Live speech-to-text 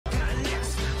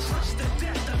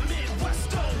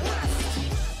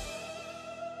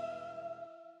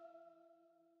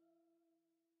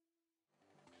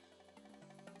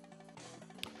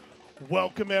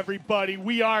Welcome everybody.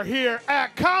 We are here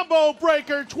at Combo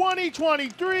Breaker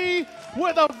 2023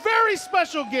 with a very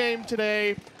special game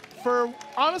today. For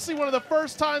honestly one of the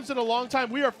first times in a long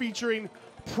time, we are featuring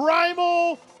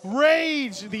Primal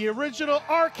Rage, the original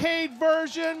arcade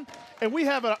version. And we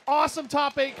have an awesome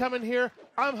top 8 coming here.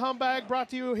 I'm Humbag, brought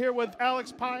to you here with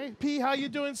Alex P. How you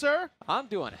doing, sir? I'm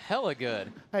doing hella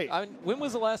good. Hey, when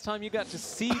was the last time you got to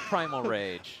see Primal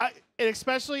Rage? And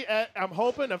especially at, I'm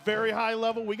hoping, a very high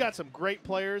level. We got some great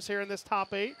players here in this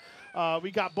top 8.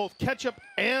 We got both Ketchup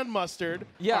and Mustard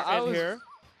here.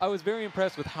 I was very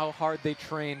impressed with how hard they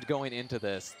trained going into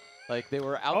this. Like, they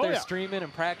were out there streaming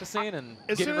and practicing and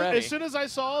getting ready. As soon as I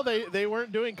saw they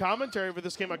weren't doing commentary for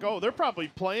this game, like, oh, they're probably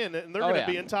playing it, and they're going to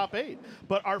be in top 8.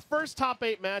 But our first top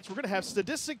 8 match, we're going to have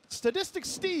Statistic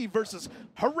Steve versus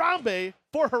Harambe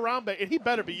for Harambe, and he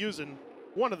better be using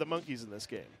one of the monkeys in this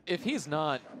game. If he's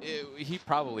not, he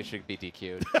probably should be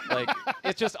DQ'd. Like,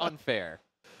 it's just unfair.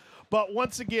 But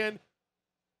once again,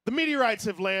 the meteorites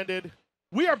have landed.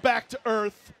 We are back to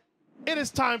Earth. It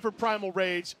is time for Primal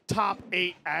Rage top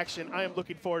 8 action. I am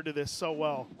looking forward to this so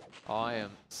well. Oh, I am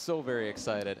so very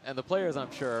excited. And the players,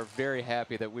 I'm sure, are very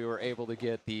happy that we were able to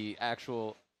get the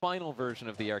actual final version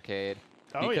of the arcade.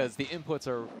 Because the inputs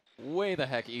are way the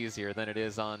heck easier than it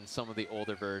is on some of the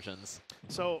older versions.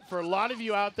 So for a lot of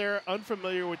you out there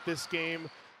unfamiliar with this game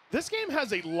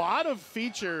has a lot of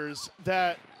features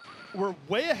that were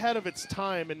way ahead of its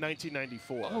time in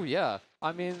 1994. Oh, yeah.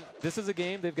 I mean, this is a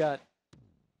game they've got.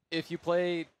 If you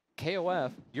play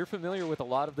KOF, you're familiar with a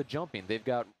lot of the jumping. They've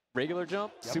got regular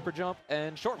jump, super jump,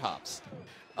 and short hops.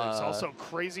 There's also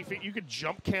crazy you could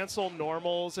jump cancel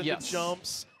normals into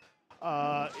jumps.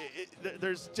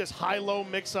 There's just high-low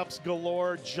mix-ups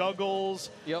galore, juggles.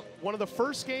 Yep. One of the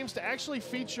first games to actually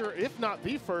feature, if not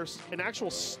the first, an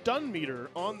actual stun meter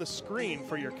on the screen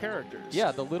for your characters.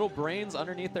 Yeah, the little brains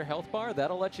underneath their health bar,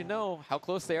 that'll let you know how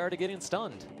close they are to getting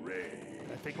stunned.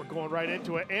 I think we're going right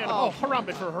into it. And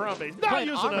Harambe for Harambe. Not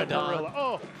using a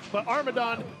gorilla. But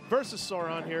Armadon versus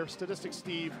Sauron here. Statistic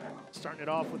Steve starting it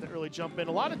off with the early jump in.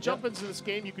 A lot of jump ins in this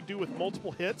game you could do with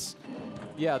multiple hits.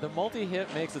 Yeah, the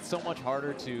multi-hit makes it so much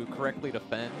harder to correctly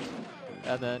defend.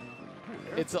 And then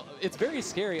it's very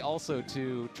scary also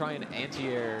to try and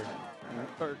anti-air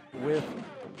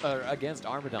against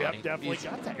Armadon. Yeah, definitely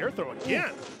got the air throw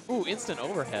again. Ooh, instant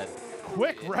overhead.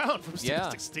 Quick round from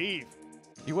Statistic Steve.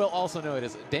 You will also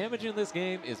notice damage in this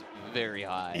game is very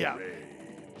high. Yeah.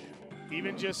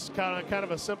 Even just kind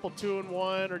of a simple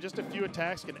 2-in-1 or just a few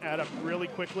attacks can add up really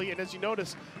quickly. And as you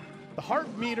notice, the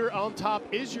heart meter on top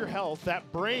is your health.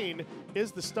 That brain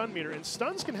is the stun meter. And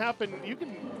stuns can happen. You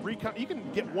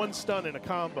can get one stun in a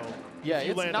combo. Yeah, if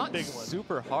you land not a big one.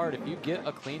 super hard if you get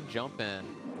a clean jump in.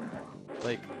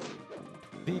 Like,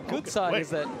 the good side is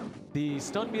that the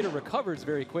stun meter recovers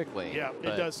very quickly. Yeah,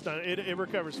 it does stun. It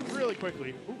recovers really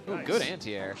quickly. Ooh, nice. Good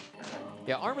anti-air.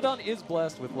 Yeah, Armadon is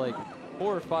blessed with like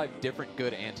 4 or 5 different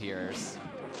good anti-airs.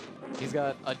 He's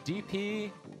got a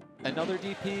DP, another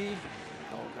DP.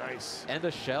 Oh, nice. And a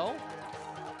shell.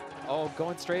 Oh,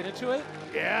 going straight into it?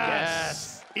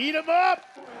 Yes. Eat him up.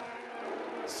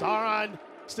 Sauron,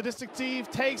 Statistic Steve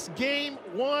takes game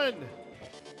 1.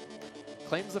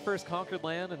 Claims the first conquered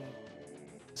land, and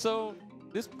so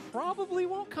this probably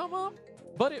won't come up,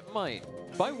 but it might.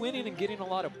 By winning and getting a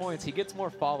lot of points, he gets more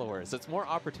followers. It's more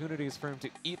opportunities for him to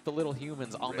eat the little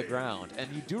humans on the ground, and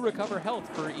you do recover health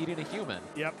for eating a human.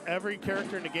 Yep, every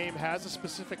character in the game has a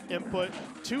specific input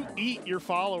to eat your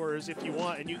followers if you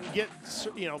want, and you can get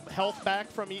health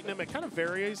back from eating them. It kind of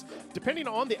varies depending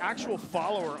on the actual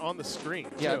follower on the screen.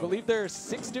 Yeah, I believe there are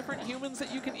 6 different humans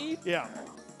that you can eat. Yeah.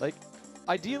 Like,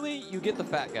 ideally, you get the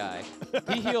fat guy.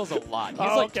 He heals a lot. He's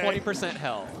like 20%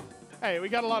 health. Hey, we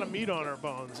got a lot of meat on our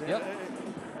bones. Yep.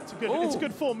 It's a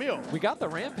good full meal. We got the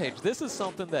Rampage. This is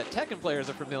something that Tekken players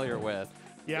are familiar with.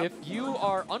 Yep. If you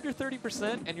are under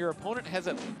 30% and your opponent has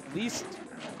at least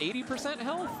 80%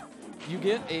 health, you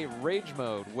get a Rage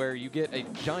mode where you get a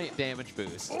giant damage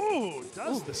boost. Ooh,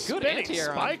 the spinning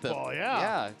spike ball,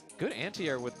 Yeah, good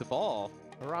anti-air with the ball.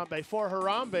 Harambe for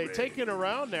Harambe, taking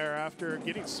around there after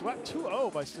getting swept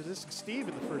 2-0 by Statistic Steve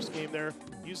in the first game there,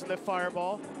 using that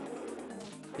fireball.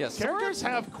 Yes, characters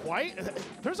have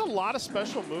there's a lot of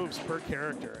special moves per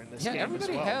character in this game. Yeah,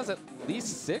 everybody has at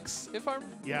least 6, if I'm...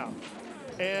 Yeah.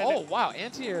 And oh, wow,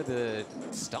 anti-air the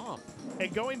stomp.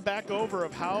 And going back over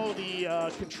of how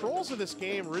the controls of this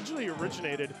game originally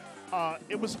originated,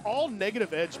 it was all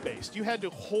negative edge based. You had to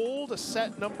hold a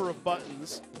set number of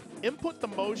buttons, input the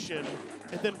motion,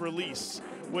 and then release,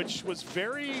 which was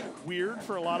very weird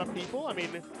for a lot of people. I mean,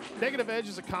 negative edge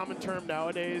is a common term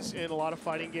nowadays in a lot of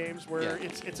fighting games where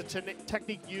it's a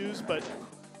technique used, but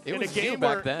It in was a game new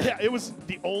where back then. yeah, it was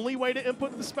the only way to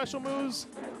input the special moves.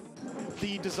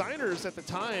 The designers at the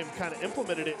time kind of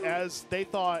implemented it as they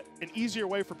thought an easier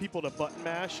way for people to button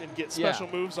mash and get special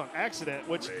moves on accident,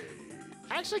 which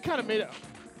actually kind of made it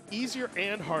easier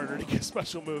and harder to get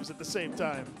special moves at the same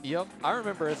time. Yep. I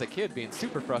remember as a kid being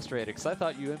super frustrated because I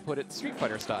thought you input it Street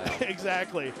Fighter style.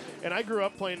 Exactly. And I grew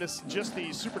up playing this, just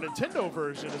the Super Nintendo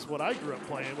version is what I grew up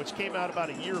playing, which came out about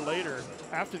a year later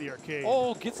after the arcade.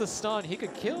 Oh, gets a stun. He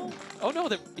could kill? Oh, no,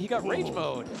 he got rage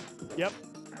mode. Yep.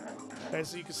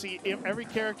 As you can see, every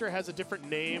character has a different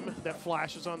name that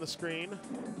flashes on the screen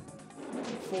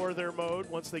for their mode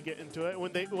once they get into it.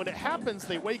 When it happens,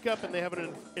 they wake up and they have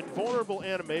an invulnerable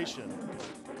animation.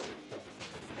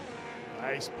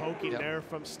 Nice poking there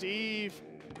from Steve,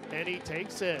 and he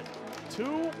takes it.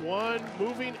 2-1,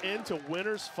 moving into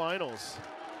winners finals.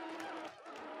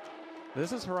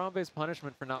 This is Harambe's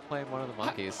punishment for not playing one of the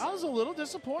monkeys. I was a little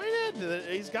disappointed that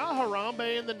he's got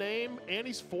Harambe in the name, and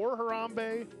he's for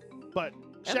Harambe. But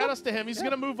shout-outs to him. He's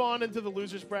going to move on into the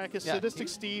loser's bracket. Sadistic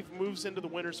Steve moves into the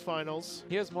winners finals.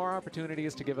 He has more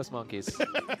opportunities to give us monkeys.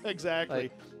 Exactly.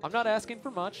 Like, I'm not asking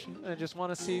for much. I just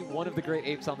want to see one of the great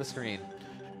apes on the screen.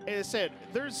 And I said,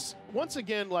 there's, once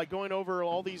again, like going over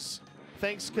all these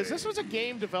things, because this was a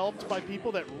game developed by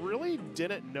people that really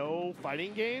didn't know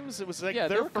fighting games. It was like they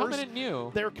their were first. coming in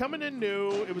new. They were coming in new.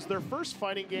 It was their first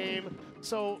fighting game.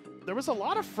 So there was a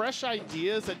lot of fresh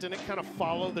ideas that didn't kind of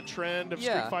follow the trend of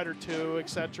Street Fighter 2,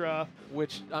 etc.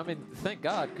 Which, I mean, thank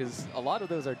God, because a lot of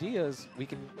those ideas we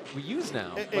use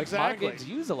now. Exactly. Like, modern games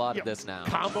use a lot of this now.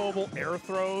 Comboable air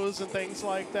throws and things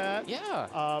like that.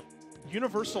 Yeah.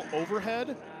 Universal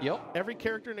overhead. Yep. Every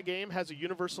character in a game has a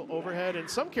universal overhead, and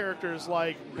some characters,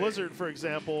 like Blizzard, for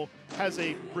example, has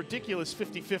a ridiculous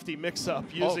 50-50 mix-up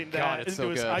using that into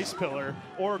his ice pillar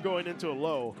or going into a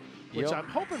low, which I'm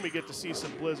hoping we get to see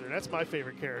some Blizzard. That's my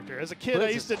favorite character. As a kid, I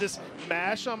used to just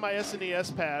mash on my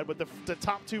SNES pad with the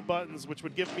top two buttons, which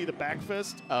would give me the back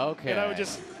fist. Okay. And I would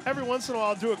just, every once in a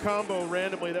while, do a combo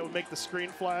randomly that would make the screen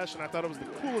flash, and I thought it was the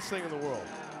coolest thing in the world.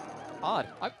 Odd.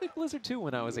 I played Blizzard too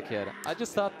when I was a kid. I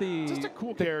just thought just a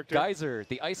cool character. Geyser,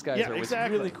 the ice geyser, was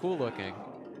really cool looking.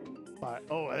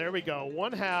 Oh, there we go.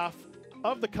 One half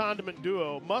of the condiment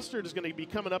duo. Mustard is going to be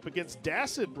coming up against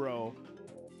Dacidbro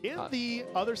in the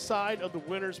other side of the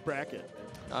winner's bracket.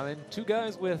 I mean, two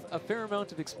guys with a fair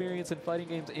amount of experience in fighting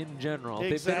games in general.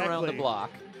 Exactly. They've been around the block.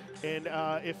 And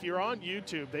if you're on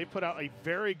YouTube, they put out a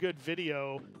very good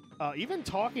video, even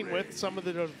talking with some of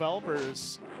the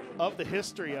developers of the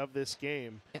history of this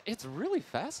game. It's really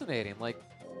fascinating. Like,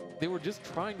 they were just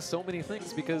trying so many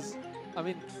things because, I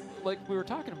mean, like we were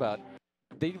talking about,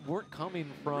 they weren't coming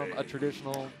from a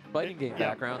traditional fighting game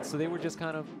background, so they were just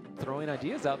kind of throwing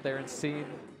ideas out there and seeing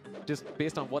just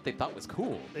based on what they thought was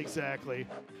cool. Exactly.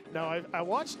 Now, I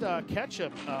watched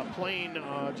Ketchup playing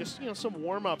just some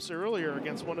warm-ups earlier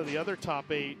against one of the other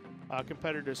top 8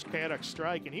 competitors, Canuck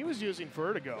Strike, and he was using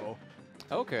Vertigo.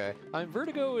 Okay.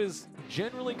 Vertigo is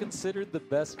generally considered the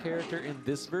best character in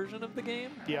this version of the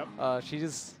game. Yep.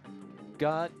 She's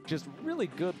got just really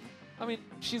good, I mean,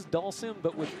 she's Dhalsim,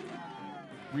 but with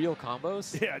real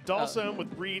combos. Yeah, Dhalsim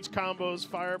with reach, combos,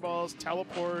 fireballs,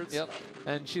 teleports. Yep.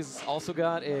 And she's also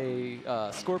got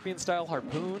a Scorpion-style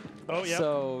harpoon. Oh, yeah.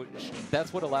 So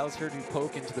that's what allows her to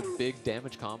poke into the big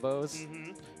damage combos.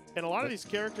 Mm-hmm. And a lot of these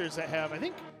characters that have, I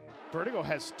think, Vertigo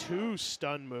has 2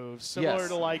 stun moves, similar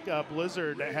to like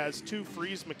Blizzard that has 2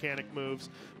 freeze mechanic moves.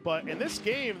 But in this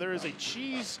game, there is a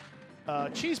cheese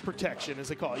protection, as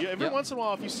they call it. Every once in a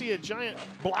while, if you see a giant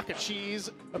block of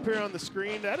cheese appear on the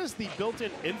screen, that is the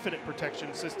built-in infinite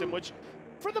protection system, which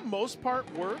for the most part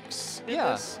works in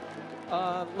this.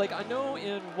 Like I know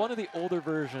in one of the older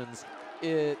versions,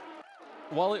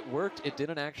 while it worked, it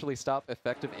didn't actually stop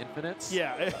effective infinites.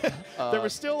 Yeah, there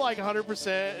was still like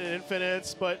 100%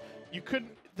 infinites, but you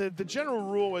couldn't. The general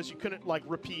rule was you couldn't like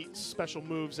repeat special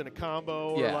moves in a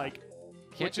combo or like.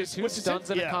 Can't do 2 stuns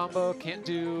in a combo. Can't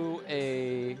do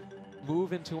a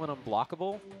move into an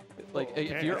unblockable. Like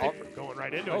if you're going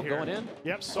right into it here. Going in.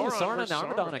 Yep. Sauron and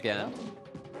Armadon again.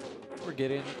 We're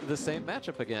getting the same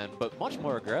matchup again, but much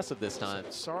more aggressive this time.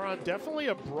 Sauron, definitely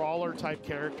a brawler type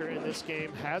character in this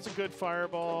game. Has a good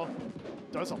fireball,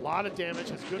 does a lot of damage,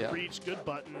 has good reach, good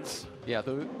buttons. Yeah,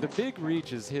 the big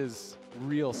reach is his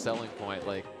real selling point.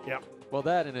 Like, well,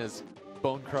 that and his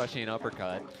bone-crushing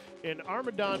uppercut. And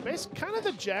Armadon, basically kind of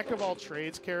the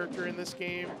jack-of-all-trades character in this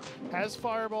game. Has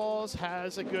fireballs,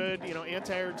 has a good,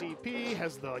 anti-air DP,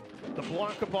 has the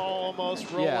Blanca Ball almost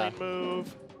rolling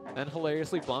move. And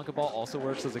hilariously, Blanca Ball also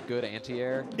works as a good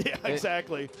anti-air. Yeah,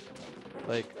 exactly.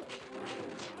 Like,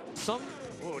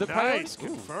 nice,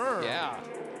 confirmed. Yeah.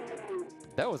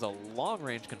 That was a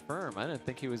long-range confirm. I didn't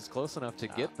think he was close enough to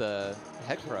get the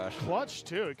head crush. Clutch,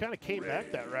 too. He kind of came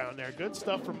back that round there. Good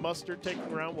stuff from Mustard taking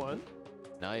round 1.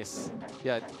 Nice.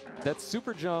 Yeah, that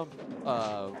super jump,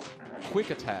 quick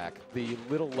attack, the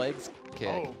little legs kick.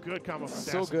 Oh, good combo from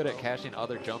So good at Dacidbro. catching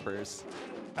other jumpers.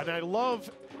 And I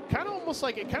love, kind of almost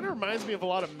like, it kind of reminds me of a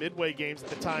lot of Midway games at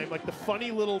the time, like the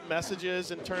funny little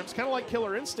messages in terms, kind of like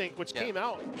Killer Instinct, which came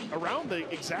out around the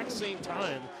exact same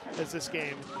time as this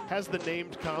game, has the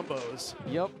named combos.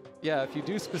 Yep. Yeah, if you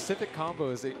do specific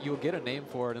combos, you'll get a name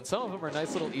for it. And some of them are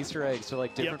nice little Easter eggs to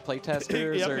like different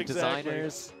playtesters Yep, or exactly.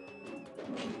 designers.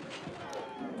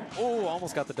 Oh,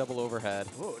 almost got the double overhead.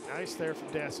 Oh, nice there from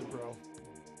Dacidbro.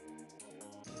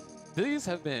 These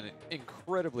have been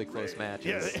incredibly close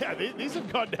matches. Yeah, these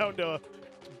have gone down to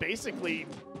basically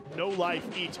no life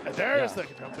each. There's the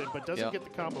jump in, but doesn't get the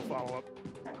combo follow-up.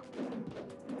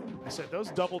 I said those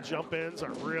double jump ins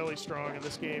are really strong in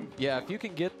this game. Yeah, if you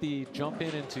can get the jump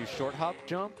in into short hop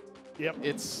jump,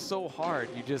 it's so hard.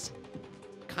 You just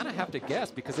kind of have to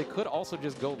guess because they could also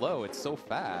just go low. It's so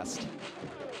fast.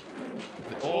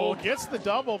 Oh, gets the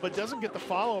double, but doesn't get the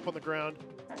follow-up on the ground.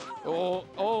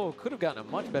 Oh, could have gotten a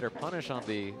much better punish on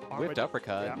the whipped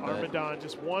uppercut. Yeah, Armadon,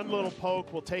 just one little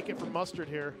poke. We'll take it from Mustard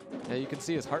here. Yeah, you can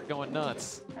see his heart going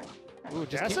nuts. Ooh,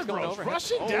 just keeps going over.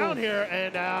 Rushing down here,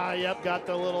 and got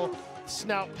the little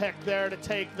snout peck there to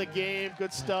take the game.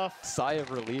 Good stuff. Sigh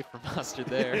of relief from Mustard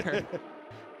there.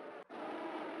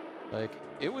 Like,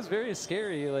 it was very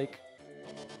scary. Like,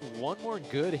 one more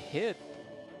good hit,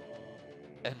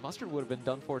 and Mustard would have been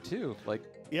done for too. Like,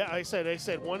 yeah, I said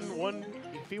one.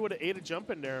 If he would have ate a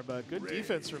jump in there, but good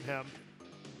defense from him.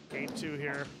 Game 2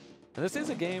 here. and this is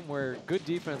a game where good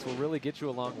defense will really get you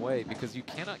a long way because you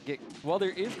cannot get, while there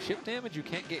is chip damage, you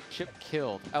can't get chip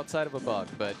killed outside of a bug,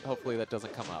 but hopefully that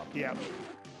doesn't come out. Yeah.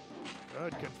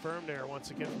 Good, confirmed there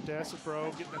once again from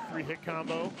Dacidbro, getting a 3-hit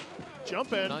combo.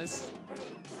 Jump in. Nice.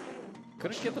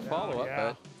 Couldn't get the follow-up,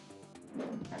 but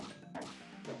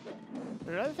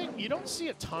another thing, you don't see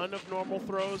a ton of normal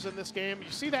throws in this game.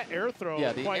 You see that air throw.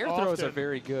 yeah, the air throws are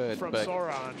very good, from but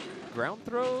Sauron. ground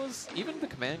throws, even the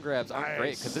command grabs aren't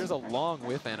great because there's a long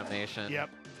whiff animation. Yep.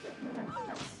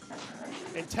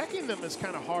 And teching them is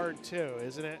kind of hard too,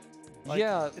 isn't it? Like,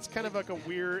 yeah. It's kind of like a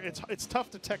weird, it's tough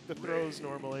to tech the throws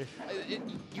normally.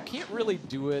 You can't really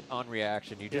do it on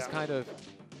reaction. You just kind of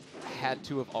had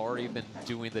to have already been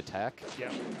doing the tech.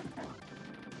 Yeah.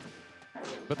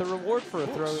 But the reward for a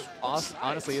throw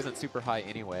honestly isn't super high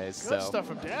anyways. Good stuff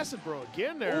from Dacidbro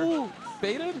again there. Ooh,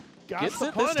 baited. Gets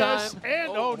the punish,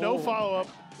 and no follow-up.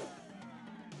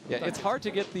 Yeah, it's hard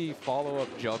to get the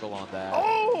follow-up juggle on that.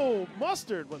 Oh,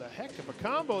 Mustard with a heck of a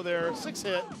combo there.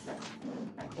 6-hit.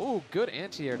 Oh, good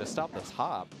anti-air to stop this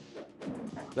hop.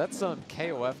 That's some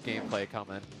KOF gameplay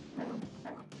coming.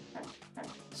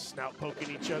 Snout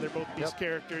poking each other, both these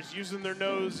characters using their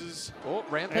noses. Oh,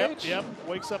 Rampage. Yep,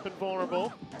 wakes up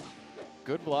invulnerable.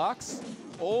 Good blocks.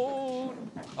 Oh,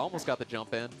 almost got the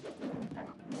jump in.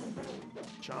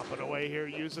 Chomping away here,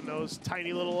 using those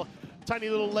tiny little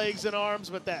legs and arms,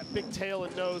 but that big tail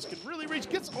and nose can really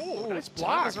reach. Nice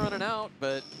block. Time is running out,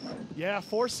 but yeah,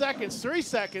 4 seconds, 3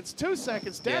 seconds, 2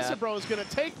 seconds. Dacidbro is going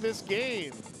to take this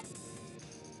game.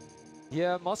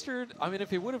 Yeah, Mustard, I mean, if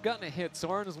he would have gotten a hit,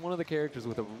 Sauron is one of the characters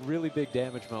with a really big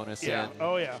damage bonus in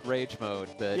Rage mode.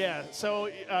 But yeah, so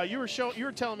you were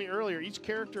telling me earlier, each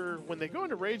character, when they go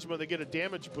into Rage mode, they get a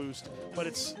damage boost, but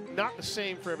it's not the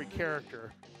same for every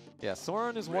character. yeah,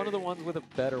 Sauron is one of the ones with a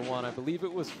better one. I believe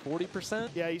it was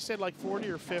 40%. Yeah, you said like 40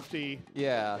 or 50.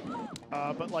 Yeah.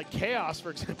 But like Chaos,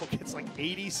 for example, gets like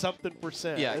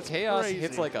 80-something%. Yeah, It's Chaos crazy.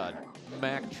 hits like a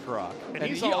Mack truck. And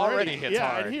he already hits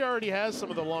hard. And he already has some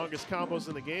of the longest combos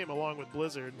in the game, along with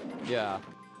Blizzard. Yeah.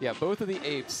 Yeah, both of the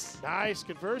apes. Nice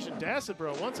conversion.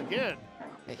 Dacidbro once again.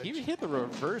 Hey, he hit the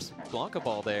reverse Blanca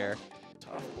ball there.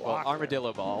 Tough block. Well,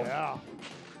 armadillo ball. Yeah.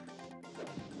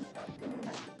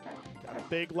 Got a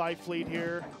big life lead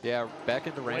here. Yeah, back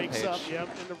into Rampage. Wakes up,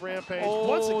 into Rampage. Oh,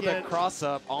 once again. the cross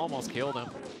up almost killed him.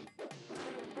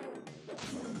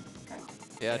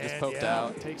 Yeah, just poked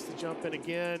out. Takes the jump in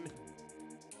again.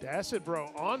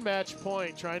 Dacidbro on match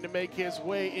point, trying to make his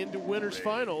way into winners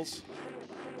finals.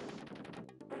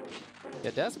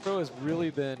 Yeah, Dacidbro has really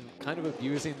been kind of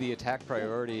abusing the attack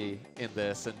priority in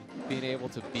this and being able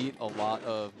to beat a lot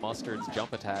of Mustard's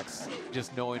jump attacks,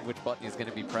 just knowing which button he's going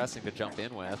to be pressing to jump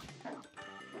in with.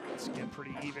 It's getting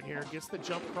pretty even here. Gets the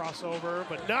jump crossover,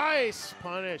 but nice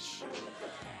punish.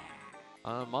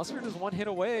 Mustard is one hit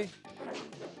away.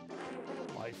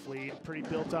 Life lead pretty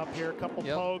built up here. A couple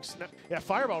Yep. pokes. Yeah,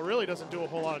 Fireball really doesn't do a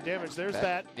whole lot of damage. There's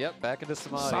that. Yep, back into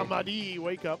Samadhi. Samadhi,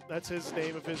 wake up. That's his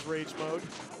name of his rage mode.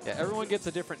 Yeah, everyone gets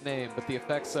a different name, but the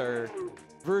effects are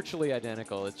virtually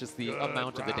identical. It's just the Good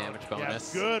amount of the round. damage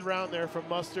bonus. Yeah, good round there from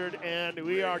Mustard, and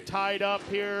we are tied up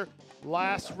here.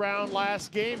 Last round,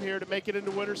 last game here to make it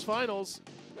into winners finals.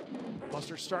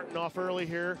 Mustard starting off early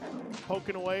here,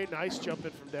 poking away. Nice jump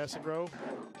in from Dacidbro.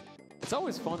 It's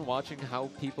always fun watching how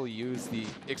people use the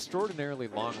extraordinarily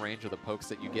long range of the pokes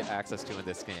that you get access to in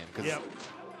this game. Yep.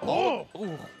 Oh,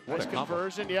 Ooh, what nice a combo.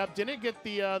 conversion. Yep, didn't get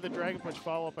the Dragon Punch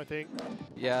follow-up, I think.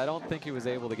 Yeah, I don't think he was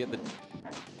able to get the...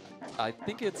 I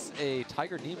think it's a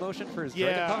Tiger knee motion for his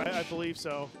Dragon Punch. Yeah, I believe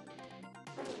so.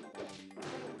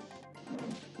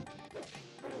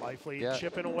 Life lead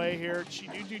chipping away here. She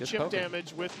do Just chip poking.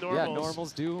 damage with normals. Yeah,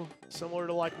 normals do. Similar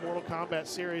to like Mortal Kombat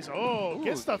series. Oh, Ooh.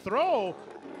 gets the throw.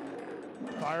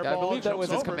 Fireball. Yeah, I believe that was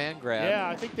his jumps over. command grab. Yeah,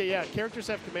 I think characters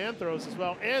have command throws as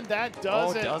well. And that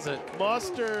does it. does it.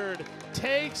 Mustard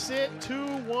takes it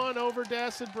 2-1 over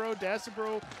Dacidbro.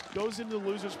 Dacidbro goes into the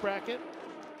loser's bracket.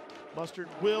 Mustard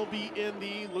will be in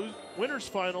the winners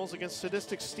finals against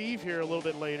Sadistic Steve here a little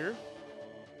bit later.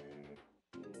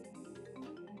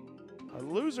 On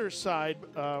the loser's side,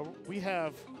 we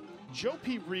have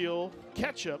JoePReal,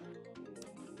 Ketchup,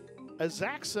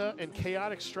 Aszaxa, and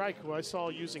Chaotic Strike, who I saw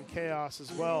using Chaos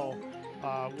as well,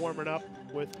 warming up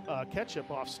with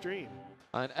Ketchup off stream.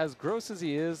 And as gross as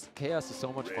he is, Chaos is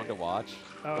so much fun to watch.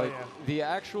 Oh, like, yeah. the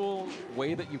actual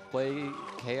way that you play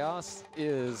Chaos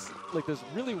is, like, there's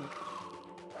really...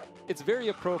 It's very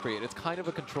appropriate. It's kind of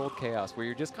a controlled Chaos, where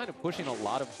you're just kind of pushing a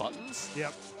lot of buttons.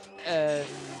 Yep. And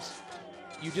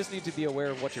you just need to be aware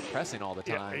of what you're pressing all the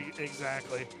time. Yeah,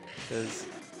 exactly. Because,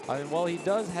 I mean, while he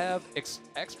does have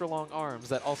extra long arms,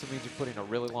 that also means you're putting a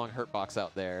really long hurt box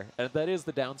out there. And that is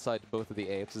the downside to both of the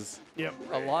apes, is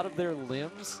a lot of their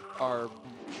limbs are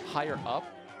higher up.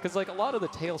 Because, like, a lot of the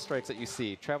tail strikes that you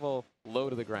see travel low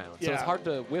to the ground. So it's hard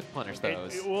to whiff punish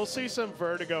those. We'll see some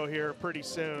Vertigo here pretty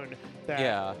soon.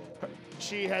 That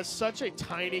she has such a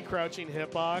tiny crouching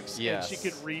hitbox, and she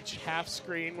can reach half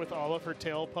screen with all of her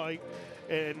tailpipe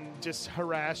and just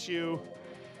harass you.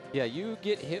 Yeah, you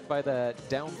get hit by that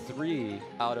down 3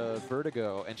 out of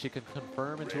Vertigo, and she can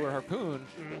confirm into her harpoon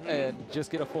and just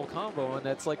get a full combo, and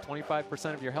that's like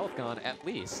 25% of your health gone at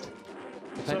least,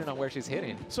 depending on where she's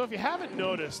hitting. So if you haven't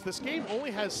noticed, this game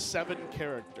only has 7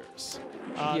 characters.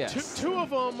 Yes. Two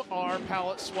of them are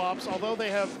palette swaps, although they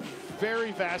have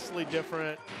very vastly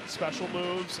different special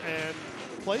moves and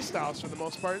play styles for the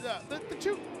most part.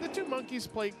 The two monkeys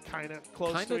play kind of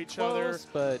close to each other,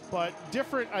 but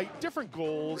different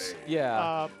goals.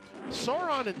 Yeah.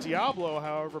 Sauron and Diablo,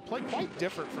 however, play quite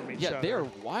different from each other. Yeah, they are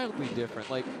wildly different.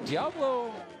 Like,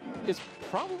 Diablo is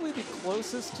probably the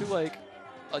closest to, like,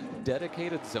 a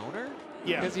dedicated zoner.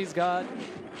 Yeah. Because he's got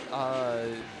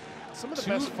some of the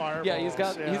best fireballs. Yeah, he's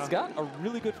got a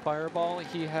really good fireball.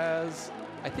 He has,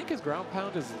 I think his ground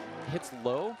pound hits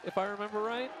low, if I remember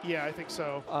right. Yeah, I think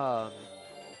so.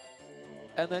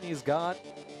 And then he's got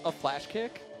a flash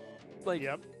kick. Like,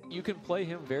 you can play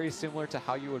him very similar to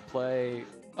how you would play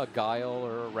a Guile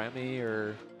or a Remy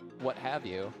or what have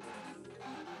you.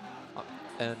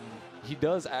 And he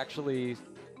does actually,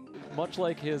 much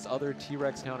like his other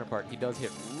T-Rex counterpart, he does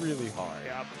hit really hard.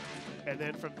 Yep. And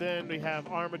then from then we have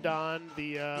Armadon,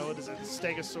 the what is it,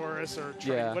 Stegosaurus or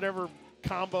whatever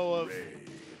combo of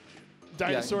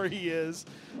dinosaur he is.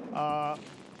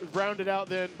 Rounded out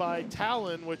then by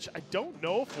Talon, which I don't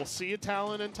know if we'll see a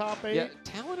Talon in top 8. Yeah,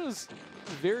 Talon is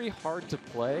very hard to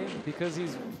play because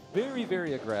he's very,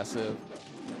 very aggressive,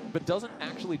 but doesn't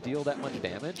actually deal that much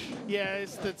damage. Yeah,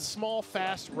 it's the small,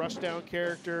 fast rushdown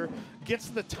character. Gets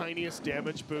the tiniest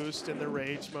damage boost in the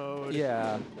rage mode.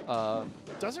 Yeah.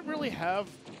 Doesn't really have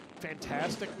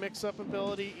fantastic mix-up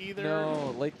ability either.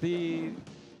 No, like he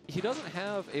doesn't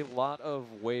have a lot of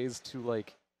ways to,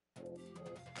 like,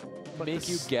 make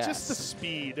you guess. Just the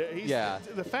speed. He's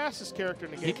the fastest character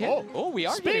in the game. We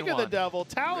are Speak of one. the devil,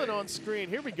 Talon on screen.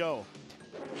 Here we go.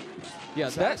 Yeah,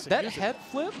 that head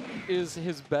flip is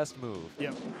his best move.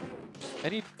 Yep.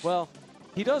 And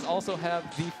he does also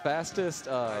have the fastest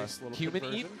human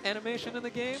eat animation in the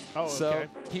game. Oh, so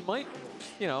he might,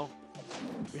 we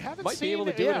haven't might be able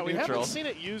to do it in we neutral. haven't seen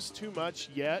it used too much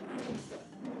yet.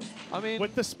 I mean,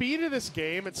 with the speed of this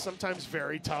game, it's sometimes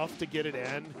very tough to get it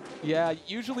in. Yeah,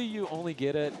 usually you only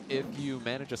get it if you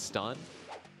manage a stun,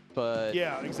 but...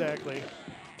 Yeah, exactly.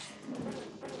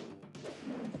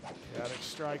 Chaotic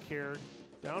Strike here.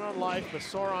 Down on life, but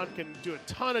Sauron can do a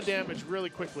ton of damage really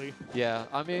quickly. Yeah,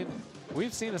 I mean,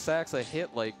 we've seen Aszaxa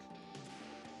hit, like,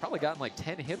 probably gotten like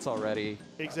 10 hits already.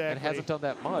 Exactly. And hasn't done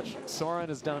that much. Sauron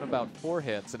has done about 4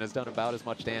 hits and has done about as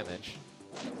much damage.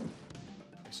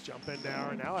 Let's jump in now,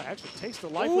 and now it actually takes the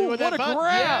life lead with that what a button.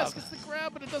 grab! Yes, it's the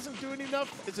grab, but it doesn't do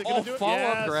enough. Is it going to do it? Follow-up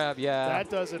Yes, grab, yeah. That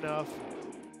does enough.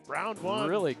 Round 1.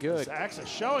 Really good. Aszaxa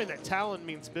showing that Talon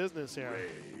means business here.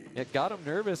 It got him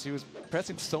nervous. He was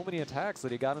pressing so many attacks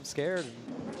that he got him scared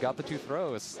and got the 2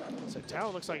 throws. So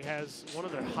Talon looks like he has one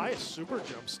of the highest super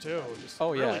jumps too. Just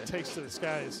Oh, yeah. really takes to the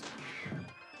skies.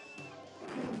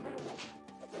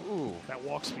 Ooh. That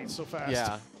walk speed's so fast.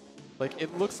 Yeah. Like,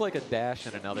 it looks like a dash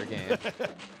in another game.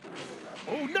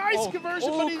 Oh, nice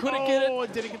conversion, but he couldn't get it.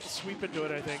 and didn't get the sweep into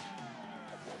it, I think.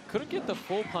 Couldn't get the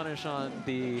full punish on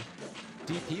the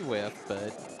DP whiff,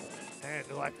 but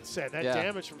And like I said, that Yeah.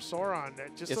 damage from Sauron,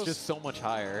 it's just so much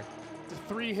higher. the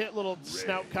 3-hit little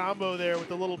snout combo there with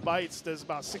the little bites does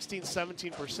about 16,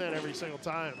 17% every single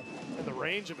time. And the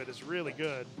range of it is really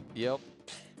good. Yep.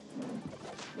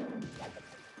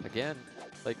 Again,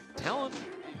 like, Talon,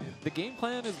 the game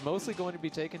plan is mostly going to be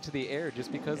taken to the air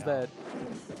just because that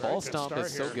ball good stomp start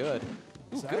is so here. good. Ooh,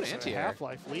 It's good actually a anti-air.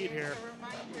 half-life lead here.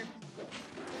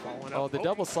 Following Oh, up. the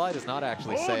double slide is not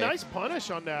actually Oh, safe. nice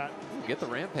punish on that. Ooh, get the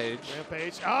rampage.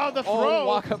 Rampage. Oh, the Oh, throw.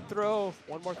 walk-up throw.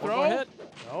 One more One throw. more hit.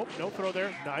 Nope, no throw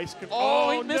there. Nice. Oh,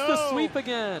 he missed the no. sweep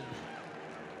again.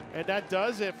 And that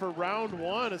does it for round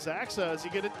 1. Aszaxa, does he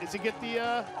get it? Does he get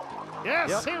the? Yes,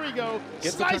 Yep. here we go.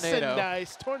 Gets the Slice and tornado.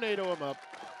 dice. Tornado him up.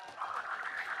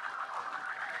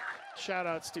 Shout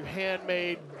outs to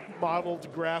handmade,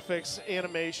 modeled graphics,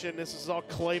 animation. This is all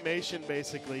claymation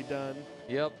basically done.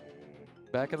 Yep.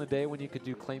 Back in the day when you could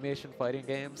do claymation fighting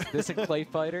games, this and Clay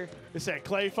Fighter. It's that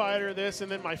Clay Fighter, this, and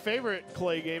then my favorite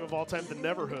Clay game of all time, the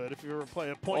Neverhood. If you ever play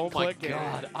a point-and-click game,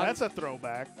 God. that's a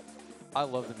throwback. I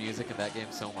love the music in that game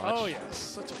so much. Oh yes,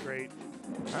 such a great.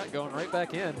 All right, going right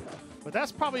back in. But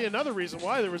that's probably another reason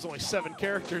why there was only 7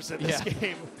 characters in this Yeah.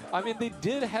 game. I mean, they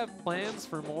did have plans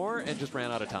for more and just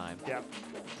ran out of time. Yeah.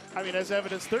 I mean, as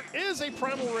evidence, there is a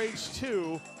Primal Rage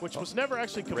 2, which was never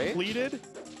actually Rage? completed.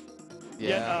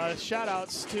 Yeah. Yet, shout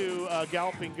outs to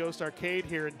Galloping Ghost Arcade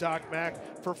here and Doc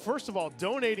Mac for, first of all,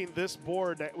 donating this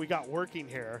board that we got working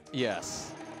here.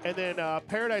 Yes. And then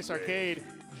Paradise Arcade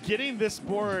getting this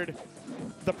board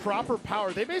the proper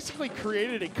power. They basically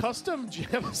created a custom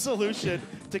gem solution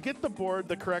to get the board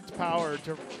the correct power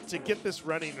to get this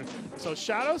running. So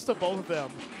shout outs to both of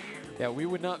them. Yeah, we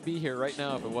would not be here right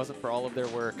now if it wasn't for all of their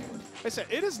work. I said,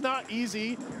 it is not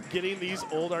easy getting these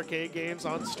old arcade games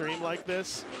on stream like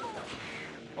this.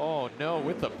 Oh, no,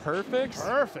 with the perfect?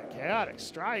 Perfect, chaotic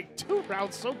strike. 2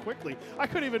 rounds so quickly. I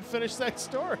couldn't even finish that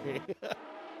story.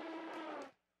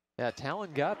 Yeah,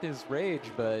 Talon got his rage,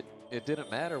 but it didn't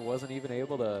matter. Wasn't even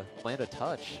able to land a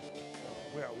touch.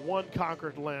 We are 1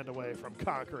 conquered land away from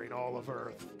conquering all of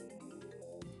Earth.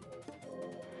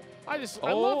 I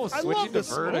love switching to this.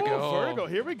 Vertigo. Oh, Vertigo,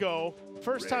 here we go.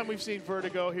 First time we've seen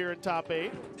Vertigo here in top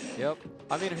 8. Yep.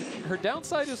 I mean, her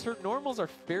downside is her normals are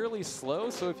fairly slow,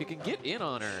 so if you can get in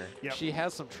on her, Yep. she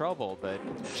has some trouble, but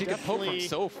she can poke from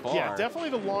so far. Yeah, definitely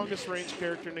the longest range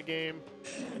character in the game.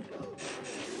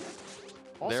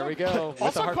 Also, There we go. with the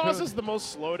Also harpoon. causes the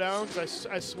most slowdown, because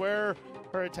I swear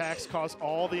her attacks cause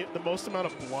all the most amount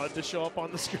of blood to show up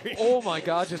on the screen. Oh my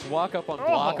god, just walk up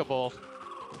unblockable.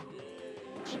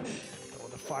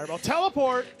 Going to fireball.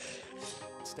 Teleport!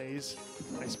 Stays.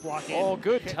 Nice blocking. Oh,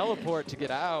 good teleport to get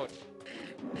out.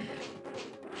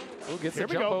 Oh, gets Here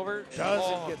the we jump go. over.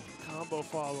 Doesn't Oh, get the combo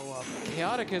follow-up.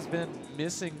 Chaotic has been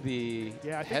missing the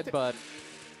Yeah, I think headbutt.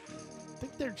 I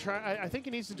think they're trying. I think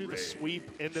he needs to do the sweep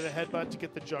into the headbutt to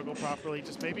get the juggle properly.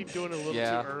 Just maybe doing it a little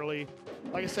Yeah. too early.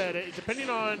 Like I said, depending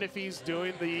on if he's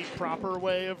doing the proper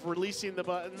way of releasing the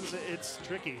buttons, it's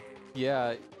tricky. Yeah.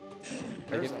 Like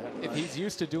There's if he's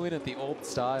used to doing it the old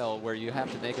style where you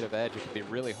have to negative edge, it can be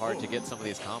really hard to get some of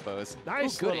these combos.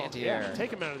 Nice, Ooh, good little- anti-air. Yeah,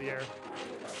 take him out of the air.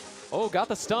 Oh, got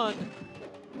the stun.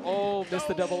 Oh, missed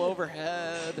the double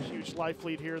overhead. Huge life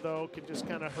lead here, though. Can just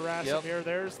kind of harass Yep. him here.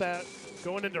 There's that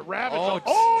going into rabbit. Oh, mode.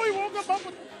 Oh, he woke up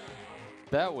with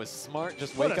That was smart.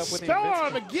 Just what wake a up with the spell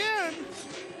on him invincible. again.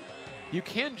 You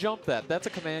can jump that. That's a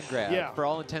command grab Yeah. for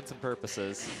all intents and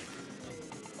purposes.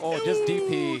 Oh, just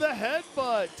DP. Ooh, the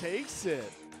headbutt takes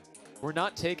it. We're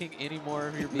not taking any more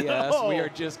of your BS. No. We are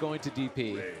just going to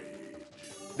DP.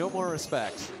 No more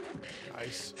respect.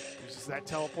 Nice. Uses that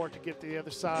teleport to get to the other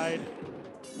side.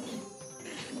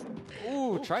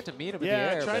 Ooh, tried to meet him in the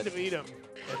Yeah, air. tried but- to meet him.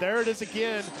 And there it is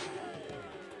again.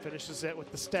 Finishes it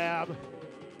with the stab.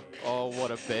 Oh, what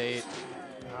a bait.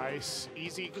 Nice.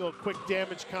 Easy little quick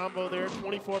damage combo there.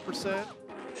 24%.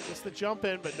 Just the jump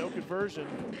in, but no conversion.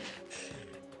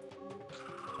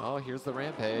 Oh, here's the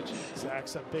Rampage.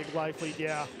 Zach's a big life lead,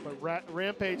 yeah. But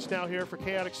Rampage now here for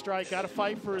Chaotic Strike. Got to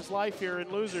fight for his life here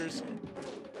in losers.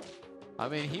 I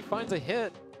mean, he finds a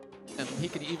hit, and he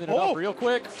can even it up real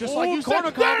quick. Just like you said,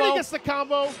 there he gets the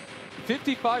combo.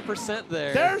 55%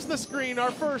 there. There's the screen,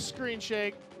 our first screen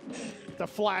shake. The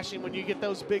flashing when you get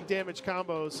those big damage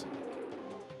combos.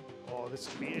 Oh, this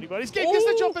could be anybody's game. Gets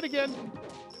the jump in again.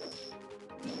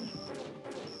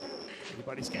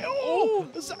 Anybody's game. Oh,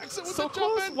 Aszaxa with so the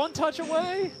close. jump in. One touch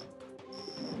away.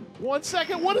 1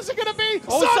 second. What is it going to be?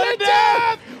 Oh, sudden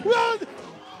death! Well,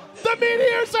 the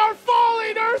meteors are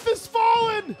falling. Earth is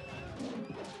falling.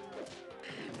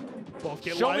 Both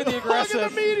get Show me the Look aggressive. at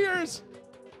the meteors.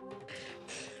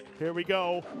 Here we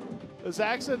go.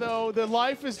 Aszaxa, though, the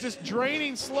life is just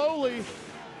draining slowly.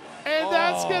 And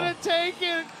that's going to take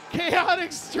it.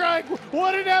 Chaotic Strike.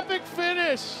 What an epic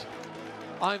finish.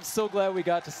 I'm so glad we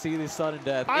got to see this sudden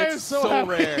death. I am It's so so happy.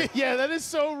 rare. Yeah, that is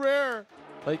so rare.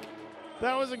 Like,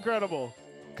 That was incredible.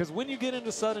 because when you get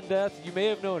into sudden death, you may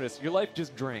have noticed your life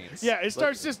just drains. Yeah, it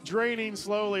starts just draining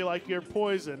slowly like you're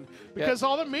poisoned because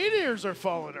all the meteors are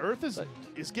falling. Earth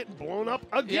is getting blown up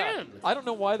again. Yeah, I don't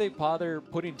know why they bother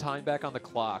putting time back on the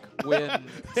clock when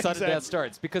sudden death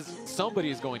starts, because somebody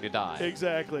is going to die.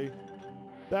 Exactly.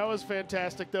 That was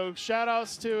fantastic, though.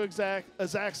 Shout-outs to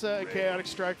Aszaxa and Chaotic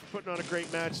Strike for putting on a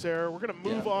great match there. We're going to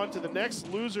move on to the next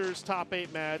losers top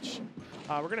 8 match.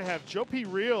 We're going to have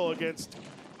JoePReal against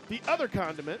the other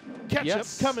condiment, Ketchup,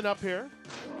 coming up here.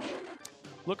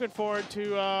 Looking forward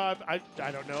to, I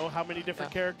don't know how many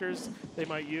different characters they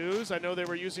might use. I know they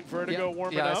were using Vertigo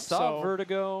warming up. I saw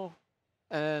Vertigo,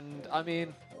 and I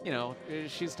mean, you know,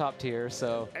 she's top tier,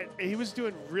 so. And he was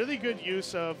doing really good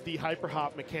use of the hyper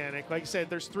hop mechanic. Like I said,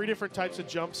 there's 3 different types of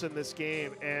jumps in this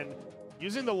game, and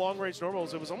using the long range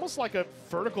normals, it was almost like a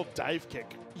vertical dive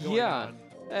kick going on.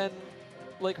 And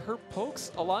like her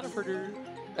pokes, a lot of her,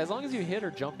 as long as you hit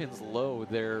her jump ins low,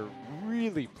 they're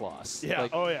really plus. Yeah,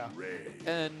 like,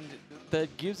 and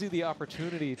that gives you the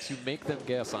opportunity to make them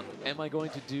guess on, am I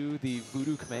going to do the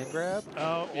voodoo command grab?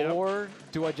 Or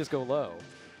do I just go low?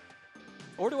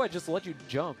 Or do I just let you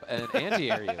jump and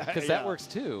anti-air you? Because that works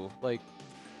too. Like,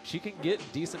 she can get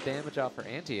decent damage off her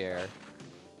anti-air.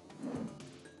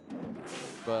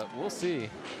 But we'll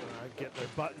see. Getting their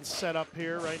buttons set up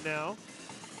here right now.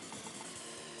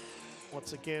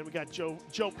 Once again, we got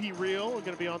JoePReal. We're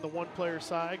going to be on the one-player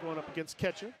side, going up against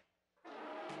Ketchup.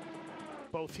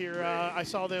 Both here, I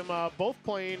saw them both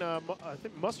playing. I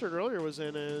think Mustard earlier was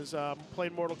in his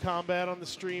playing Mortal Kombat on the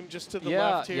stream just to the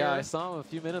left here. Yeah, I saw him a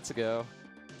few minutes ago.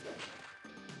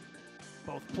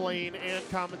 Both playing and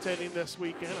commentating this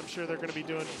weekend. I'm sure they're going to be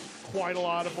doing quite a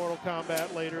lot of Mortal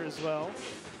Kombat later as well.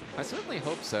 I certainly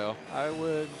hope so.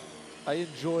 I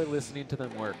enjoy listening to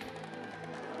them work.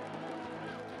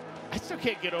 I still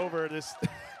can't get over this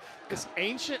this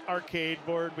ancient arcade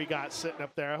board we got sitting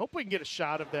up there. I hope we can get a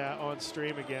shot of that on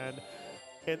stream again.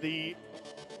 And the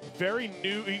very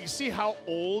new, you can see how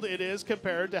old it is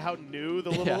compared to how new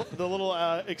the little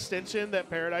extension that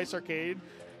Paradise Arcade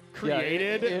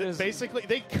created. It is basically,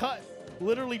 they cut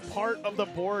literally part of the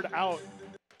board out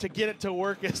to get it to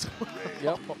work as well.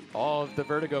 Yep, all of the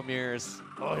Vertigo mirrors.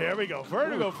 Oh, here we go.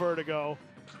 Vertigo.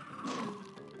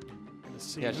 Let's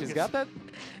see. Yeah, she's got that.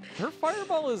 Her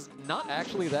fireball is not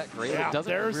actually that great. Yeah, it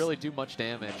doesn't really do much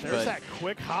damage. There's that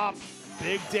quick hop.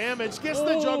 Big damage. Gets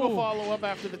the juggle follow-up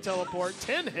after the teleport.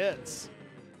 10 hits.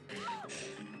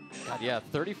 God, yeah,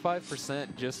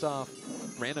 35% just off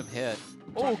random hit.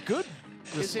 Oh, good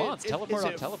response. Teleport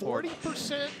on teleport.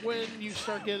 40% when you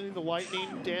start getting the lightning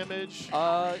damage?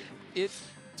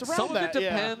 Some of it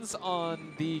depends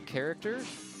on the character,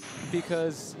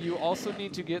 because you also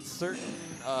need to get certain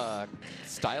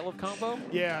style of combo.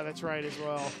 Yeah, that's right as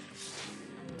well.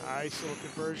 Nice little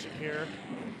conversion here.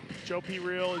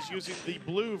 JoePReal is using the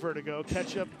blue Vertigo.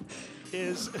 Ketchup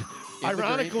is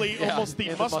ironically almost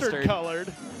the mustard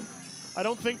colored. I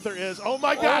don't think there is. Oh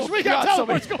my gosh, we got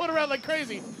teleports going around like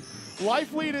crazy.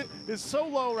 Life lead is so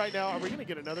low right now. Are we going to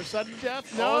get another sudden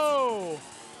death? No.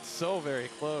 So very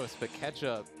close, but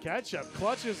Ketchup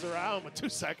clutches around with 2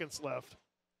 seconds left.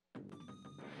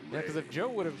 Yeah, because if Joe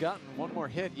would have gotten one more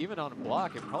hit, even on a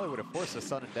block, it probably would have forced a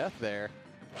sudden death there.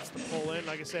 That's the pull in.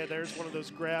 Like I said, there's one of those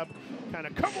grab kind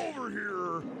of come over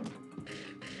here.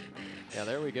 Yeah,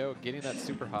 there we go. Getting that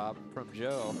super hop from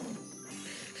Joe.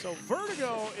 So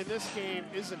Vertigo in this game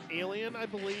is an alien, I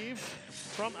believe,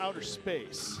 from outer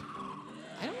space.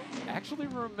 I don't actually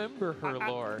remember her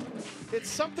lore. It's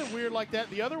something weird like that.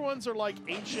 The other ones are like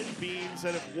ancient beings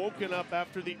that have woken up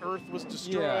after the Earth was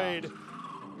destroyed.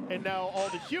 And now all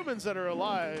the humans that are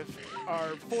alive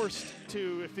are forced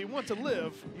to, if they want to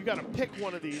live, you got to pick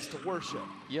one of these to worship.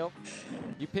 Yep.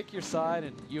 You pick your side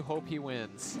and you hope he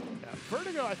wins. Yeah,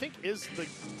 Vertigo, I think, is the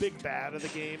big bad of the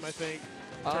game, I think,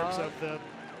 in terms of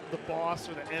the boss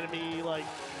or the enemy. Like,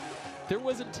 there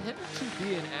was intended to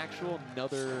be an actual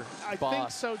another I boss. I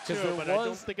think so too, but I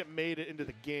don't think it made it into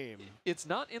the game. It's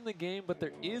not in the game, but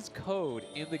there is code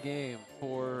in the game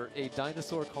for a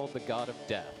dinosaur called the God of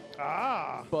Death.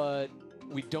 Ah. But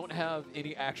we don't have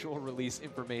any actual release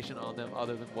information on them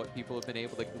other than what people have been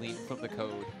able to glean from the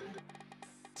code.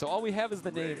 So all we have is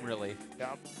the name, really.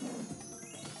 Yep.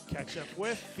 Ketchup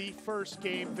with the first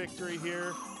game victory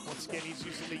here. Once again, he's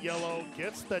using the yellow.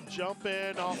 Gets the jump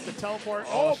in off the teleport.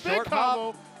 Oh, big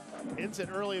combo. Ends it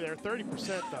early there,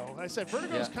 30% though. I said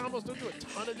Vertigo's combos don't do a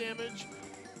ton of damage,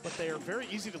 but they are very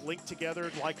easy to link together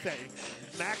like that.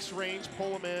 Max range,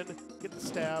 pull them in, get the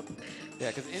stab. Yeah,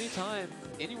 because anytime,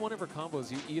 any one of her combos,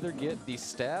 you either get the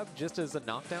stab just as a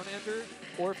knockdown ender,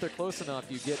 or if they're close enough,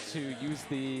 you get to use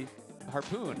the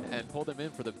harpoon and pull them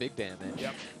in for the big damage.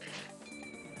 Yep.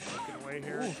 Looking away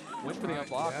here. Ooh, went for the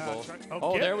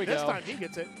unblockable. Yeah, there we go. This time he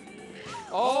gets it.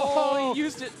 Oh, he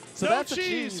used it. So no that's cheese a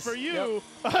cheese for you.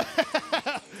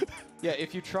 Yep. Yeah,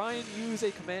 if you try and use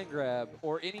a command grab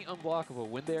or any unblockable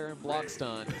when they're in block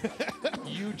stun,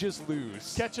 you just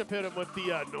lose. Ketchup hit him with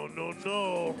the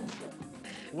no.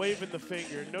 Waving the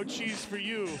finger. No cheese for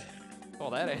you. Oh,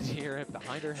 that anti-air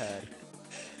behind her head.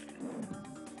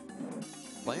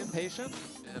 Playing patient,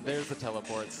 and there's the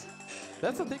teleports.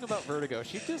 That's the thing about Vertigo.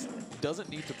 She just doesn't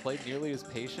need to play nearly as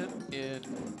patient in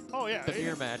the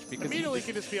mirror match because immediately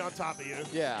can just be on top of you.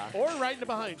 Yeah. Or right in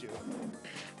behind you.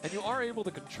 And you are able to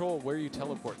control where you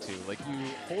teleport to. Like you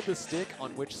hold the stick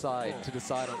on which side to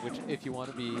decide on which if you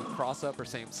want to be cross up or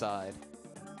same side.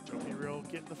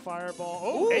 JoePReal getting the fireball.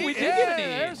 Oh, we did get an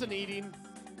E. There's an eating.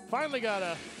 Finally got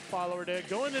a follower there.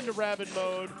 Going into rabid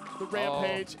mode, the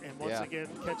rampage, and once again,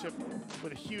 Ketchup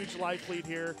with a huge life lead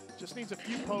here. Just needs a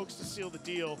few pokes to seal the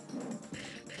deal.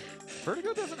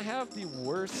 Vertigo doesn't have the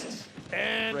worst.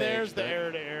 And rage, there's the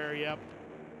air-to-air, yep.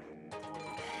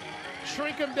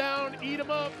 Shrink him down, eat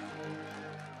him up.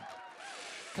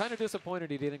 Kind of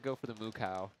disappointed he didn't go for the moo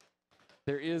cow.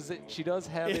 She does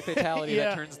have a fatality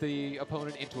that turns the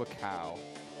opponent into a cow.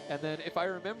 And then, if I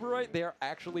remember right, they are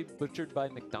actually butchered by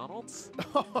McDonald's.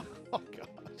 Oh,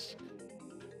 gosh.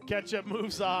 Ketchup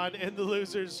moves on in the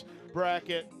loser's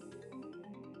bracket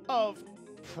of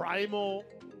Primal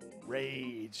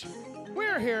Rage.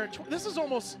 We're here. This is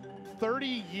almost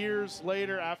 30 years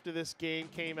later after this game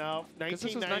came out.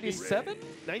 1997?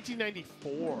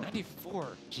 1994. 94.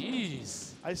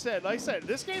 Jeez. Like I said,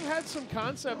 this game had some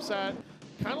concepts that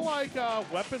kind of like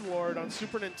Weapon Lord on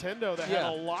Super Nintendo that had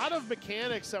a lot of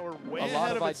mechanics that were way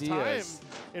ahead of its time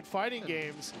in fighting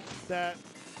games that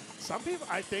some people,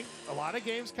 I think, a lot of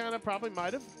games kind of probably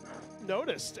might have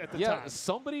noticed at the time. Yeah,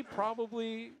 somebody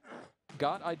probably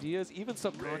got ideas, even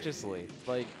subconsciously.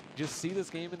 Like, just see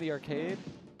this game in the arcade,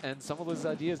 and some of those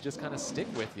ideas just kind of stick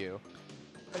with you.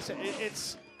 I said,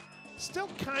 it's still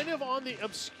kind of on the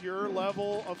obscure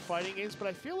level of fighting games, but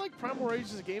I feel like Primal Rage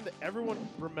is a game that everyone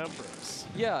remembers.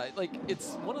 Yeah, like,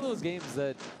 it's one of those games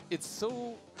that it's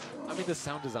so, I mean, the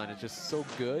sound design is just so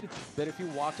good that if you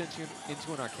walked into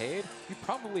an arcade, you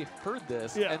probably heard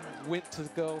this and went to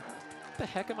go, what the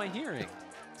heck am I hearing?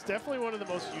 It's definitely one of the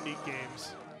most unique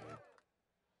games.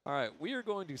 All right, we are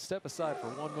going to step aside for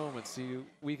one moment so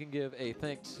we can give a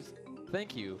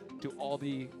thank you to all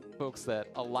the folks that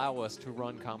allow us to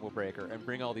run Combo Breaker and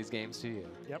bring all these games to you.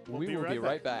 Yep, we will be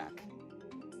right back.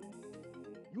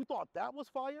 You thought that was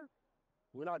fire?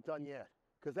 We're not done yet,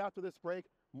 because after this break,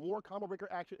 more Combo Breaker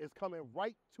action is coming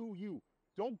right to you.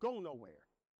 Don't go nowhere.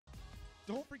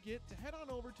 Don't forget to head on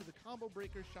over to the Combo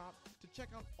Breaker shop to check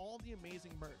out all the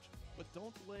amazing merch. But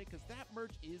don't delay, because that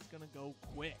merch is going to go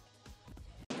quick.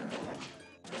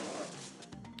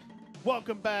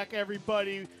 Welcome back,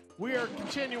 everybody. We are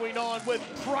continuing on with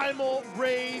Primal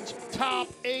Rage Top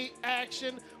 8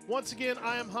 action. Once again,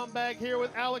 I am Humbag here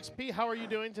with Alex P. How are you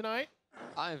doing tonight?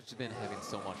 I've been having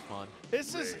so much fun.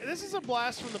 This is a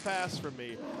blast from the past for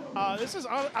me.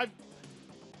 I'm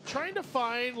trying to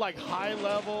find like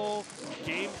high-level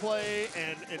gameplay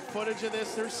and footage of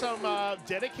this. There's some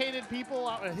dedicated people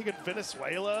out, I think, in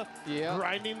Venezuela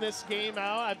grinding this game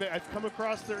out. I've come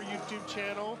across their YouTube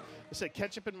channel. I said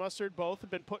Ketchup and Mustard both have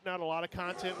been putting out a lot of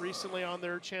content recently on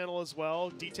their channel as well,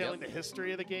 detailing the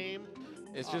history of the game.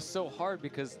 It's just so hard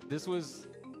because this was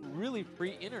really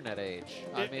pre-internet age.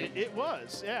 It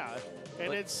was, yeah. And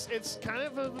like, it's kind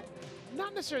of a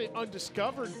not necessarily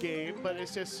undiscovered game, but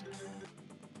it's just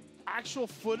actual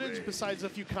footage besides a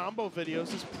few combo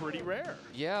videos is pretty rare.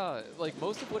 Yeah, like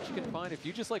most of what you can find, if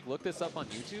you just like look this up on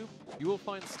YouTube, you will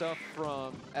find stuff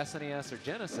from SNES or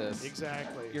Genesis.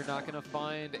 Exactly. You're not going to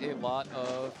find a lot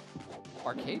of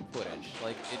arcade footage.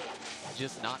 Like, it's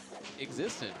just not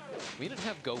existent. We didn't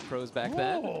have GoPros back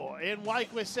then. Oh, and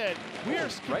like we said, we are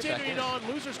Right back continuing in. on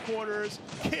Losers Quarters.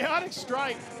 Chaotic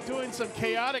Strike doing some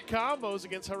chaotic combos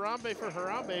against Harambe for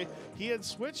Harambe. He had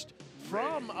switched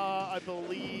from, I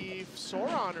believe,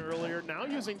 Sauron earlier, now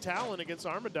using Talon against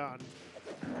Armadon.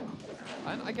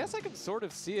 I guess I can sort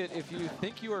of see it if you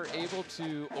think you are able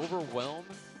to overwhelm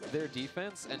their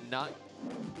defense and not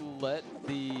let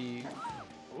the...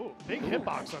 Ooh, big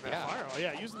hitbox on that yeah. fireball.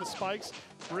 Yeah, using the spikes.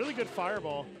 Really good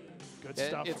fireball. Good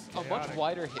stuff. It's from a much Chaotic.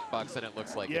 wider hitbox than it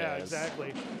looks like Yeah, it is.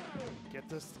 exactly.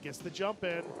 Gets the jump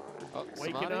in. Oh,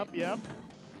 Waking Samani. up, yep.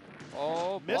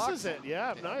 Oh, Misses blocks. it,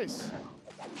 yeah, nice.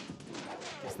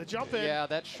 Gets the jump in. Yeah,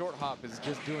 that short hop is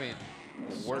just doing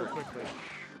So work. quickly.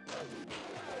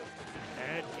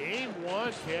 And game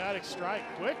one, Chaotic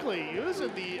Strike quickly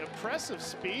using the impressive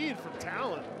speed from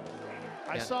Talon.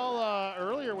 I Yeah. saw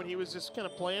earlier when he was just kind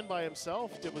of playing by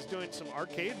himself, was doing some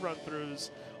arcade run-throughs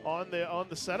on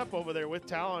the setup over there with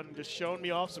Talon, just showing me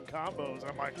off some combos.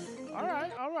 I'm like, all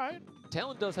right, all right.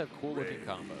 Talon does have cool looking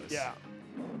combos. Yeah.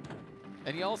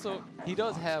 And he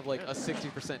does have like a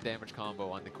 60% damage combo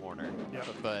on the corner. Yep.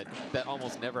 But that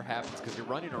almost never happens because you're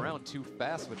running around too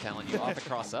fast with Talon. You off the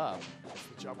cross up.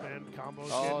 Jump in, combos,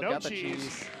 Oh, in, no got the cheese.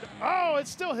 cheese. Oh, it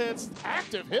still hits.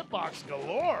 Active hitbox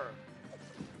galore.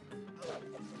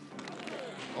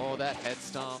 Oh, that head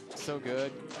stomp. So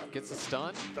good. Gets the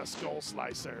stun. The skull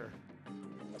slicer.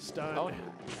 Stun. Oh,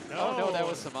 no, that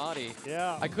was Samadhi.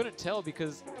 Yeah. I couldn't tell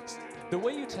because the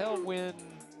way you tell when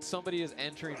somebody is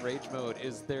entering rage mode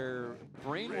is their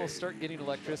brain will start getting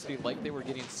electricity like they were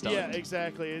getting stunned. Yeah,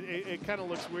 exactly. It kind of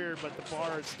looks weird, but the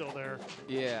bar is still there.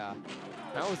 Yeah.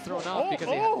 I was thrown off because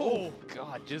they had, oh,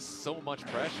 God, just so much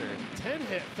pressure. 10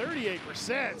 hit,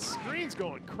 38%. Screen's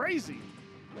going crazy.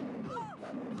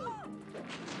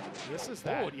 This is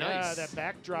that. Oh, Yeah, nice. that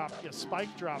backdrop,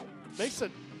 spike drop. Makes a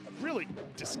really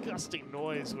disgusting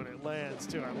noise when it lands,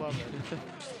 too. I love it.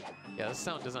 Yeah, the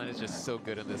sound design is just so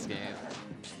good in this game.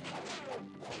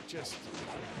 Just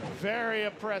very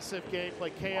impressive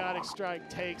gameplay. Chaotic Strike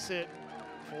takes it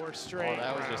 4 straight. Oh,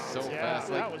 that was just so rounds. fast.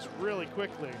 Yeah, Like, that was really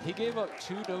quickly. He gave up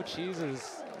 2 no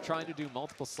cheeses trying to do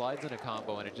multiple slides in a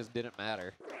combo, and it just didn't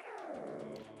matter.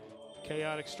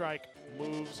 Chaotic Strike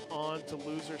moves on to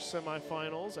loser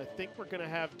semifinals. I think we're going to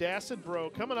have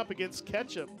Dacidbro coming up against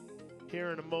Ketchup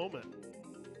here in a moment.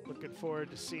 Looking forward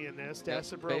to seeing this.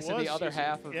 Dacidbro was basically the other using-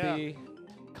 half of the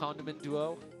condiment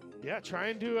duo. Yeah,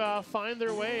 trying to find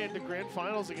their way into grand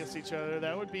finals against each other.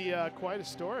 That would be quite a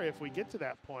story if we get to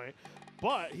that point.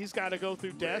 But he's got to go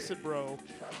through Dacidbro,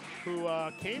 who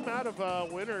came out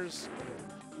of winners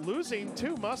losing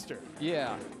to Mustard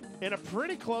Yeah. in a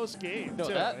pretty close game, No,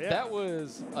 too. that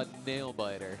was a nail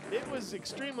biter. It was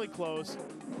extremely close.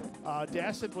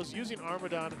 Dacid was using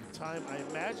Armadon at the time. I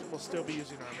imagine we'll still be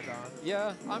using Armadon.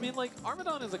 Yeah, I mean, like,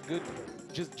 Armadon is a good,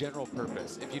 just general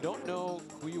purpose. If you don't know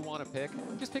who you want to pick,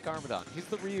 just pick Armadon. He's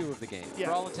the Ryu of the game, Yeah.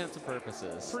 for all intents and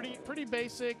purposes. Pretty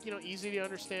basic, easy to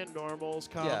understand normals,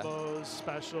 Yeah. combos,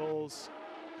 specials.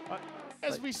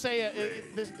 As we say,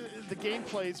 the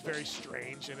gameplay is very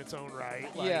strange in its own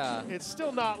right. Like, Yeah. It's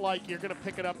still not like you're going to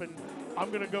pick it up and I'm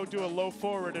going to go do a low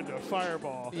forward into a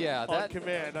fireball Yeah, on that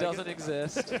command. doesn't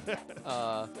exist.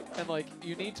 And, like,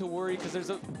 you need to worry because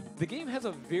the game has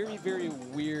a very, very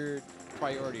weird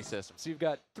priority system. So you've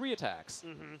got 3 attacks.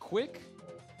 Quick,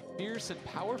 fierce, and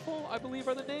powerful, I believe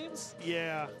are the names.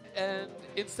 Yeah. And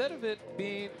instead of it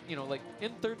being, like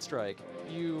in Third Strike,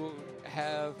 you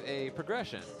have a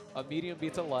progression. A medium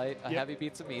beats a light, a Yep. heavy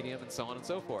beats a medium, and so on and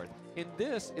so forth. In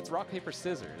this, it's rock, paper,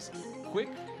 scissors. Quick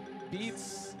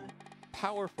beats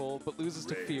powerful, but loses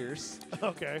to fierce.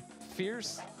 Okay.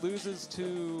 Fierce loses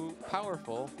to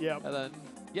powerful. Yep. And then,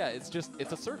 yeah, it's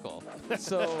a circle.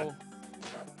 So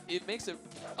it makes it,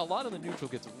 a lot of the neutral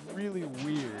gets really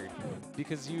weird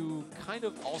because you kind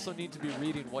of also need to be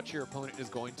reading what your opponent is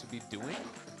going to be doing.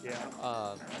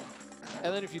 Yeah.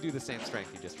 And then if you do the same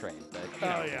strength, you just trade. But, you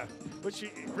know. Yeah. Which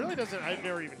it really doesn't, I've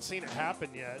never even seen it happen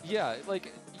yet. Yeah,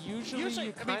 like usually you I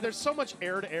mean, kind there's so much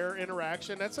air-to-air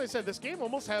interaction. That's why I said this game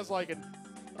almost has like an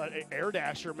air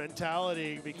dasher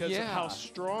mentality because of how Yeah.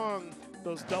 strong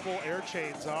those double air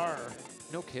chains are.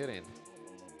 No kidding.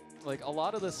 Like, a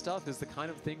lot of this stuff is the kind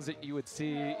of things that you would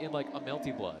see in, like, a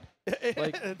Melty Blood.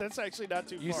 Like, That's actually not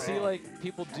too you far see, off. like,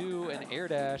 people do an air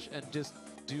dash and just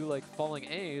do, like, falling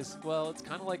A's. Well, it's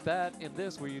kind of like that in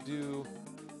this where you do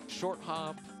short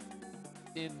hop,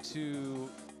 into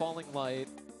falling light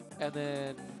and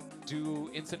then do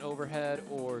instant overhead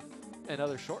or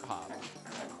another short hop.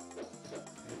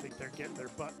 I think they're getting their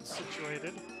buttons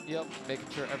situated. Yep, making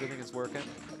sure everything is working.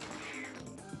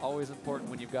 Always important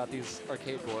when you've got these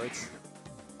arcade boards.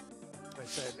 I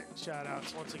said, shout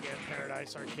outs once again,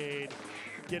 Paradise Arcade,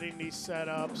 getting these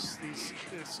setups,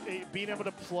 being able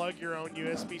to plug your own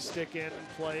USB stick in and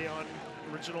play on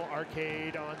original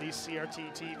arcade on these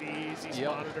CRT TVs, these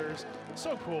monitors.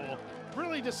 So cool.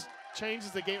 Really just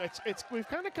changes the game. We've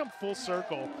kind of come full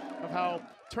circle of how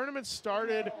tournaments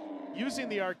started using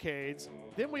the arcades.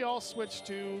 Then we all switched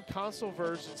to console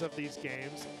versions of these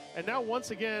games. And now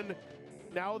once again,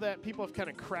 now that people have kind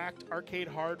of cracked arcade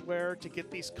hardware to get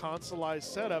these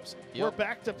consoleized setups, we're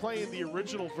back to playing the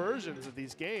original versions of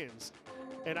these games.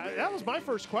 And that was my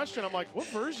first question. I'm like, what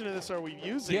version of this are we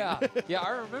using? Yeah, I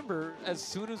remember as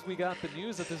soon as we got the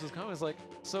news that this was coming, I was like,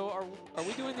 so are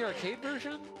we doing the arcade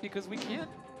version? Because we can't,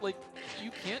 like,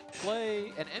 you can't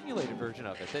play an emulated version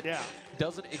of it that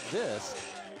doesn't exist.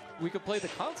 We could play the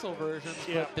console versions,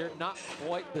 but they're not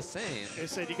quite the same. They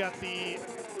said you got the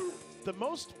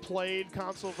most played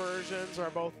console versions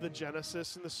are both the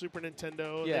Genesis and the Super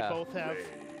Nintendo. Yeah. They both have...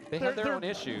 They have their own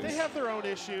issues. They have their own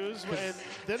issues. And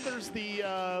then there's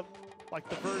the, like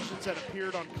the versions that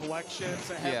appeared on collections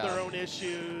that have their own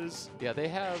issues. Yeah, they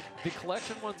have... The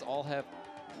collection ones all have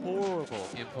horrible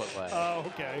input lag. Oh,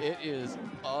 okay. It is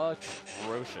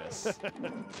atrocious.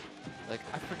 Like,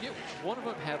 I forget, one of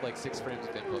them had like 6 frames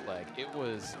of input lag. It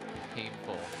was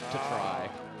painful to try.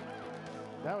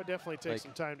 That would definitely take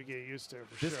some time to get used to,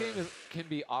 for This game can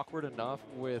be awkward enough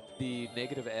with the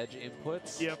negative edge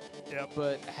inputs. Yep.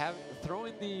 But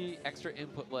throwing the extra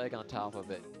input lag on top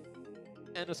of it,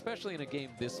 and especially in a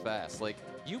game this fast, like,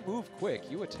 you move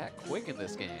quick, you attack quick in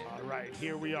this game. All right,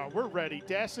 here we are. We're ready.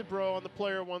 Dacidbro on the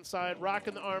player one side,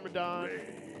 rocking the Armadon.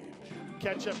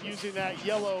 Ketchup using that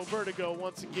yellow Vertigo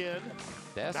once again.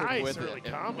 Dacid with early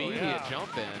combo, immediate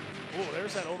jump in. Oh,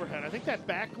 there's that overhead. I think that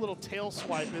back little tail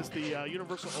swipe is the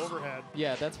universal overhead.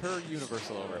 Yeah, that's her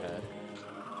universal overhead.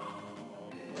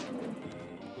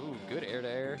 Ooh, good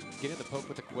air-to-air. Getting the poke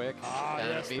with the quick.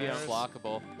 Yes, immediate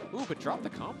unblockable. Ooh, but drop the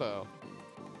combo.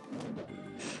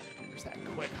 There's that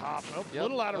quick hop. Oh, a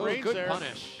little out of range good there.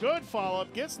 Punish. Good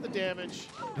follow-up. Gets the damage.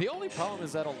 The only problem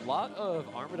is that a lot of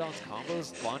Armadon's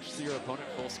combos launch to your opponent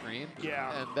full screen.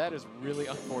 Yeah. And that is really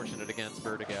unfortunate against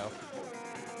Vertigo.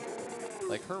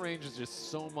 Like, her range is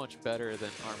just so much better than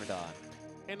Armadon.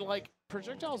 And, like,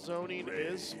 projectile zoning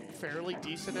is fairly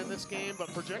decent in this game, but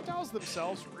projectiles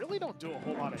themselves really don't do a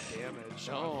whole lot of damage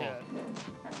on hit.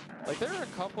 Like, there are a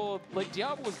couple, like,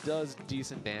 Diablo's does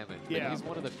decent damage, but he's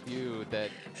one of the few that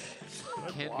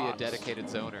can be a dedicated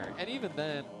zoner. And even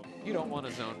then, you don't want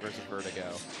to zone versus Vertigo.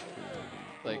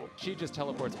 Like, she just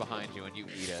teleports behind you and you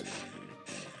eat it.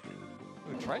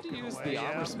 Ooh, tried to use the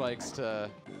armor spikes to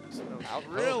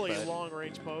outpoke, really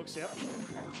long-range pokes,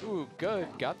 Ooh, good.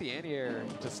 Got the anti-air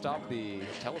to stop the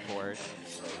teleport.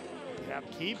 Yeah,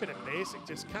 keeping it basic,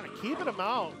 just kind of keeping them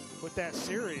out with that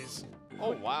series.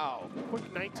 Oh, wow.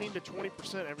 Quick 19 to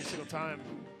 20% every single time.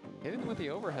 Hitting with the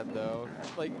overhead, though.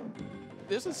 Like,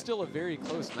 this is still a very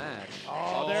close match.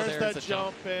 Oh, there's the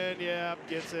jump in. Yeah,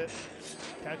 gets it.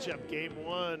 Ketchup, game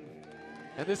 1.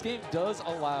 And this game does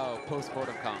allow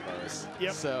post-mortem combos.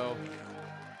 Yep. So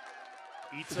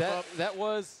that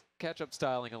was Ketchup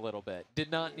styling a little bit.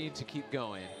 Did not need to keep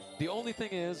going. The only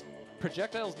thing is,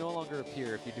 projectiles no longer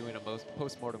appear if you're doing a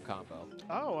post-mortem combo.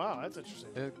 Oh, wow, that's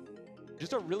interesting.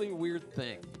 Just a really weird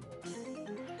thing.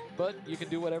 But you can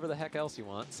do whatever the heck else you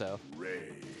want, so.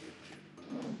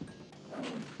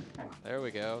 There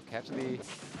we go. Catch the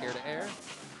air-to-air.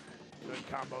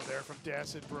 Good combo there from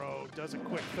Dacidbro. Does a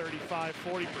quick 35,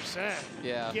 40%.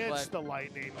 Yeah. Gets the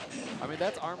lightning. I mean,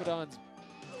 that's Armadon's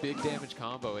big damage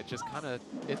combo. It just kind of,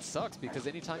 it sucks because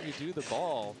anytime you do the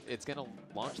ball, it's going to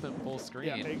launch them full screen.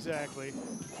 Yeah, exactly.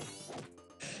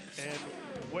 And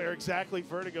where exactly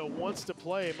Vertigo wants to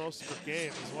play most of her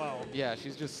game as well. Yeah,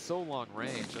 she's just so long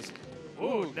range. Just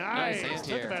ooh, nice.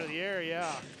 Anti-air. Took him out of the air,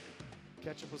 yeah.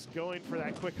 Ketchup was going for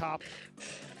that quick hop.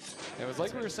 It was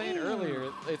like we were saying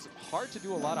earlier, it's hard to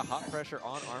do a lot of hot pressure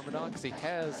on Armadon because he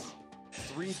has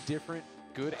 3 different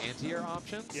good anti-air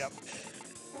options. Yep.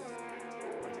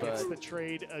 Gets the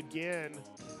trade again.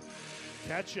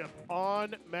 Ketchup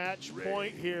on match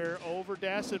point here over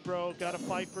Dacidbro. Got to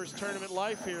fight for his tournament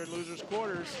life here in loser's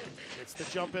quarters. It's the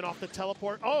jump in off the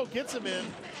teleport. Oh, gets him in.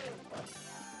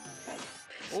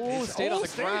 Oh, stayed on the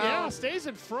ground. Yeah, stays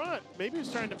in front. Maybe he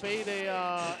was trying to bait a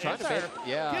anti-air.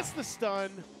 Yeah. Gets the stun.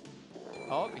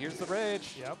 Oh, here's the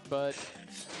rage. Yep. But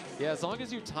yeah, as long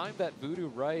as you time that voodoo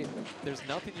right, there's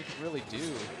nothing you can really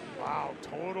do. Wow,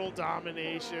 total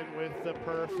domination with the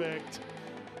perfect.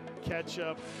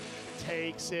 Ketchup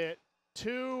takes it.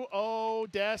 2-0.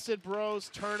 Dacidbro's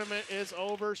tournament is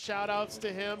over. Shout outs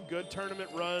to him. Good tournament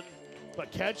run.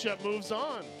 But Ketchup moves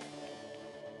on.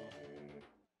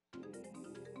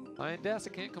 And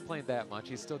Dacid can't complain that much.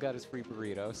 He's still got his free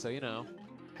burrito, so you know,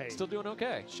 Hey, still doing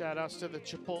okay. shout outs to the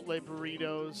Chipotle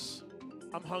burritos.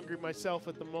 I'm hungry myself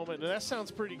at the moment, and that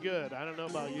sounds pretty good. I don't know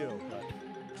about you,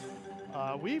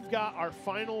 but we've got our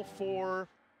final 4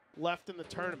 left in the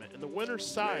tournament. And the winner's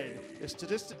side is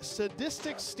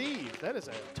Sadistic Steve. That is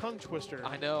a tongue twister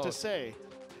I know. to say.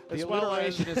 The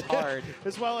alliteration is hard.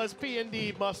 As well as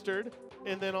P&D Mustard.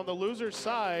 And then on the loser's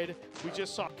side, we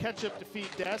just saw Ketchup defeat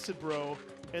Dacidbro.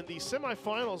 And the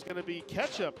semifinal is going to be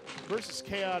Ketchup versus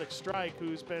Chaotic Strike,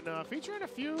 who's been featuring a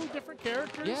few different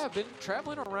characters. Yeah, been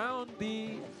traveling around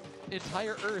the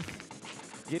entire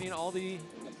Earth, getting all the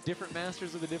different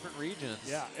masters of the different regions.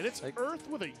 Yeah, and it's Like- Earth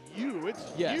with a U. It's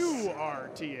Yes.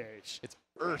 U-R-T-H. It's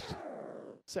Earth.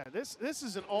 So this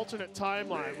is an alternate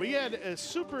timeline. We had a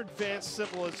super advanced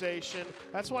civilization.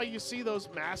 That's why you see those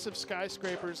massive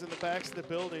skyscrapers in the backs of the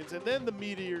buildings. And then the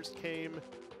meteors came,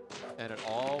 And it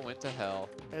all went to hell.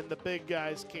 and the big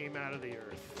guys came out of the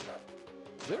earth.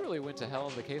 Literally went to hell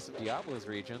in the case of Diablo's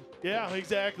region. Yeah,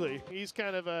 exactly. He's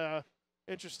kind of a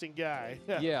interesting guy.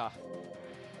 Yeah.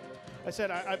 I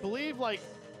said, I believe, like,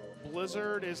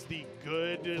 Blizzard is the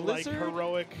good, Blizzard? like,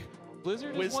 heroic.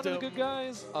 Blizzard is one of the Wisdom. good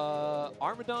guys.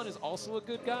 Armadon is also a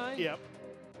good guy. Yep.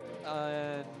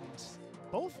 And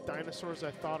Both dinosaurs I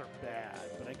thought are bad,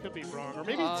 but I could be wrong. Or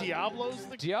maybe Diablo's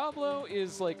the... Diablo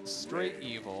is like straight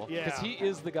evil. Yeah. Because he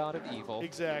is the god of evil.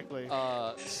 Exactly.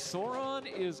 Sauron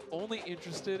is only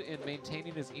interested in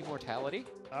maintaining his immortality.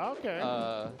 Okay.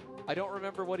 I don't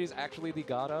remember what he's actually the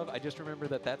god of. I just remember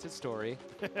that that's his story.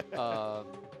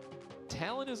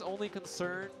 Talon is only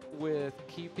concerned with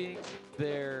keeping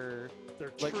their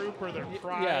like, troop or their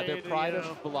pride. Yeah, their pride you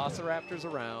of know. velociraptors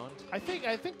around. I think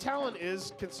Talon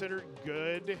is considered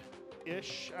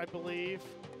good-ish, I believe.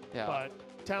 Yeah. But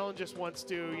Talon just wants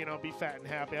to, you know, be fat and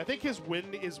happy. I think his win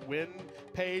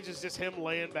page is just him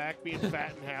laying back, being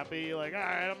fat and happy. Like, all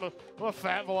right, I'm a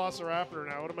fat velociraptor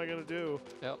now. What am I gonna do?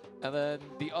 Yep. And then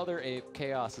the other ape,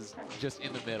 Chaos, is just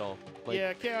in the middle. Like,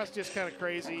 Yeah, Chaos just kind of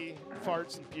crazy,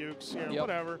 farts and pukes, you know, Yep.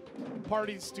 whatever.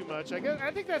 Parties too much. I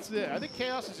think that's it. I think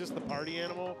Chaos is just the party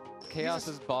animal. Chaos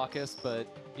is Bacchus, but,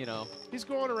 you know, He's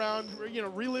going around, you know,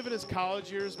 reliving his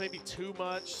college years, maybe too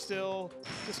much still.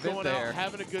 Just Been going there. out,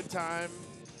 having a good time.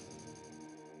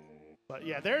 But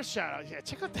yeah, there's shout out. Yeah,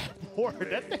 check out that board.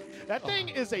 That thing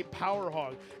is a power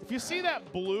hog. If you see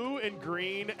that blue and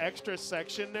green extra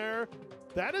section there,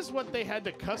 that is what they had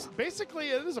to custom. Basically,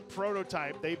 it is a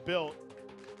prototype they built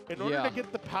in order Yeah. to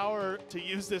get the power to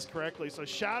use this correctly. So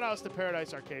shout outs to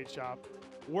Paradise Arcade Shop,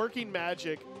 Working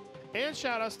Magic, and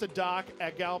shout outs to Doc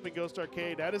at Galloping Ghost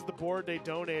Arcade. That is the board they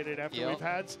donated after Yep. we've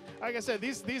had. Like I said,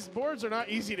 these boards are not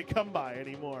easy to come by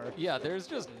anymore. yeah, there's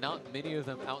just not many of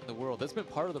them out in the world. That's been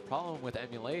part of the problem with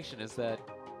emulation is that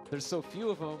there's so few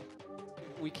of them,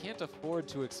 we can't afford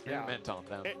to experiment on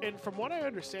them. And from what I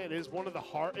understand, it is one of the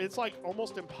hard. It's like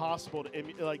almost impossible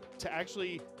to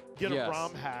actually get Yes. a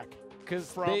ROM hack. Because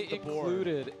from they the board.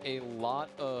 included a lot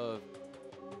of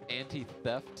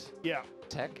anti-theft Yeah.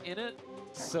 tech in it.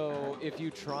 So if you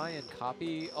try and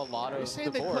copy a lot Are you of saying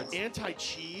the they boards, put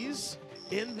anti-cheese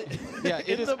in the yeah, in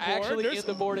it is the board? actually There's- in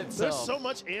the board There's itself. so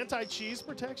much anti-cheese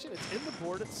protection. It's in the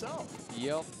board itself.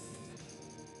 Yep.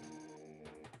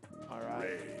 All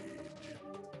right.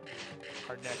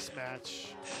 Our next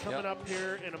match coming Yep. up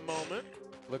here in a moment.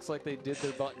 Looks like they did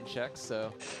their button checks,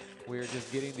 so we're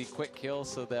just getting the quick kill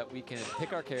so that we can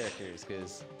pick our characters,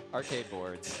 because arcade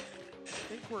boards. I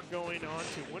think we're going on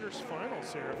to winners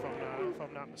finals here, if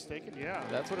I'm not mistaken. Yeah.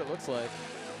 That's what it looks like.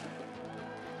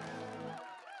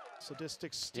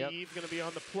 Sadistic Yep. Steve going to be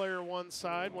on the player one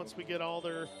side once we get all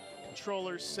their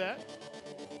controllers set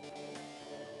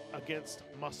against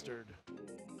Mustard.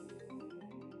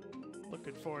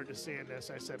 Looking forward to seeing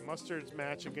this. I said Mustard's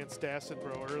match against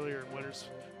Dacidbro earlier in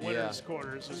winners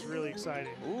quarters was really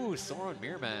exciting. Ooh, Sauron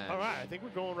mirror match. All right, I think we're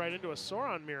going right into a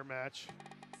Sauron mirror match.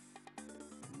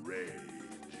 Rage.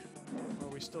 Are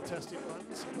we still testing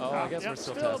buttons? Oh, I guess yep, we're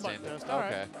still a testing. button test. All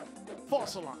Okay. right.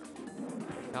 False alarm.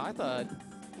 Now, I thought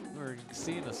we were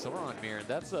seeing the Sauron mirror.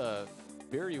 That's a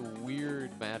very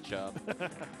weird matchup.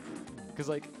 Because,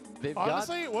 like, they've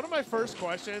Honestly, one of my first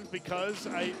questions, because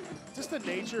just the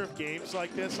nature of games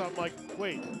like this, I'm like,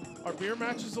 wait, are beer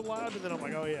matches allowed? And then I'm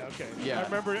like, oh yeah, okay. Yeah.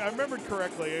 I remembered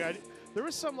correctly. There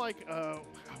was some like,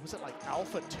 was it like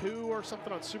Alpha 2 or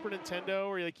something on Super Nintendo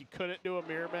where like you couldn't do a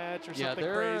mirror match or something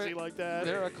crazy like that?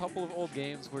 There are a couple of old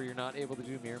games where you're not able to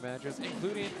do mirror matches,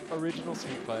 including original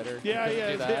Street Fighter.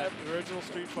 Yeah, original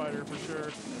Street Fighter for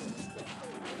sure.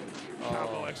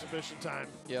 Combo exhibition time.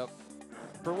 Yep.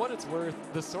 For what it's worth,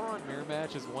 the Sauron mirror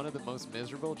match is one of the most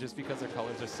miserable just because their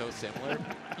colors are so similar.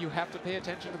 You have to pay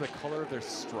attention to the color of their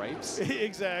stripes.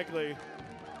 Exactly.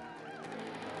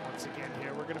 Once again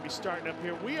here, we're going to be starting up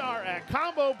here. We are at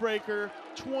Combo Breaker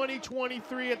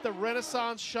 2023 at the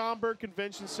Renaissance Schaumburg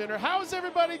Convention Center. How's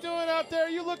everybody doing out there?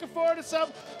 You looking forward to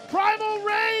some Primal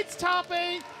Raids top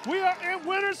 8? We are in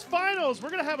winners finals.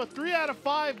 We're going to have a 3 out of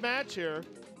 5 match here.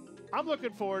 I'm looking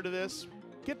forward to this.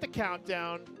 Get the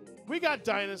countdown. We got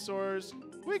dinosaurs.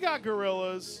 We got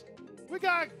gorillas. We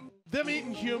got them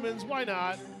eating humans. Why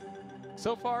not?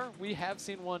 So far, we have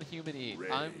seen one human eat.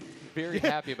 I'm very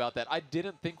happy about that. I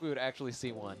didn't think we would actually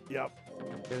see one. Yep.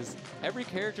 Because every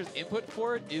character's input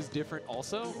for it is different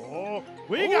also. Oh,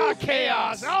 we got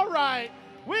chaos. All right.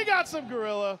 We got some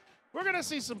gorilla. We're going to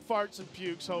see some farts and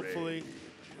pukes, hopefully.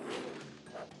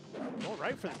 All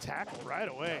right for the tackle right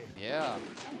away. Yeah.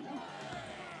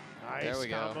 Nice there we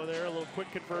combo go. there. A little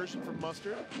quick conversion from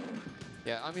Mustard.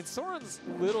 Yeah, I mean, Sauron's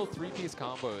little 3-piece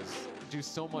combos do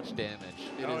so much damage.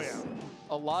 It is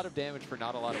a lot of damage for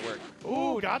not a lot of work.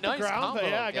 Ooh, got nice the ground combo.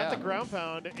 pound. Yeah, got the ground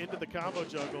pound into the combo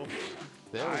juggle.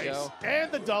 There we go.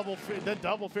 And the double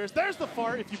fierce. There's the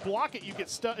fart. If you block it, you get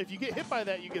stunned. If you get hit by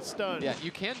that, you get stunned. Yeah,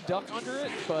 you can duck under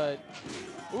it, but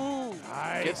ooh,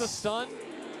 gets a stun.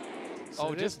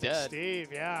 Oh, just dead. Steve,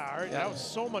 yeah. All right, that was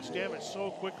so much damage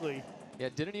so quickly. Yeah,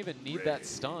 didn't even need that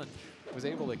stun. Was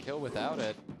able to kill without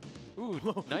it. Ooh,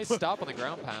 nice stop on the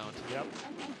ground pound. Yep.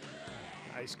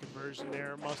 Nice conversion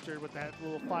there, Mustard, with that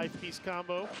little 5-piece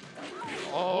combo.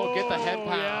 Oh, get the head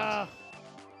pound. Yeah.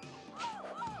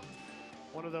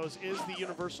 One of those is the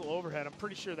universal overhead. I'm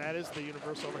pretty sure that is the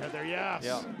universal overhead there. Yes.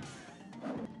 Yeah.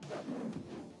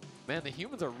 Man, the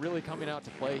humans are really coming out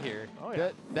to play here. Oh, yeah.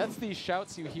 That's the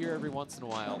shouts you hear every once in a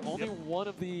while. Only one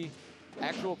of the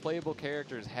actual playable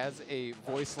characters has a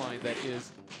voice line that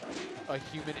is a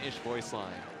human-ish voice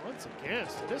line. Once again,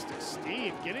 Sadistic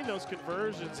Steve getting those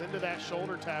conversions into that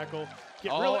shoulder tackle.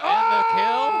 And the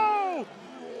kill.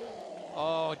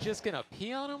 Oh, just gonna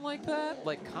pee on him like that?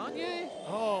 Like Kanye?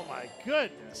 Oh my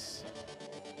goodness.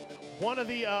 One of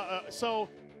the, so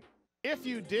if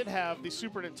you did have the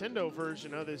Super Nintendo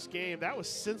version of this game, that was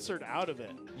censored out of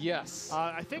it. Yes.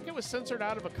 I think it was censored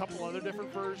out of a couple other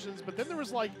different versions, but then there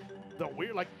was like the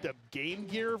weird, like the Game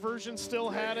Gear version still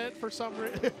had it for some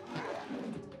reason.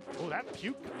 Oh, that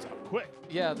puke comes out quick.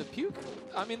 Yeah, the puke,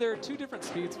 I mean, there are 2 different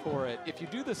speeds for it. If you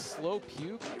do the slow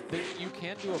puke, then you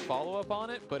can do a follow-up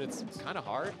on it, but it's kind of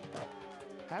hard.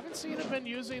 Haven't seen him been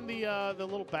using the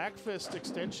little back fist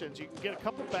extensions. You can get a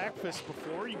couple back fists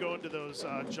before you go into those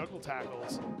juggle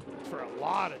tackles for a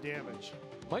lot of damage.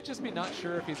 Might just be not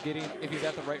sure if he's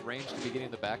at the right range to be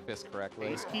getting the back fist correctly.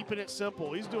 He's keeping it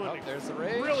simple. He's doing there's the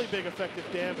rage. Really big effective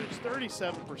damage,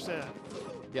 37%.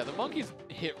 Yeah, the monkeys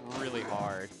hit really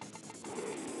hard.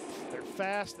 They're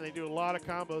fast and they do a lot of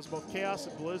combos. Both Chaos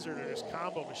and Blizzard are just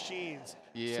combo machines.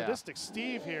 Yeah. Sadistic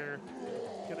Steve here,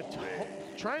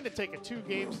 trying to take a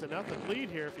 2-0 lead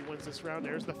here if he wins this round.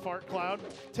 There's the fart cloud.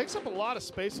 Takes up a lot of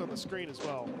space on the screen as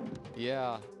well.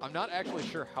 Yeah, I'm not actually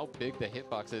sure how big the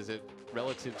hitbox is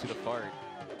relative to the fart,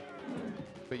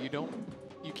 but you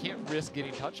can't risk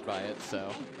getting touched by it,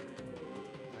 so.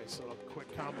 Nice little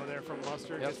quick combo there from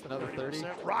Mustard. Yep, another 30.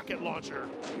 Rocket launcher.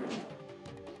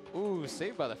 Ooh,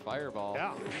 saved by the fireball.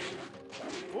 Yeah.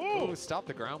 Ooh, stop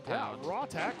the ground pound. Yeah, raw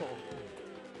tackle.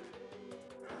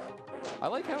 I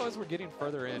like how as we're getting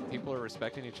further in, people are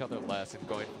respecting each other less and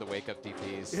going for the wake-up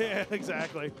DPs. Yeah,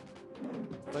 exactly.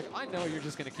 Like, I know you're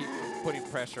just going to keep putting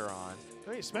pressure on.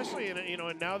 I mean, especially in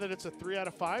and now that it's a 3 out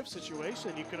of 5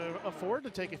 situation, you can afford to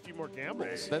take a few more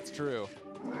gambles. That's true.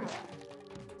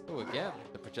 Oh, again,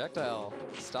 the projectile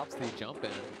stops the jump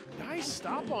in. Nice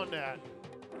stop on that.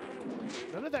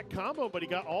 None of that combo, but he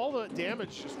got all the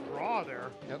damage just raw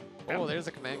there. Yep. Oh, there's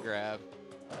a command grab.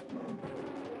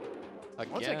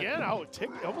 Again. Once again,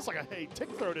 almost like a tick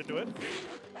throwed into it.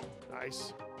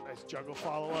 Nice. Nice juggle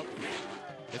follow-up.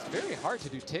 It's very hard to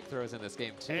do tick throws in this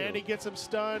game, too. And he gets him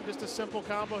stunned. Just a simple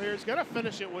combo here. He's going to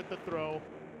finish it with the throw.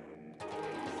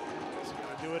 He's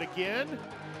going to do it again.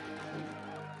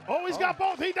 Oh, he's got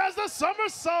both. He does the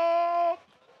somersault.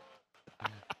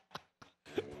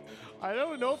 I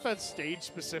don't know if that's stage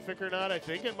specific or not. I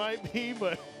think it might be,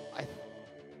 but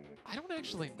I don't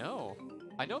actually know.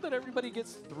 I know that everybody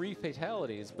gets 3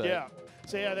 fatalities, but Yeah.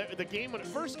 So yeah, the game when it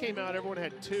first came out, everyone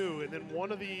had 2, and then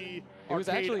one of the it was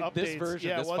arcade actually updates, this version,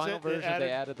 yeah, this was final it? version, they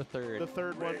added the 3rd. the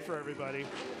 3rd one for everybody.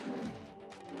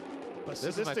 But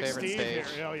This is my Sadistic favorite Steve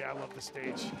stage. Here. Oh yeah, I love the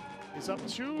stage. He's up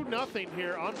 2-0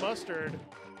 here on Mustard.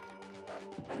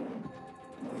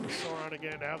 Sauron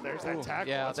again out. There's that Ooh, tackle.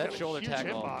 yeah, That's that got a shoulder huge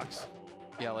tackle. hitbox.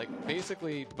 Yeah, like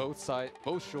basically both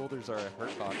shoulders are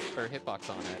a hitbox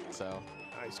on it. So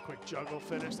Nice quick juggle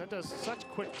finish. That does such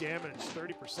quick damage,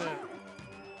 30%.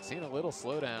 seeing a little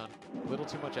slowdown, a little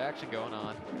too much action going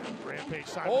on. Rampage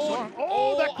time Oh, for Sauron.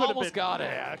 Oh, that could have almost been. got it.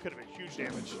 Yeah, that could have been huge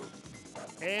damage.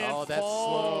 And Oh, that's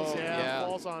falls. slow. Yeah, Yeah.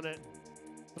 falls on it.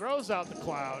 Throws out the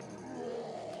cloud.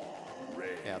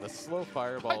 Yeah, the slow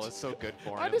fireball is so good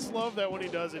for him. I just love that when he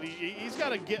does it. He's got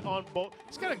to get on both.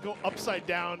 He's got to go upside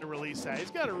down to release that. He's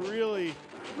got to really,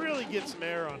 really get some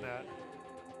air on that.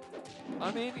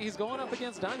 I mean, he's going up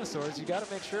against dinosaurs. You got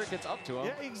to make sure it gets up to him.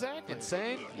 Yeah, exactly.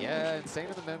 Insane? Yeah, insane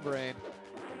in the membrane.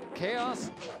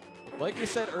 Chaos, like we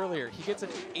said earlier, he gets an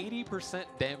 80%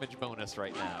 damage bonus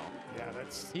right now. Yeah,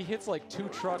 that's He hits like 2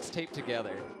 trucks taped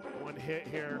together. one hit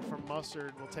here from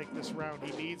Mustard. Will take this round.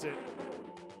 He needs it.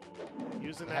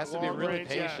 Using that Has to long be really range,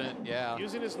 patient, yeah.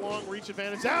 Using his long reach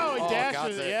advantage. Oh, he Oh, got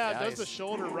dashes it. it. Yeah, does Nice. the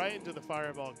shoulder right into the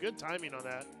fireball. Good timing on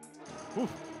that.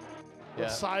 Yeah. A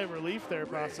sigh of relief there,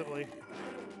 possibly.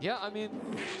 Yeah, I mean,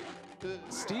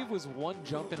 Steve was 1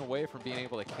 jumping away from being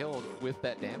able to kill with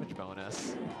that damage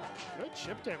bonus. Good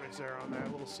chip damage there on that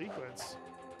little sequence.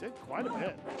 Did quite a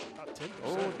bit. About 10%.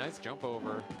 Oh, nice jump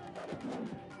over.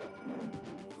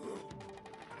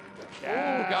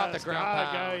 Yes, Ooh, got the ground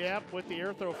gotta pound. Go, yep, with the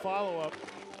air throw follow-up.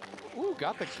 Ooh,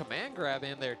 got the command grab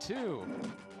in there too.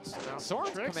 So now some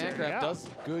Sauron's tricks command here, grab yeah. does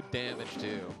good damage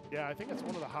too. Yeah, I think it's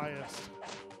one of the highest.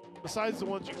 Besides the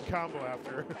ones you can combo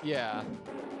after. Yeah.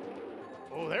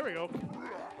 Oh, there we go.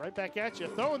 Right back at you.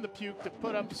 Throwing the puke to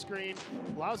put up the screen.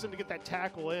 Allows him to get that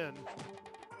tackle in.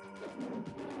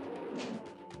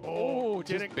 Oh,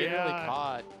 just didn't- barely yeah.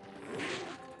 caught.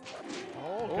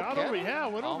 Oh, Oh, got over. Yeah,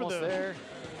 went almost over the. there.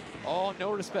 Oh,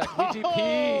 no respect. VTP.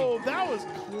 Oh, that was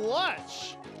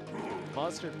clutch.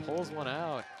 Mustard pulls one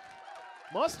out.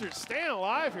 Mustard staying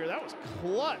alive here. That was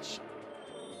clutch.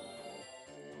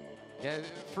 Yeah,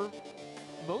 for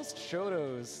most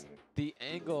Shotos, the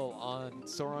angle on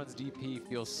Sauron's DP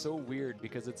feels so weird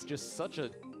because it's just such a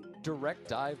direct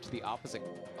dive to the opposite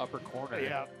upper corner.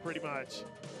 Yeah, pretty much.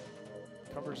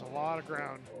 Covers a lot of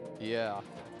ground. Yeah.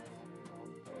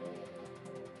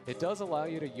 It does allow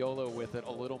you to YOLO with it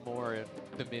a little more in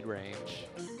the mid-range.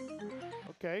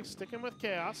 Okay, sticking with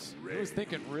Chaos. He was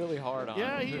thinking really hard on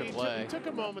Yeah, who to he play. took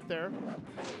a moment there.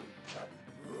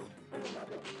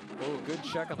 Oh, good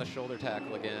check on the shoulder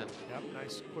tackle again. Yep,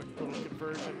 nice quick little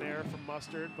conversion there from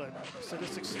Mustard, but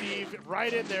Sadistic Steve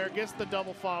right in there, gets the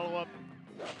double follow-up.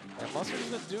 And Mustard's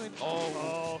been doing...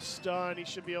 Oh, Oh, stun. He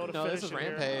should be able to No, finish this is it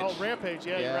here. Rampage. Oh, Rampage.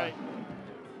 Yeah, you're Yeah. right.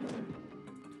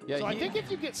 yeah, So I think if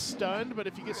you get stunned, but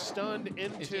if you get stunned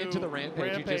into the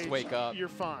Rampage, you just wake up. You're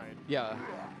fine. Yeah.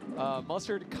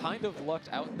 Mustard kind of lucked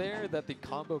out there that the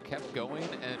combo kept going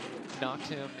and knocked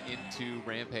him into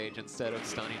Rampage instead of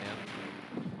stunning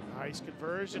him. Nice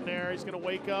conversion there. He's going to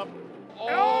wake up.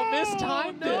 Oh,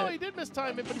 mistimed no, it. he did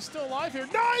mistime it, but he's still alive here.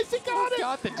 Nice, he got it.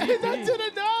 Got the And DP. that's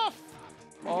it enough.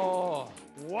 Oh.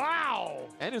 Wow.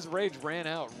 And his rage ran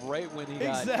out right when he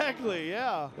got... Exactly,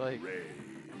 yeah. Like,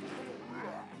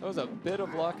 that was a bit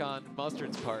of luck on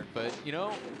Mustard's part, but, you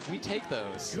know, we take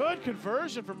those. Good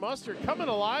conversion from Mustard. Coming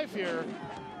alive here.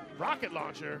 Rocket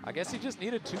launcher. I guess he just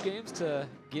needed 2 games to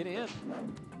get in.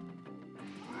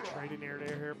 Trading air to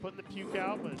air here, putting the puke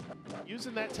out, but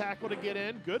using that tackle to get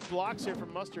in. Good blocks here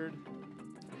from Mustard.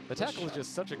 The tackle is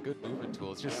just such a good movement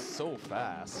tool. It's just so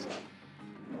fast.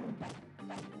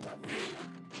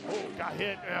 Oh, got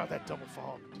hit. Oh, that double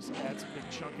fall just adds a big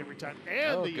chunk every time.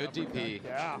 And Oh, the good uppercut. DP.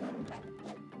 Yeah.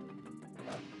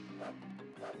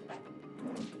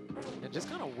 And just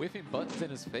kind of whiffing buttons in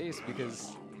his face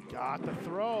because... Got the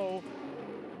throw.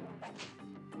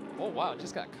 Oh, wow,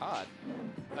 just got caught.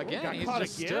 Again, got he's caught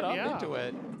just again, stood up yeah. into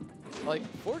it. Like,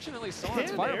 fortunately,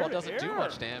 Sauron's Hit Fireball air to doesn't do air.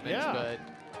 much damage, Yeah. but...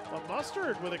 But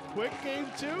Mustard with a quick game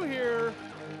 2 here.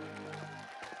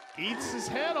 Eats his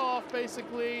head off,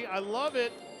 basically. I love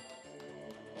it.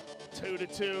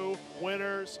 2-2,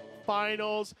 winners,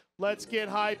 finals. Let's get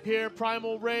hype here.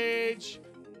 Primal Rage.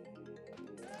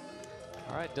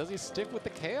 All right, does he stick with the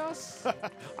Chaos?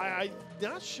 I'm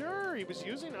not sure. He was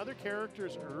using other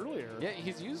characters earlier. Yeah,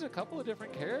 he's used a couple of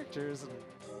different characters. And,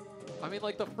 I mean,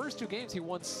 like, the first 2 games he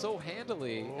won so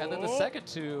handily, and then the Oh. second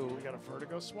 2... We got a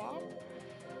Vertigo swap.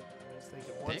 Just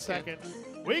thinking one Thinking.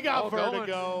 second. We got Oh, going.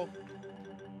 Vertigo.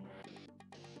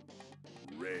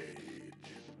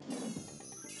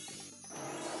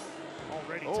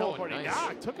 Already Oh, teleporting. nice.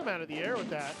 Ah, took him out of the air with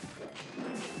that.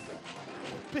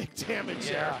 Big damage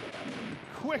there.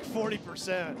 Quick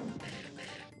 40%.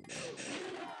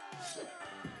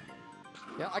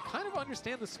 Yeah, I kind of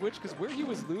understand the switch because where he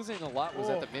was losing a lot was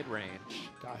at the mid-range.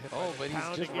 Got hit by Oh, the but he's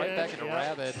pound just again. right back into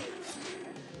Rabid.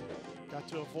 Got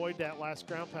to avoid that last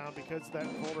ground pound because of that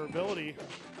vulnerability.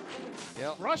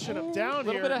 Yep. Rushing him down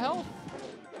here. A little bit of here. health.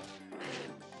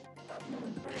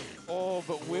 Oh,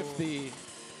 but with the...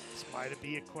 This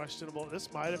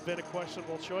might have been a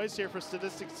questionable choice here for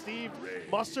Statistic Steve.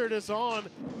 Mustard is on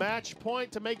match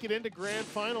point to make it into grand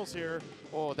finals here.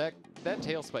 Oh, that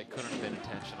tail spike couldn't have been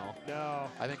intentional. No.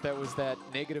 I think that was that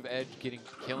negative edge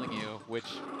killing you, which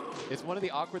is one of the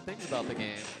awkward things about the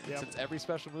game. Yep. Since every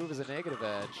special move is a negative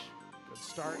edge. Good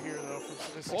start here though from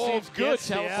Statistic Oh, Steve. good Gets,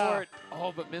 teleport.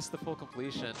 Oh, but missed the full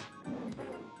completion.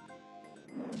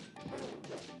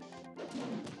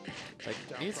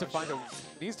 Like needs to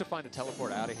find a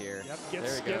teleport out of here. Yep, there he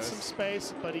gets goes. some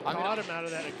space, but he caught him out of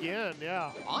that again.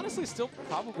 Yeah. Honestly, still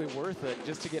probably worth it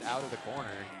just to get out of the corner.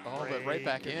 Oh, but right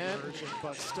back in.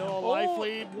 But still a life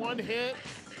lead. One hit,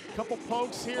 couple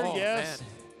pokes here. Oh, yes. Man.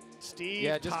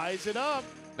 Steve ties it up.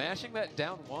 Mashing that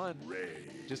down one.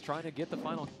 Just trying to get the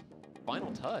final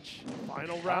touch.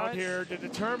 Final round here to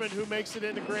determine who makes it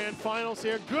into grand finals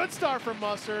here. Good start from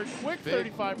Mustard. Quick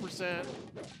 35%.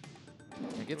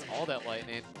 He gets all that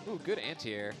lightning. Ooh, good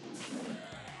anti-air.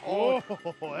 Oh,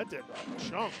 that did a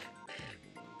chunk.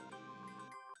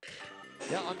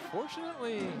 Yeah,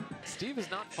 unfortunately, Steve is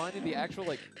not finding the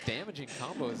actual damaging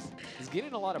combos. He's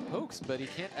getting a lot of pokes, but he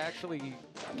can't actually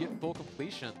get full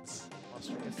completions.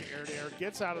 Mustard gets the air-to-air,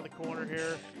 gets out of the corner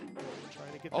here.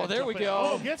 Trying to get that Oh, there we jump in. go.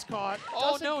 Oh, gets caught.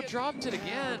 Oh no, dropped it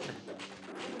again.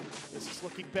 This is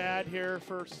looking bad here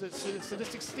for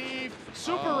Sadistic Steve.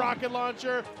 Super rocket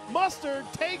launcher. Mustard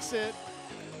takes it.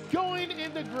 Going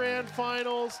into grand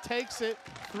finals, takes it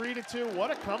 3-2.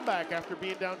 What a comeback after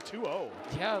being down 2-0.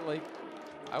 Yeah,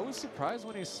 I was surprised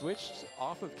when he switched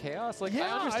off of Chaos. I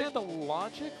understand the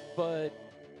logic, but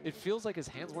it feels like his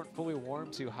hands weren't fully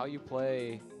warm to how you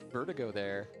play Vertigo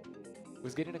there.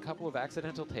 Was getting a couple of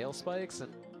accidental tail spikes,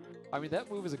 and I mean,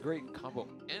 that move is a great combo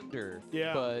ender,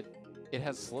 but it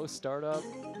has slow startup,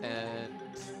 and,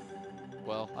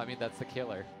 well, I mean, that's the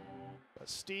killer.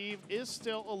 Steve is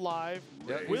still alive.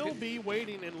 Yep, Will be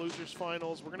waiting in losers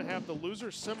finals. We're going to have the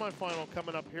losers semifinal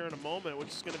coming up here in a moment, which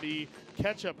is going to be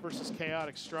Ketchup versus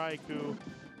Chaotic Strike, who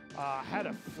had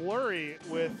a flurry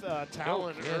with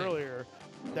Talon earlier.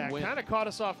 That kind of caught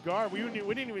us off guard. We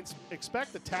didn't even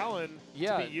expect the Talon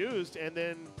to be used, and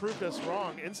then proved us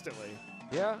wrong instantly.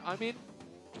 Yeah, I mean,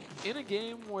 in a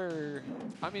game where,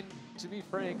 I mean, to be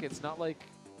frank, it's not like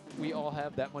we all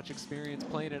have that much experience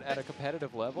playing it at a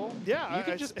competitive level. Yeah, you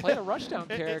can just play a rushdown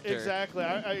character. Exactly.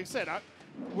 I said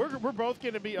we're both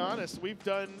going to be honest. We've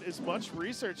done as much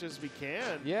research as we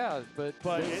can. Yeah, but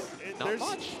there's not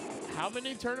much. How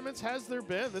many tournaments has there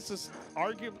been? This is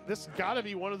this got to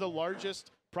be one of the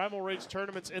largest Primal Rage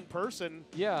tournaments in person.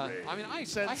 Yeah, I mean, I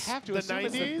have to assume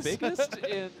it's the biggest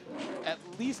in at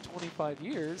least 25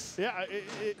 years. Yeah,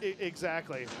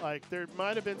 exactly. Like, there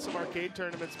might have been some arcade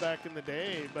tournaments back in the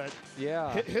day, but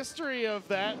history of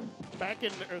that back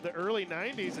in the early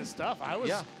 90s and stuff. I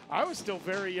was still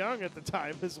very young at the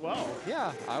time as well.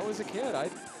 Yeah, I was a kid.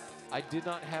 I did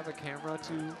not have a camera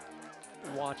to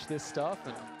watch this stuff,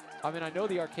 and I mean, I know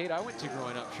the arcade I went to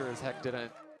growing up sure as heck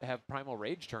didn't have Primal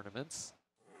Rage tournaments.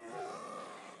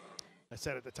 I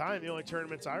said at the time, the only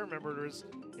tournaments I remembered was,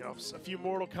 a few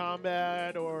Mortal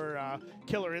Kombat or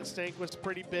Killer Instinct was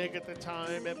pretty big at the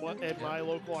time at my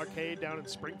local arcade down in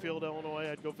Springfield, Illinois.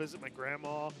 I'd go visit my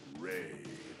grandma.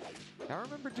 I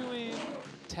remember doing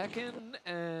Tekken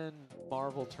and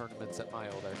Marvel tournaments at my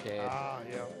old arcade. Ah,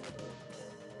 yeah.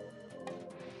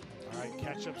 All right,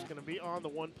 Ketchup's going to be on the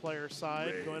one-player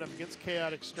side, going up against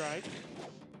Chaotic Strike.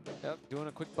 Yep, doing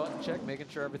a quick button check, making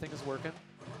sure everything is working.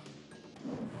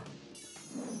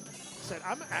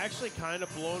 I'm actually kind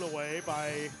of blown away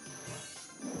by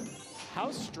how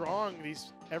strong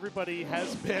everybody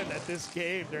has been at this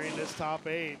game during this top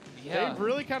 8. Yeah. They've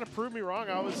really kind of proved me wrong.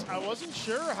 I wasn't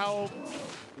sure how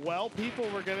well people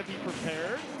were going to be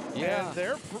prepared. Yeah. And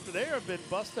they have been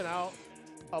busting out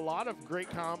a lot of great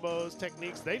combos,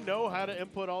 techniques. They know how to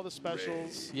input all the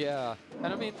specials. Yeah,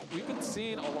 and I mean, we've been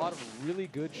seeing a lot of really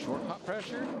good short hop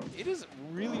pressure. It is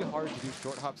really hard to do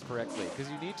short hops correctly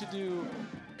because you need to do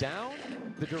down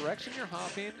the direction you're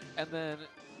hopping and then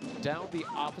down the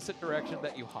opposite direction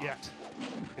that you hopped. Yeah,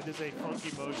 it is a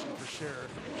funky motion for sure.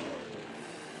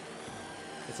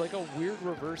 It's like a weird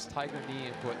reverse tiger knee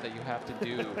input that you have to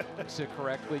do to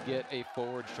correctly get a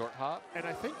forward short hop. And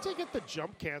I think to get the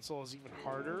jump cancel is even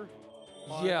harder.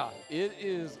 Yeah, it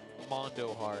is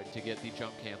mondo hard to get the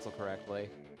jump cancel correctly.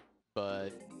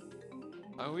 But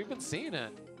I mean, we've been seeing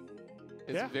it.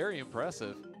 It's very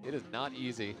impressive. It is not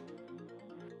easy.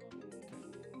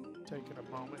 Taking a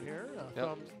moment here.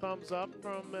 Thumbs up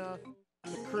from the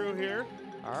crew here.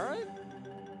 All right.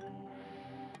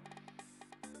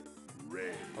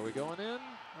 Are we going in?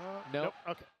 Nope.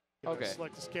 Okay. Okay.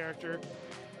 Select this character.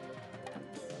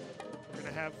 We're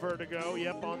going to have Vertigo,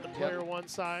 on the player one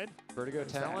side. Vertigo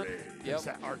Talon. It's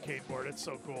that arcade board. It's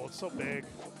so cool. It's so big.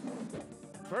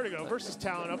 Vertigo versus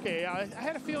Talon. Okay, I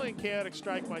had a feeling Chaotic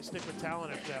Strike might stick with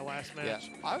Talon after that last match.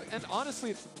 Yeah, and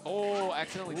honestly, it's,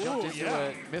 accidentally jumped into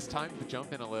it. Mistimed the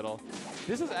jump in a little.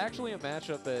 This is actually a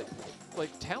matchup that,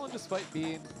 like, Talon, despite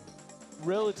being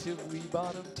relatively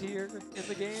bottom tier in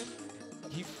the game,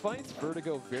 he fights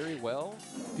Vertigo very well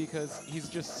because he's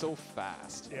just so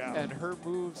fast. Yeah. And her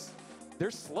moves,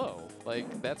 they're slow.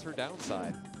 Like, that's her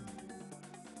downside.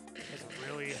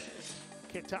 Really,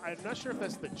 I'm not sure if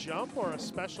that's the jump or a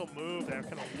special move that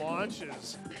kind of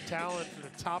launches Talon from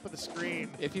the top of the screen.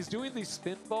 If he's doing the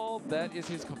spin ball, that is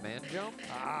his command jump.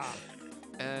 Ah.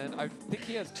 And I think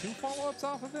he has 2 follow-ups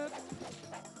off of it.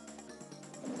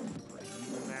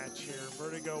 Even match here.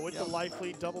 Vertigo with the life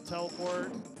lead, double teleport.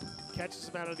 Catches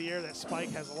him out of the air. That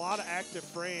spike has a lot of active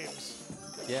frames.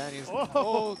 Yeah, and he's,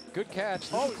 oh good catch.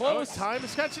 This is close. Time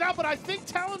is catching out, but I think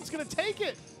Talon's going to take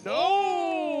it.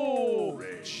 No!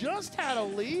 Just had a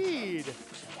lead.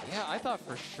 Yeah, I thought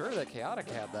for sure that Chaotic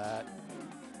had that.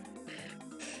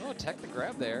 Oh, tech the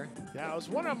grab there. Yeah, I was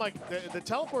wondering, I'm like, the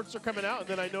teleports are coming out, and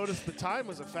then I noticed the time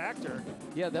was a factor.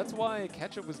 Yeah, that's why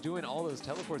Ketchup was doing all those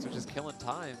teleports, which is killing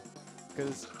time.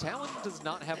 Because Talon does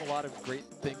not have a lot of great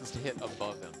things to hit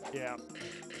above him. Yeah.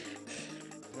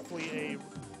 Definitely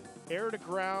a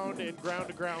air-to-ground and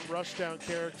ground-to-ground rushdown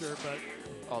character, but...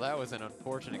 Oh, that was an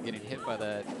unfortunate getting hit by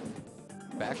that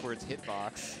backwards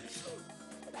hitbox.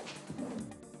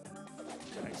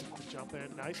 Nice jump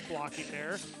in. Nice blocking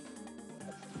there.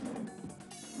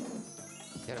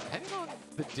 Yeah, depending on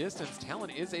the distance, Talon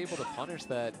is able to punish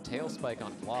that tail spike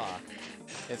on block.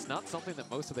 It's not something that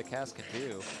most of the cast can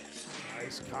do.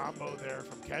 Nice combo there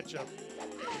from Ketchup.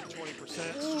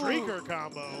 20% streaker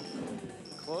combo.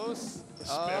 Close.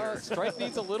 The Strike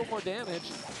needs a little more damage.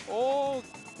 Oh!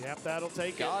 Yep, that'll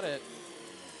take Got it.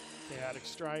 Chaotic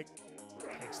Strike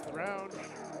takes the round.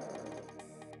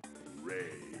 Rage.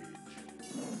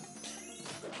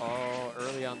 Oh,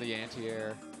 early on the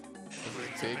anti-air.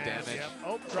 Big damage. Yep.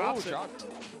 Oh, drops it. Dropped.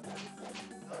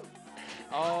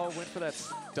 Oh, went for that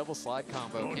double slide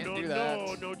combo. Can't do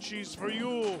that. No cheese for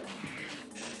you.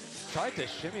 Tried to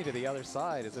shimmy to the other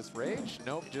side. Is this rage?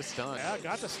 Nope, just stun. Yeah,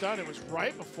 got the stun. It was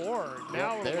right before.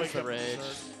 Now Yep, there's the rage.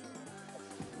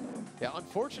 Yeah,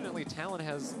 unfortunately, Talon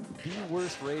has the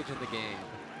worst rage in the game.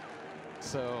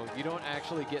 So you don't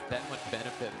actually get that much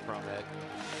benefit from it.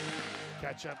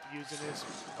 Ketchup using his...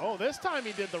 Oh, this time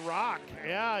he did the rock.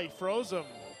 Yeah, he froze him.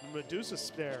 Medusa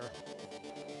stare.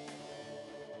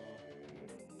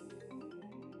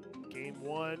 Game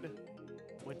 1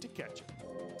 went to Ketchup.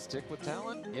 Stick with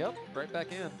Talon? Yep, right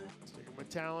back in. Sticking with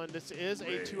Talon. This is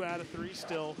a 2 out of 3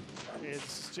 still.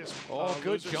 It's just...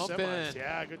 good jump in.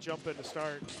 Yeah, good jump in to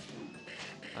start.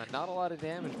 Not a lot of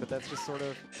damage, but that's just sort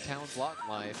of Talon's lot in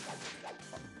life.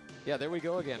 Yeah, there we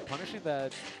go again. Punishing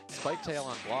that spike tail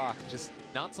on block, just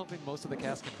not something most of the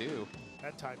cast can do.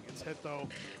 That time gets hit, though.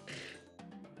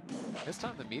 This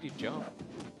time the meaty jump.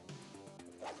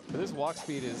 But this walk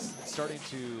speed is starting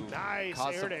to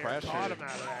cause some pressure. Caught him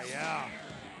out of that, yeah.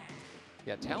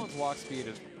 Yeah, Talon's walk speed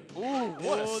is... Ooh,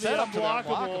 what a setup to that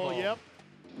unblockable. Yep.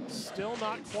 Still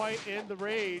not quite in the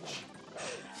rage.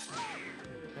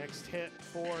 Next hit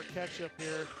for Ketchup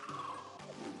here.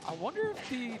 I wonder if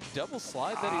the double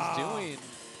slide that he's doing,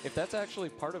 if that's actually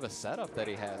part of a setup that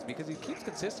he has, because he keeps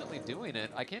consistently doing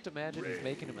it. I can't imagine he's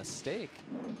making a mistake.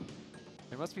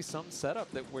 There must be some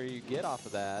setup that where you get off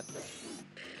of that.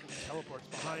 Teleports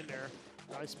behind there.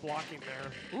 Nice blocking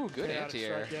there. Ooh, good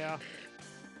anti-air. Yeah.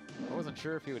 I wasn't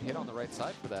sure if he would hit on the right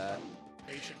side for that.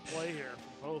 Patient play here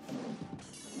from both.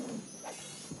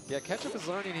 Yeah, Ketchup is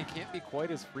learning he can't be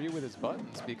quite as free with his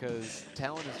buttons because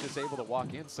Talon is just able to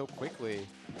walk in so quickly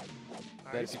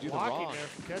that if you do the wrong. There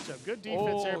from Ketchup. Good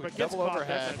defense there, but gets double caught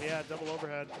overhead. Yeah, double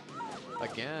overhead.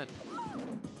 Again.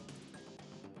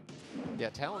 Yeah,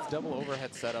 Talon's double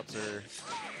overhead setups are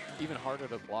even harder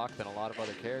to block than a lot of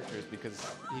other characters because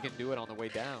he can do it on the way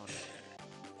down.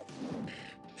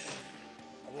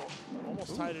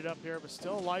 Almost tied it up here, but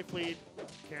still a life lead.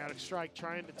 Chaotic Strike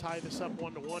trying to tie this up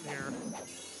 1-1 here.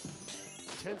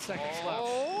 10 seconds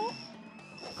left.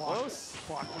 Close.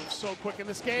 Clock moves so quick in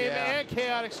this game, and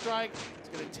Chaotic Strike is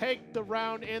going to take the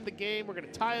round and the game. We're going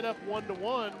to tie it up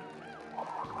 1-1.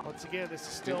 Once again, this is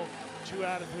still 2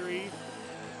 out of 3.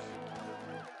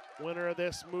 Winner of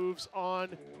this moves on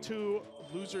to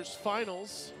losers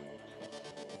finals,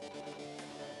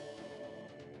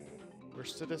 where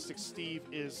Sadistic Steve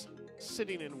is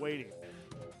sitting and waiting.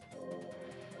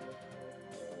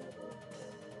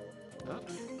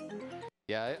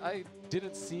 Yeah, I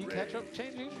didn't see Ketchup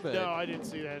changing, but No, I didn't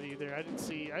see that either. I haven't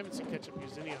seen Ketchup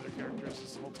use any other characters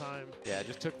this whole time. yeah, it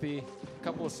just took the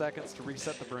couple of seconds to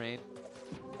reset the brain.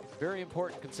 Very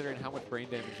important considering how much brain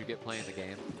damage you get playing the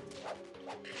game.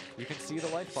 You can see the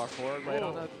life bar forward right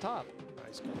on the top.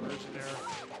 Nice conversion there.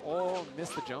 Oh,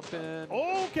 missed the jump in.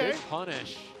 Oh, okay. Big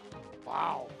punish.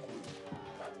 Wow.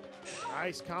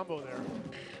 Nice combo there.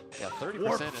 Yeah, 30%.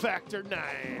 Warp factor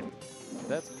 9.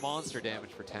 That's monster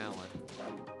damage for Talon.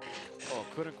 Oh,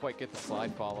 couldn't quite get the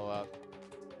slide follow-up.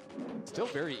 Still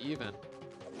very even.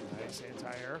 Nice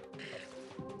anti-air.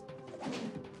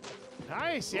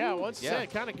 Nice, yeah, once again,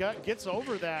 kind of gets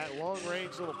over that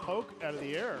long-range little poke out of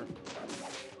the air.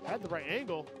 Had the right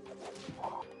angle.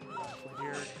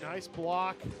 Here, nice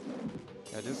block.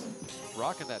 Yeah, just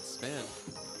rocking that spin.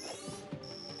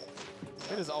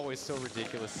 It is always so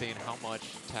ridiculous seeing how much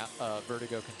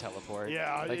Vertigo can teleport.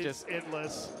 Yeah, like it's just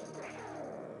endless.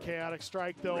 Chaotic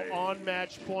Strike, though, on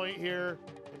match point here.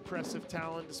 Impressive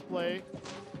Talon display.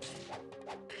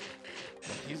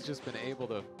 He's just been able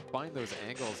to find those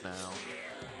angles now.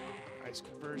 Nice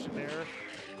conversion there.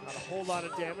 Not a whole lot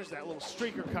of damage. That little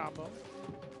streaker combo.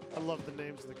 I love the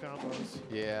names of the combos.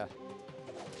 Yeah.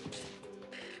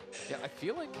 Yeah, I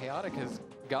feel like Chaotic has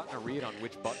gotten a read on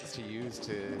which buttons to use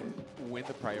to win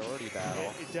the priority battle.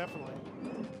 Yeah, definitely.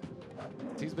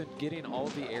 He's been getting all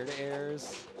the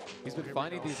air-to-airs. He's been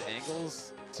finding these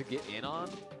angles to get in on.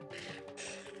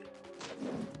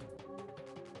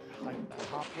 Like that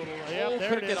hop little, yeah, there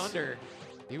couldn't it get is. under.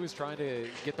 He was trying to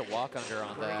get the walk under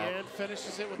on that. And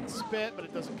finishes it with the spit, but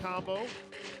it doesn't combo.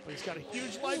 But he's got a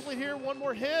huge life lead here. One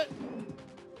more hit.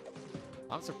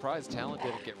 I'm surprised Talon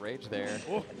didn't get rage there.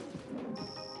 Oh.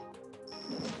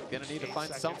 Gonna need to 8 find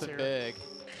seconds something here. big.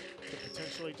 Could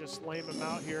potentially just lame him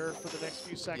out here for the next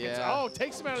few seconds. Yeah. Oh,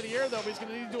 takes him out of the air, though, but he's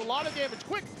going to need to do a lot of damage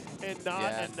quick. And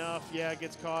not enough. Yeah,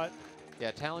 gets caught.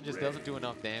 Yeah, Talon just doesn't do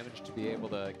enough damage to be able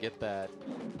to get that.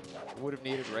 Would have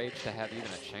needed rage to have even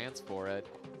a chance for it.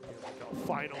 Here we go.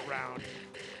 Final round.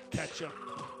 Ketchup,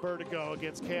 Vertigo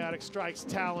against Chaotic Strike's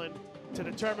Talon to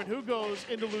determine who goes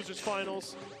into losers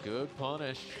finals. Good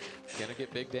punish. Gonna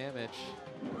get big damage.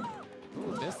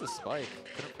 Ooh, missed the spike.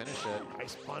 Couldn't finish it.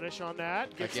 Nice punish on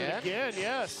that. Gets Again? it again,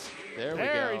 yes. There we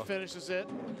There go. he finishes it.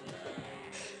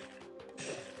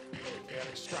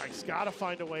 Chaotic Strike's got to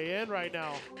find a way in right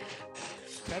now.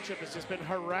 Ketchup has just been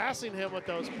harassing him with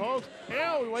those pokes.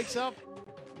 Ew, he wakes up.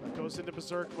 Goes into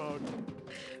berserk mode.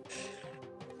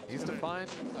 He's to find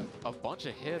a bunch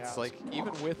of hits, Yeah. like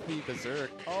even with the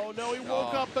berserk. Oh no, he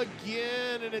woke up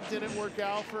again and it didn't work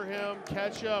out for him.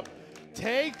 Ketchup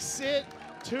takes it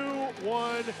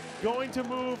 2-1, going to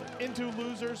move into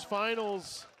losers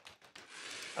finals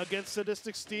against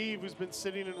Sadistic Steve, who's been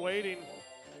sitting and waiting,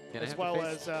 as well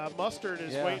as Mustard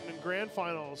is waiting in grand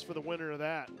finals for the winner of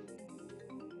that.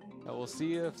 We'll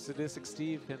see if Sadistic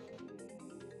Steve can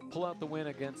pull out the win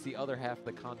against the other half of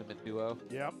the Condiment duo.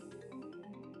 Yep.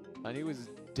 And he was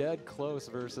dead close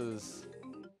versus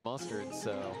Mustard,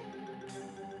 so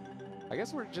I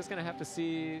guess we're just gonna have to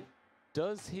see,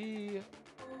 does he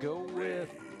go with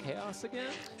Chaos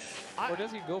again? Or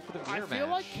does he go for the mirror match? I feel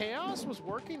like Chaos was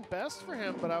working best for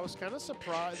him, but I was kind of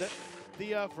surprised that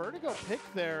the Vertigo pick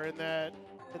there in that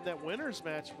winners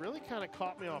match really kind of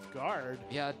caught me off guard.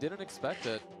 Yeah, I didn't expect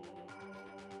it.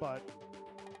 But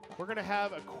we're going to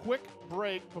have a quick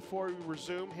break before we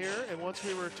resume here, and once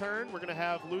we return, we're going to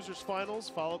have losers finals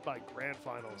followed by grand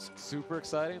finals. Super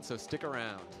exciting, so stick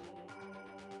around.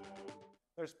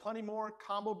 There's plenty more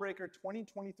Combo Breaker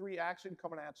 2023 action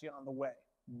coming at you on the way.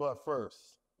 But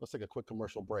first, let's take a quick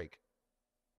commercial break.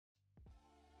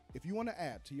 If you want to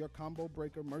add to your Combo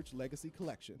Breaker merch legacy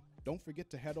collection, don't forget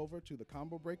to head over to the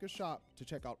Combo Breaker shop to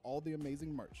check out all the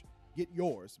amazing merch. Get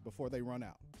yours before they run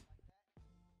out.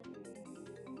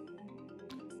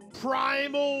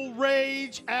 Primal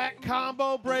Rage at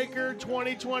Combo Breaker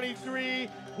 2023.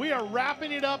 We are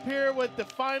wrapping it up here with the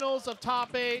finals of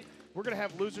top 8. We're going to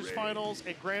have losers finals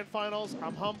and grand finals.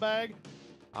 I'm Humbag.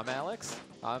 I'm Alex.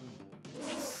 I'm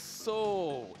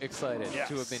so excited Yes.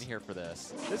 to have been here for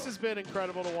this. This has been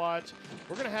incredible to watch.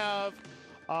 We're going to have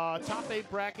top 8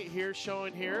 bracket here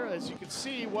showing here. As you can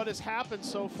see, what has happened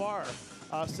so far.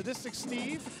 Sadistic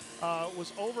Steve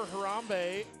was over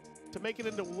Harambe to make it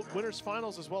into winners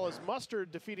finals, as well as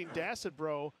Mustard defeating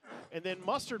Dacidbro. And then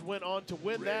Mustard went on to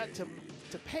win that to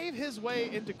pave his way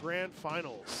into grand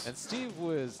finals. And Steve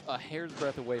was a hair's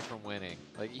breadth away from winning.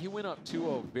 Like, he went up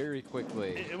 2-0 very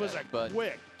quickly. It was a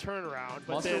quick turnaround.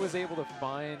 But Mustard then was able to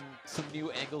find some new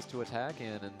angles to attack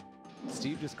in, and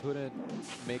Steve just couldn't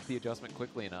make the adjustment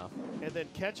quickly enough. And then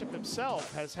Ketchup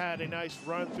himself has had a nice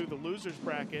run through the losers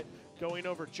bracket, going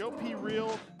over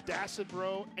JoePReal,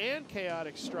 Dacidbro, and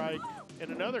Chaotic Strike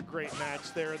in another great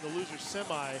match there in the losers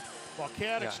semi. While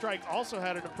Chaotic Strike also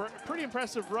had a pretty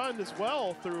impressive run as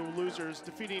well through losers,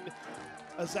 defeating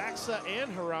Aszaxa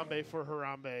and Harambe for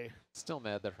Harambe. Still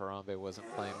mad that Harambe wasn't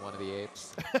playing one of the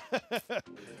apes.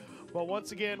 Well,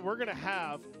 once again, we're going to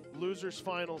have losers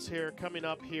finals here coming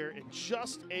up here in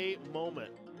just a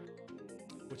moment,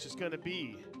 which is going to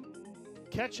be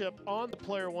Ketchup on the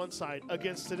player 1 side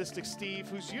against Sadistic Steve,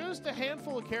 who's used a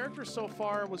handful of characters so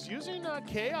far, was using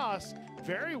Chaos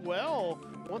very well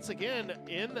once again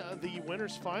in the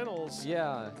winners finals.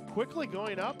 Yeah. Quickly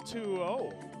going up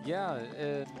 2-0. Yeah,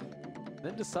 and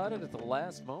then decided at the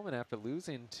last moment after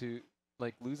losing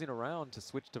a round to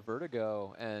switch to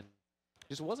Vertigo, and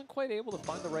just wasn't quite able to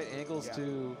find the right angles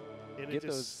to get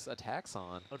those attacks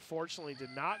on. Unfortunately, did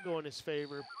not go in his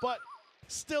favor, but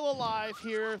still alive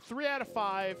here. 3 out of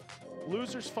 5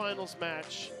 losers finals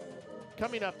match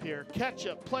coming up here.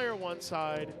 Ketchup, player 1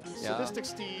 side. Sadistic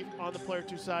Steve on the player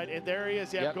 2 side. And there he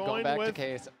is, going back with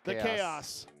to the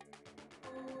Chaos.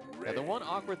 Yeah, the one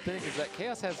awkward thing is that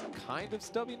Chaos has kind of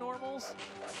stubby normals,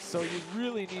 so you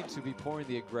really need to be pouring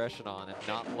the aggression on and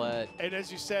not let... And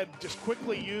as you said, just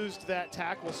quickly used that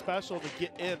tackle special to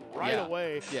get in right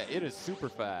away. Yeah, it is super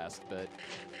fast, but...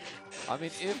 I mean,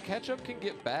 if Ketchup can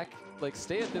get back, like,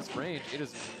 stay at this range, it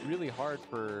is really hard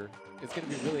for... It's going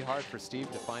to be really hard for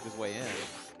Steve to find his way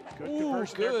in. Good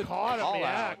conversion there. Caught him,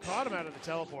 out. Caught him out of the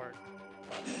teleport.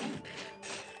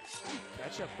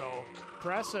 Ketchup, though.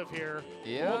 Impressive here.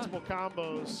 Yeah. Multiple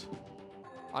combos.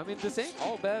 I mean, this ain't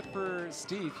all bad for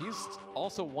Steve. He's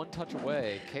also 1 touch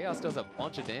away. Chaos does a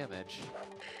bunch of damage.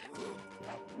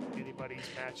 Anybody's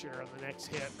match here on the next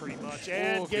hit, pretty much.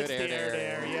 And gets good the air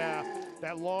there. Yeah.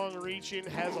 That long reaching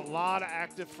has a lot of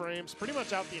active frames, pretty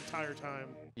much out the entire time.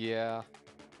 Yeah.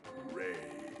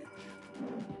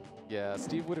 Yeah,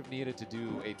 Steve would have needed to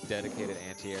do a dedicated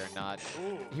anti-air, not...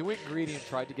 He went greedy and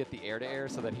tried to get the air-to-air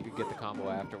so that he could get the combo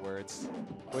afterwards.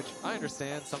 Which, I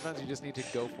understand, sometimes you just need to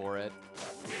go for it.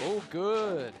 Oh,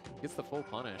 good! Gets the full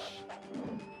punish.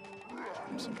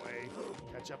 Some way.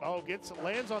 Ketchup. Oh,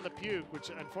 lands on the puke, which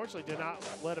unfortunately did not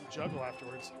let him juggle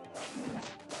afterwards.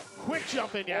 Quick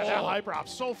jump in, that hyper off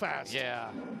so fast. Yeah.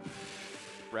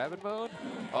 Rabbit mode?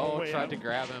 Oh, tried to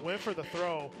grab him. Went for the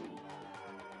throw.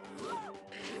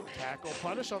 Tackle,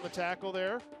 punish on the tackle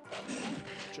there.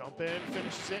 Jump in,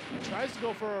 finishes it. Tries to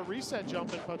go for a reset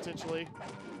jump in potentially.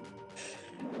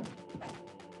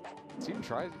 Steve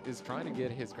is trying to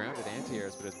get his grounded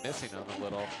anti-airs, but is missing them a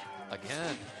little.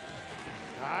 Again.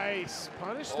 Nice.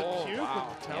 Punish the puke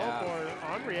with the teleport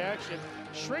on reaction.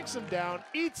 Shrinks him down,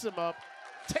 eats him up,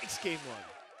 takes game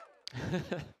 1.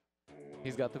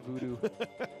 He's got the voodoo.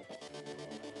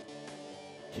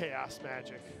 Chaos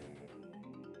magic.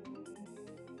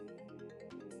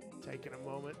 Taking a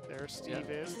moment there, Steve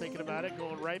is thinking about it,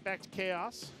 going right back to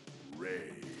Chaos.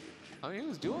 I mean, he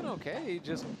was doing okay. He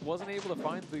just wasn't able to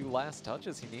find the last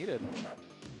touches he needed.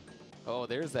 Oh,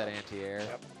 there's that anti-air.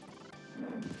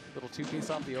 Little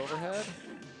 2-piece off the overhead.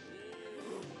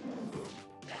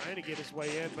 Trying to get his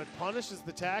way in, but punishes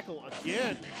the tackle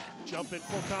again. Jump in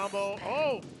full combo.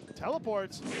 Oh,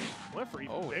 teleports. Went for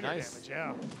even bigger damage,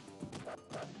 yeah.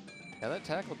 Yeah, that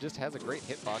tackle just has a great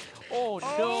hitbox. Oh, no!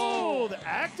 Oh, the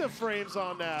active frames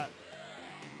on that.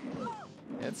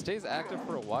 Yeah, it stays active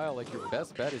for a while. Like, your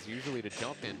best bet is usually to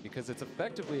jump in because it's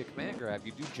effectively a command grab.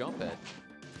 You do jump it,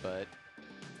 but...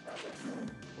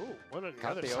 Ooh, one on the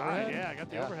other side. Overhead? Yeah, I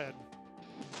got the overhead.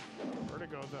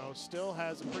 Vertigo, though, still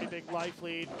has a pretty big life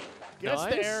lead. Gets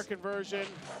the air conversion.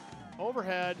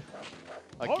 Overhead.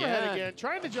 Overhead again.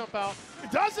 Trying to jump out.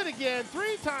 Does it again.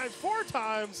 3 times, 4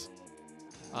 times.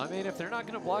 I mean, if they're not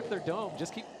going to block their dome,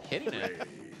 just keep hitting it.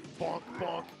 Bonk,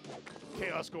 bonk.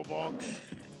 Chaos go bonk.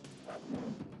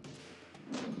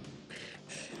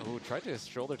 Oh, tried to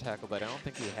shoulder tackle, but I don't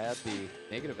think he had the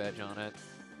negative edge on it.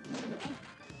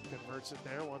 Converts it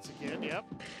there once again, yep.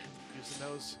 using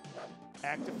those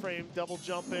active frame double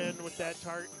jump in with that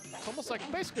target. It's almost like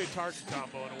basically a target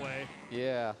combo in a way.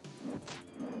 Yeah.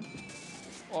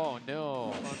 Oh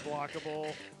no.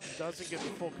 Unblockable. Doesn't get the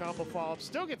full combo follow-up.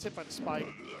 Still gets hit by the spike.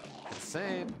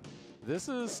 Insane. This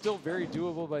is still very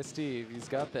doable by Steve. He's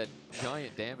got that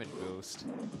giant damage boost.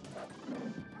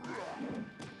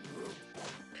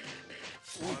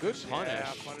 Ooh, good punish.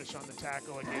 Yeah, punish on the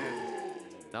tackle again.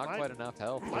 Not quite enough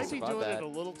health. Might be doing it a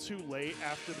little too late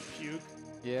after the puke.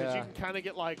 Yeah. Because you can kind of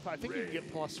get like, I think you can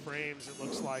get plus frames, it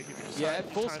looks like. If you Yeah,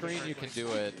 at full time it screen you can correctly.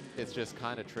 do it. It's just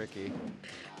kind of tricky.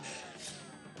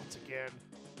 Once again,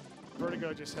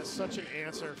 Vertigo just has such an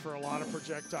answer for a lot of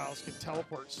projectiles, can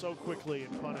teleport so quickly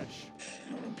and punish.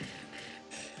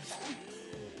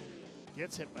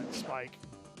 Gets hit by the spike.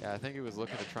 Yeah, I think he was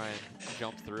looking to try and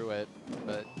jump through it,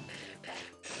 but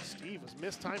Steve was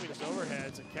mistiming his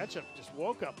overheads, and Ketchup just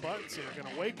woke up buttons here.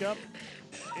 Gonna wake up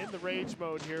in the rage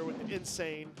mode here with the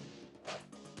insane.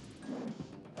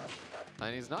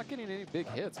 and he's not getting any big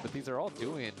hits, but these are all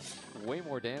doing way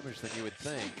more damage than you would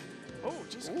think. Oh,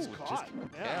 just gets caught.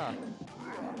 Yeah.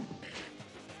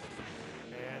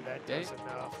 And that does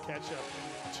enough. Ketchup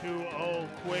 2-0,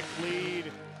 quick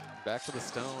lead. Back to the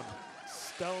stone.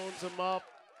 Stones him up,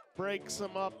 breaks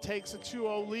him up, takes a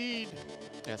 2-0 lead.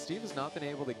 Yeah, Steve has not been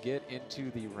able to get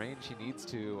into the range he needs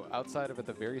to outside of at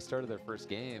the very start of their first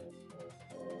game.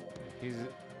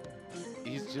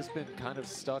 He's just been kind of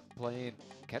stuck playing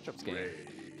Ketchup's game.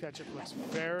 Ketchup looks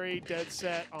very dead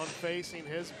set on facing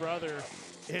his brother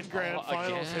in grand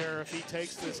finals again. here if he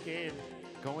takes this game.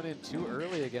 Going in too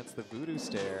early against the Voodoo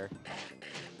Stare.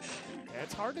 Yeah,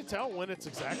 it's hard to tell when it's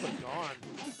exactly gone.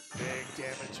 Big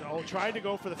damage. Oh, trying to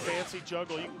go for the fancy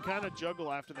juggle. You can kind of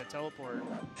juggle after the teleport.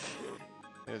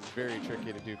 It was very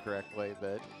tricky to do correctly,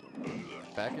 but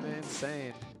back in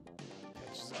insane.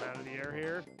 Catches him out of the air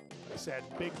here. Like I said,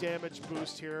 big damage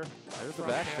boost here. There's the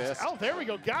back fist. Oh, there we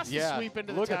go. Got the Yeah, sweep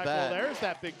into the look at tackle. that. There's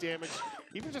that big damage.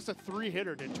 Even just a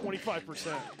 3-hitter did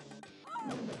 25%.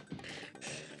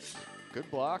 Good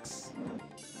blocks.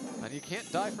 And you can't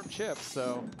die from chips,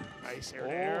 so. Nice air to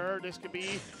air. This could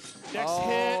be next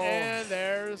hit, and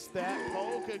there's that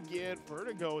poke again.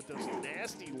 Vertigo with those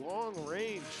nasty long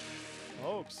range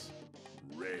pokes.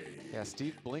 Yeah,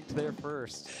 Steve blinked there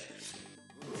first.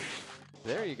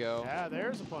 There you go. Yeah,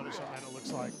 there's a punish on that, it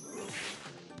looks like.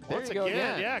 There Once you go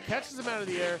again, again. yeah, catches him out of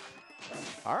the air.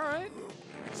 All right.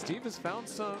 Steve has found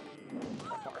some.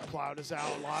 Cloud is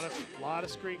out. A lot of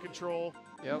screen control.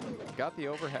 Yep, got the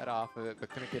overhead off of it, but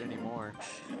couldn't get any more.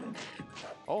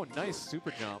 Oh, nice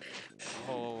super jump.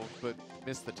 Oh, but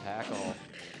missed the tackle.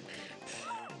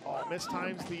 Oh,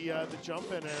 mistimes the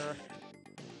jump in air.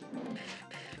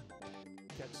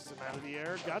 Catches him out of the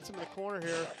air. Got him in the corner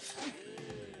here.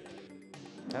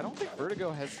 I don't think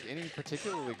Vertigo has any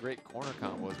particularly great corner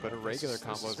combos, but irregular This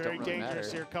combos is very don't really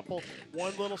dangerous matter. here.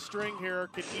 One little string here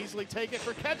can easily take it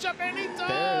for Ketchup, and he does!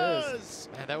 There it is.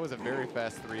 Man, that was a very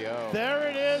fast 3-0. There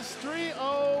it is,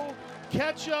 3-0.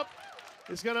 Ketchup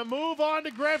is going to move on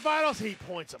to grand finals. He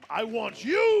points him. I want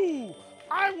you!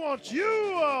 I want you!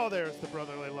 Oh, there's the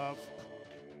brotherly love.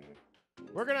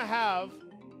 We're going to have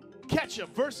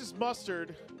Ketchup versus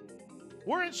Mustard.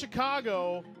 We're in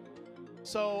Chicago,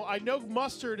 so I know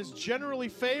Mustard is generally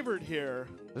favored here.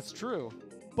 That's true.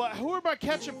 But who are my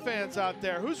Ketchup fans out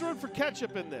there? Who's rooting for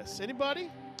Ketchup in this? Anybody?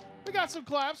 We got some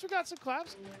claps. We got some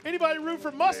claps. Anybody root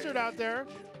for Mustard out there?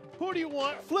 Who do you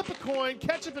want? Flip a coin.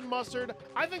 Ketchup and Mustard.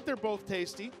 I think they're both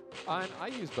tasty. I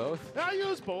use both. I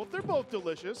use both. They're both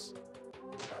delicious.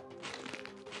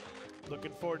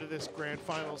 Looking forward to this grand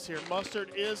finals here.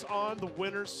 Mustard is on the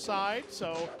winner's side,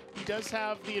 so he does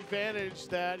have the advantage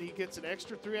that he gets an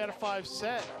extra 3 out of 5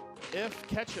 set if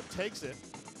Ketchup takes it.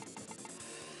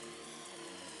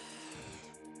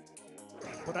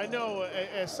 But I know,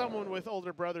 as someone with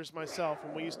older brothers myself,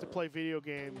 when we used to play video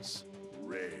games,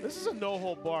 this is a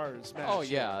no-hold-bars match. Oh,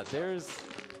 yeah.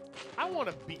 I want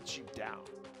to beat you down.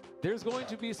 There's going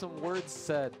to be some words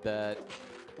said that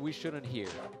we shouldn't hear.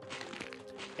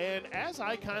 And as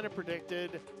I kind of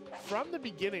predicted from the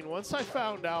beginning, once I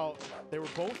found out they were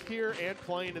both here and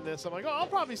playing in this, I'm like, oh, I'll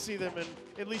probably see them in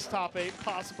at least top 8,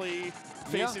 possibly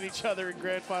facing each other in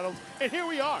grand finals. And here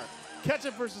we are,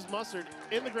 Ketchup versus Mustard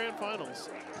in the grand finals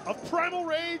of Primal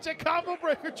Rage at Combo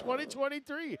Breaker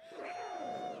 2023.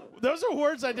 Those are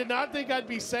words I did not think I'd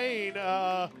be saying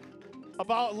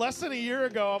about less than a year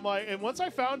ago. I'm like, and once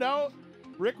I found out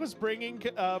Rick was bringing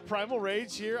Primal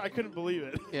Rage here, I couldn't believe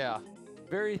it. Yeah.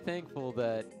 Very thankful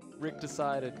that Rick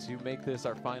decided to make this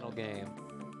our final game.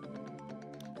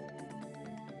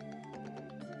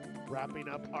 Wrapping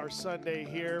up our Sunday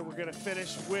here, we're going to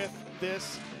finish with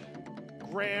this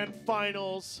grand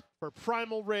finals for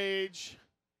Primal Rage.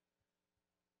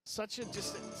 Such a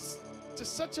just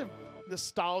such a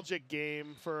nostalgic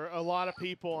game for a lot of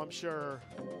people, I'm sure.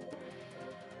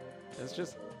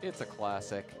 It's a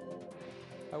classic.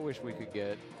 I wish we could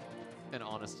get an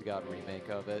honest-to-God remake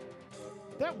of it.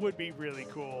 That would be really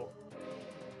cool.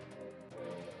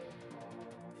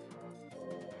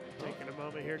 Taking a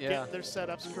moment here, Yeah. getting their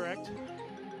setups correct.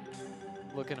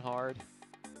 Looking hard.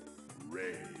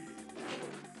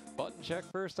 Button check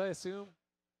first, I assume.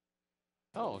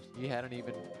 Oh, you hadn't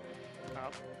even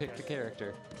picked a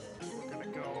character. We're gonna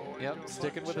go. Yep, into a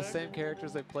sticking button with the check. same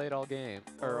characters they played all game,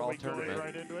 or Are all we going tournament.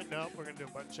 right into it? No, we're gonna do a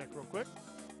button check real quick.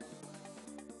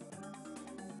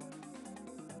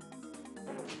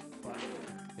 But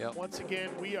Yep. once again,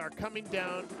 we are coming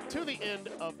down to the end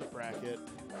of the bracket.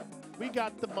 We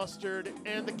got the mustard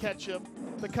and the ketchup,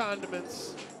 the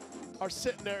condiments are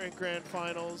sitting there in grand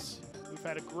finals. We've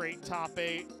had a great top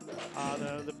 8.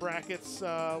 The brackets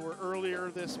were earlier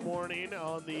this morning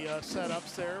on the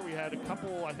setups there. We had a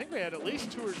couple, I think we had at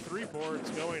least 2 or 3 boards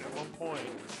going at one point.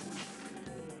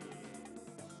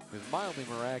 It was mildly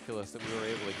miraculous that we were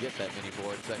able to get that many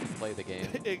boards that could play the game.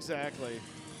 Exactly.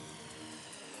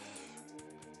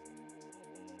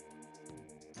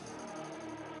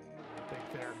 I think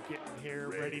they're getting here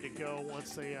ready to go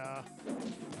once they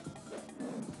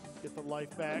get the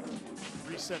life back,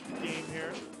 reset the game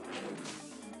here.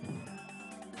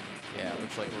 Yeah, it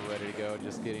looks like we're ready to go.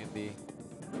 Just getting the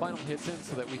final hits in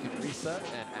so that we can reset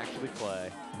and actually play.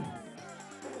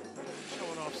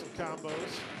 Showing off some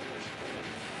combos.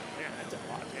 Man, that did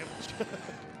a lot of damage.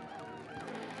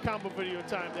 Combo video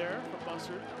time there from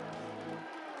Mustard.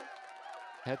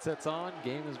 Headsets on,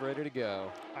 game is ready to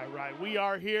go. All right, we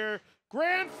are here.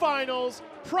 Grand Finals,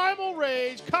 Primal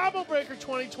Rage, Combo Breaker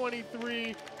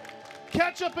 2023.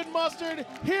 Ketchup and Mustard,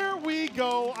 here we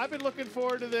go. I've been looking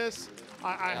forward to this.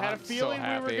 I had a feeling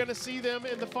we were going to see them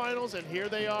in the finals, and here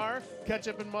they are,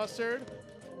 Ketchup and Mustard.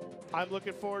 I'm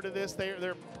looking forward to this.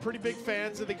 They're pretty big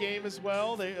fans of the game as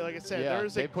well. They, like I said, Yeah,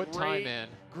 there's they a put time in.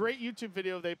 great YouTube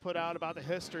video they put out about the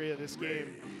history of this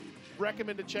game.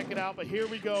 Recommend to check it out, but here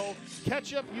we go.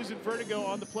 Ketchup using Vertigo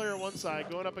on the player one side,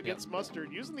 going up against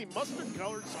Mustard, using the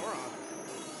mustard-colored Sauron.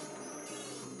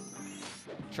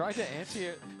 Tried to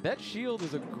anti-air. That shield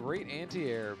is a great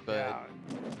anti-air, but Yeah.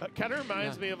 It kind of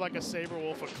reminds me of like a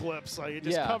Saberwolf Eclipse. Like it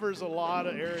just Yeah. covers a lot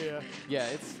of area. yeah,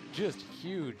 it's just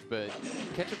huge. But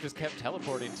Ketchup just kept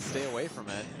teleporting to stay away from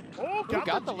it. Oh,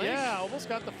 got the link. Yeah, almost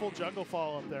got the full jungle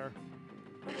fall up there.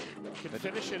 Can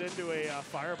finish it into a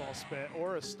fireball spit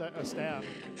or a stab.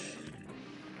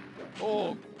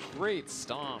 Oh, great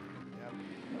stomp. Yep.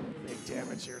 Big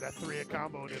damage here. That 3-hit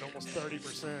combo did almost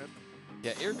 30%.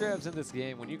 Yeah, air grabs in this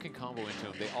game, when you can combo into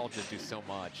them, they all just do so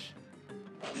much.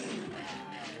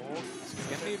 He's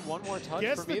going to need one more touch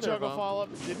Gets from the either juggle of them.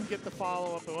 follow-up. Didn't get the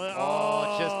follow-up.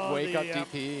 Oh, just wake up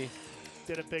the, DP.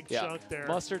 Did a big Yeah, chunk there.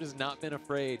 Mustard has not been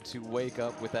afraid to wake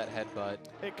up with that headbutt.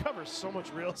 It covers so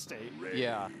much real estate.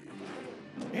 Yeah.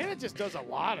 And it just does a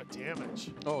lot of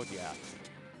damage. Oh, yeah.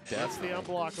 That's the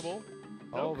Definitely. unblockable.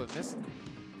 Oh, but didn't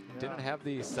Yeah. have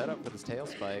the setup for this tail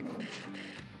spike.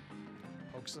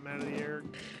 Pokes them out of the air.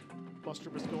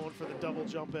 Mustard was going for the double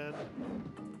jump in.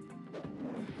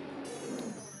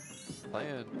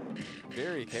 Playing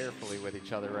very carefully with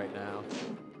each other right now.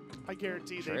 I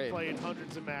guarantee they Trade. played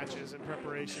hundreds of matches in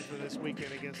preparation for this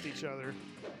weekend against each other.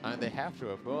 They have to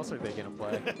have. Who else are they going to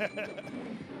play?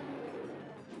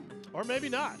 Or maybe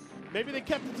not. Maybe they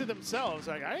kept it to themselves.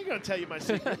 Like, I ain't going to tell you my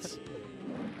secrets.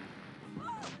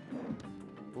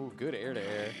 Ooh, good air to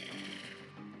air.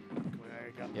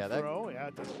 Got Yeah, the that- throw. Yeah,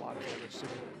 it does a lot of damage too.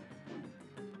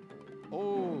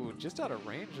 Oh, just out of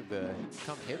range of the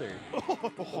come hither.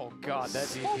 Oh, God, that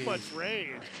so DP. much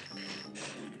range.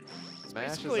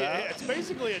 Smashes Basically, out. it's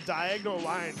basically a diagonal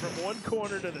line from one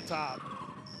corner to the top.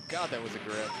 God, that was a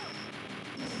grip.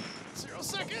 0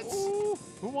 seconds. Ooh,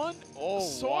 who won? Oh,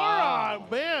 Sauron, wow.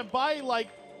 man, by like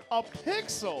a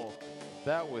pixel.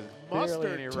 That was barely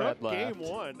Mustard any took red left. game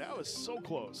 1. That was so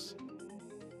close.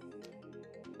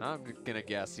 I'm going to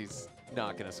guess he's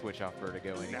not going to switch off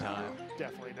Vertigo anytime. No,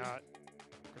 definitely not.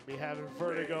 Going to be having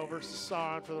Vertigo versus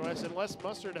Sauron for the rest, unless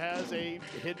Mustard has a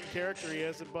hidden character he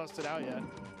hasn't busted out yet.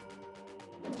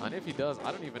 And if he does,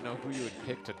 I don't even know who you would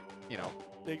pick to,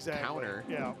 Exactly. counter.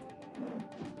 Yeah.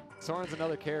 Sauron's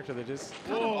another character that just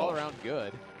kind of Whoa. all around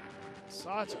good.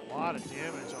 Such a lot of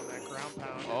damage on that ground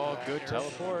pound. Oh, That good air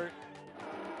teleport.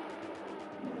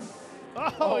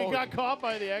 Oh, he got caught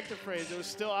by the active phrase. It was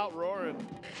still out roaring.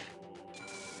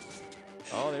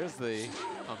 Oh, there's the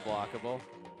unblockable.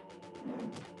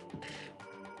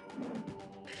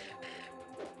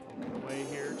 Poking away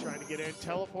get in,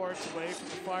 teleports away from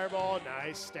the fireball.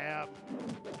 Nice stab.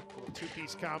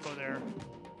 Two-piece combo there.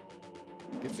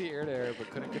 Gets the air-to-air, but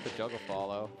couldn't get the juggle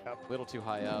follow. Yep. A little too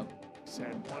high up.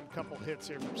 Had one couple hits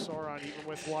here from Sauron, even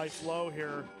with life low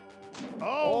here.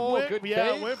 Oh, good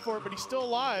yeah, bait. went for it, but he's still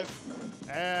alive.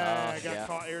 Got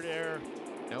caught air to air.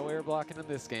 No air blocking in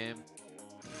this game.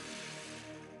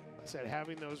 I said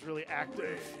having those really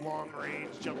active,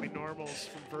 long-range jumping normals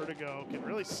from Vertigo can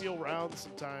really seal rounds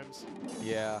sometimes.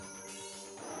 Yeah.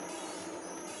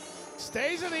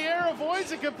 Stays in the air,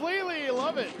 avoids it completely.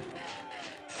 Love it.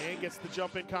 And gets the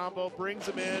jump-in combo, brings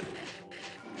him in.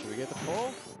 Do we get the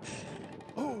pull?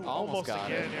 Ooh, almost got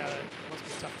again. it. Yeah, that must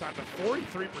be a tough time. But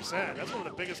 43%. That's one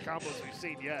of the biggest combos we've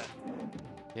seen yet.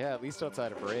 Yeah, at least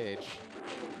outside of Rage.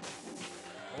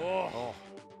 Oh.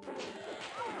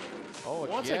 Oh,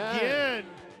 Once again,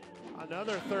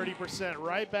 another 30%,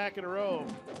 right back in a row.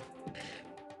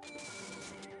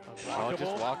 Oh,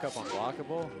 just walk up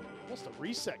unblockable. Almost a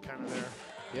reset kind of there.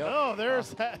 Yep. Oh, there's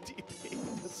that DP.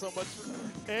 So much.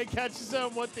 And catches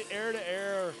him with the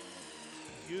air-to-air.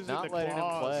 Using Not the letting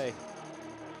claws. him play.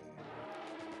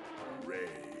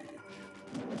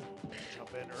 Jump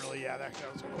in early. Yeah, that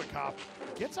was a quick hop.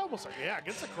 Gets almost like,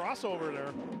 gets a crossover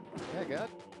there. Yeah, got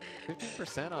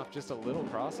 15% off just a little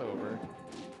crossover.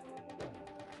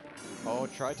 Oh,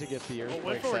 tried to get the earthquake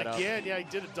Went for set it up. again. Yeah, he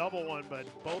did a double one, but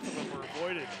both of them were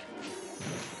avoided.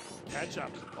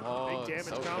 Ketchup. Oh, Big damage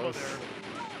so combo close. there.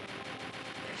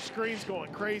 Screen's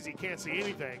going crazy. Can't see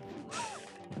anything.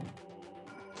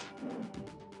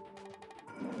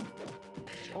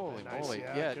 Holy Nice, moly.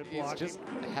 yeah, Yeah, good he's blocking. just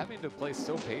having to play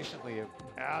so patiently of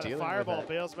The dealing with fireball that.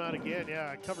 bails him out again.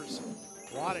 Yeah, it covers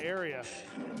a lot of area.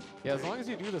 Yeah, as long as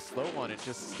you do the slow one, it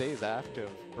just stays active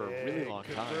for a really Big long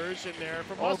time. conversion there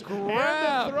from Oh, Mustard. And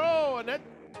grab! the throw, and that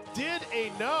did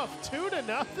enough.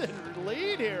 2-0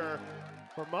 lead here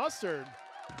for Mustard.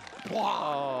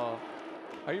 Wow.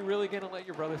 Are you really going to let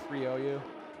your brother 3-0 you?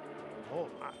 Oh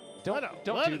my. Don't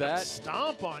do let him that.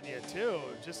 Stomp on you too.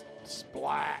 Just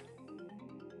splat.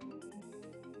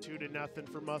 2-0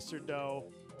 for Mustard Dough.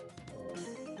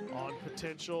 On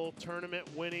potential tournament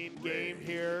winning game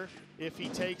here if he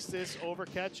takes this over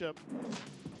Ketchup.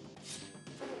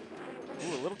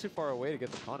 Ooh, a little too far away to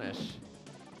get the punish.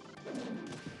 The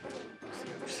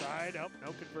other side, oh,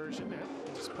 no conversion.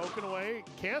 Yeah, just poking away,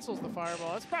 cancels the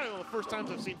fireball. That's probably one of the first times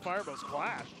I've seen fireballs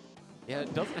clash. Yeah,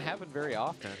 it doesn't happen very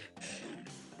often.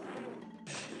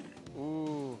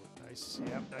 Ooh. Nice,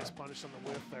 nice punish on the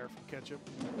whiff there from Ketchup.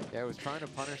 Yeah, I was trying to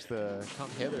punish the come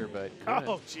hither, but couldn't.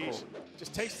 Oh, jeez.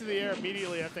 Just takes to the air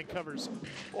immediately, I think covers.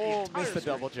 Oh, entire missed the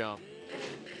screen. double jump.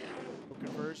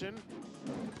 Conversion.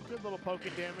 Good little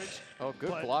poking damage. Oh, good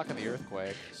But block on the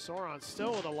earthquake. Sauron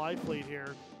still with a life lead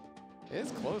here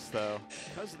It's close, though.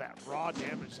 because of that raw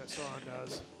damage that Sauron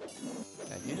does.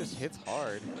 Yeah, he just hits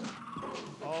hard.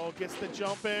 Oh, gets the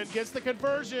jump in, gets the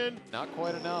conversion. Not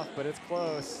quite enough, but it's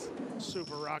close.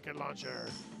 Super rocket launcher.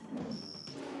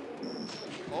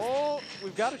 Oh,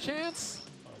 we've got a chance.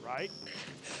 All right.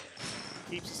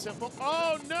 Keeps it simple.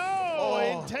 Oh, no!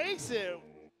 Oh. It takes it.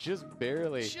 Just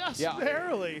barely. Just yeah,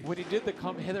 barely. When he did the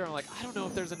come hither, I'm like, I don't know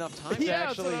if there's enough time to Yeah,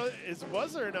 actually.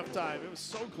 was there enough time? It was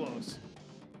so close.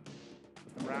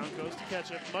 The round goes to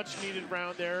Ketchup. Much needed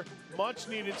round there. Much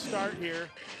needed start here.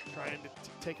 Trying to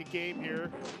take a game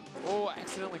here. Oh,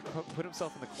 accidentally put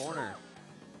himself in the corner.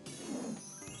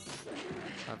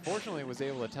 Unfortunately, was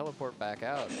able to teleport back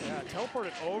out. Yeah,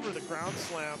 teleported over the ground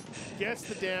slam. Gets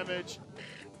the damage.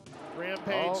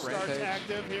 Rampage Oh, starts Rampage.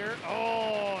 active here.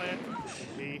 Oh, and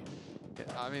TP.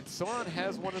 I mean, Sauron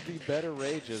has one of the better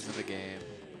rages in the game.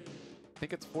 I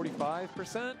think it's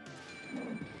 45%.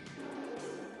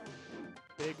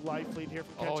 Big life lead here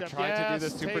from Oh, Ketchup. tried to do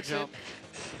Yes, the super takes it. jump.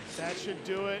 That should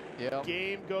do it. Yep.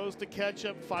 Game goes to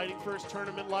Ketchup, fighting for his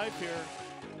tournament life here.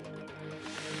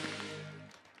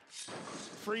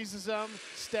 Freezes him,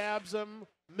 stabs him,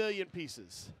 million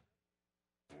pieces.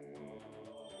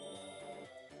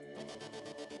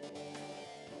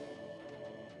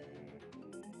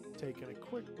 Taking a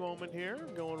quick moment here,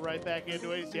 going right back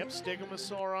into it. Yep, sticking with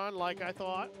Sauron like I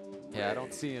thought. Yeah, I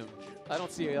don't see him. I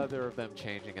don't see either of them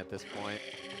changing at this point.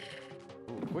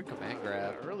 Ooh, quick command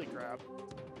grab. Early grab.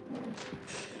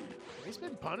 He's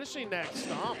been punishing that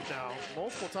stomp now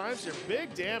multiple times here.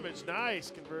 Big damage,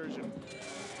 nice conversion.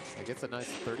 It gets a nice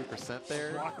 30%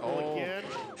 there. Blockable again.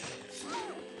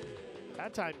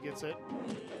 That time gets it.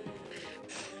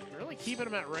 Really keeping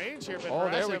him at range here. But Oh,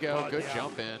 there we Razem, go. Good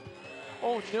jump in.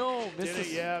 Oh no, missed Did it,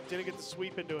 the yeah, didn't get the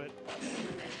sweep into it.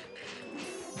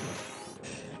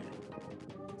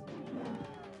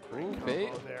 Ooh, Combo bait.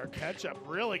 there. Ketchup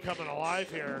really coming alive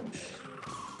here.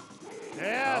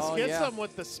 Yes, Oh, gets yeah. him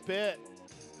with the spit.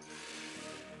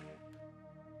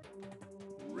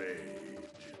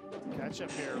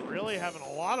 Ketchup here really having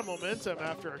a lot of momentum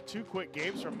after 2 quick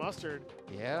games from Mustard.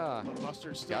 Yeah. But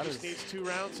Mustard still Got just his- needs 2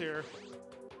 rounds here.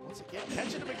 Once again,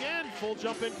 catching him again. Full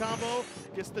jump in combo,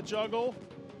 gets the juggle.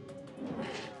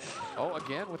 Oh,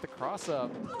 again with the cross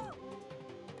up.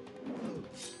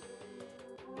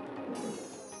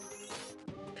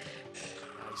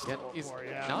 Nice Again, teleport, he's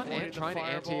yeah, not avoiding the trying to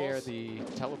anti-air fireballs. the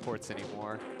teleports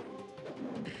anymore.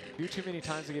 Too many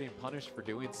times of getting punished for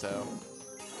doing so.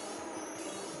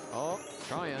 Oh,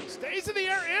 trying. Stays in the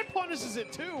air and punishes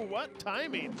it too. What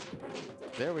timing?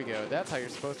 There we go. That's how you're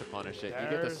supposed to punish it. You get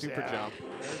the There's- super yeah, jump.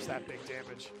 There's that big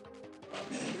damage.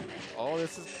 Oh,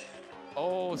 this is...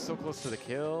 Oh, so close to the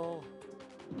kill.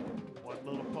 One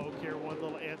little poke here, one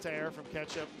little anti-air from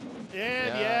Ketchup. And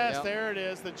Yeah, yes, yep. there it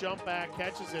is. The jump back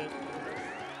catches it.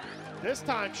 This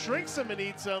time shrinks him and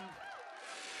eats him.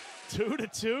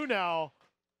 2-2 now.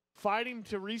 Fighting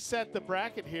to reset the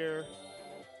bracket here.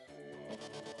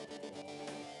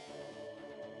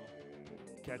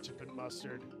 Ketchup and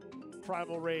Mustard.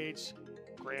 Primal Rage.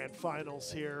 Grand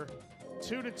Finals here.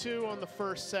 2-2 on the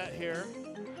first set here.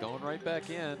 Going right back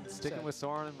in, sticking with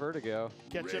Sauron and Vertigo.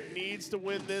 Ketchup needs to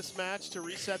win this match to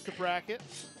reset the bracket.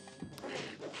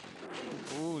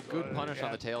 Ooh, good punish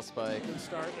on the tail spike. Good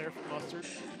start there from Mustard.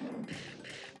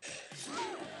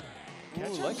 Ooh,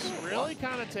 Ketchup's like- really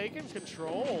kind of taken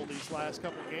control these last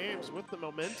couple games with the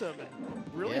momentum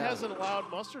and really Yeah. hasn't allowed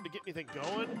Mustard to get anything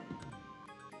going.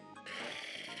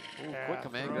 Ooh, Yeah, quick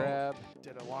command throw. grab.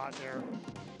 Did a lot there.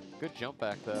 Good jump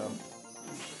back though.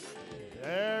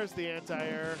 There's the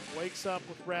anti-air. Wakes up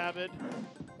with Rabid.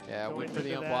 Yeah, Going went for the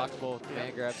into that. unblockable command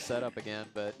Yep. grab setup again,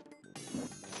 but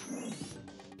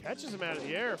Catches him out of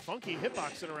the air. Funky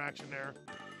hitbox interaction there.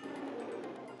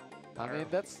 I mean,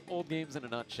 that's old games in a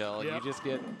nutshell. Yep. You just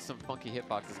get some funky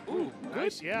hitboxes. Ooh, good.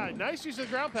 Nice, yeah, nice use of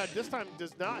the ground pad. This time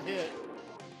does not hit.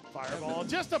 Fireball,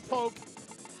 just a poke.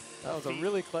 That was a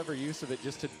really clever use of it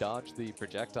just to dodge the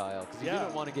projectile because you Yeah.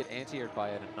 didn't want to get anti-aired by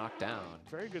it and knocked down.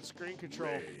 Very good screen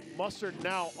control. Mustard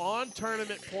now on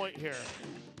tournament point here.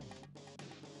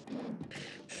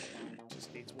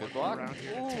 Just needs one Good more block. round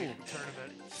here to Ooh. take the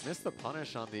tournament. Missed the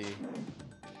punish on the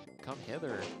come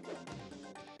hither.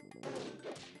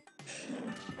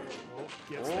 Oh,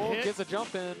 gets the Oh, hit. gets a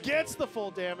jump in. Gets the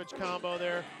full damage combo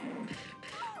there.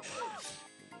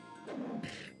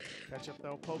 Ketchup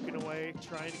though, poking away,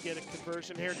 trying to get a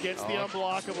conversion here. Gets the Oh.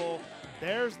 unblockable.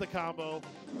 There's the combo.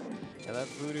 Yeah, that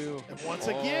voodoo. And once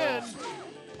Oh. again,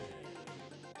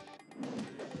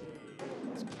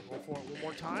 let's go for it one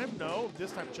more time. No,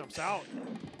 this time jumps out.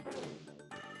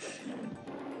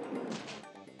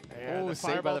 And Oh, the saved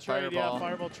by fireball the trade, yeah, fireball.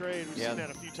 fireball trade. We've Yeah. seen that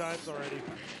a few times already.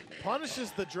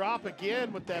 Punishes the drop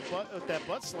again with that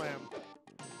butt slam.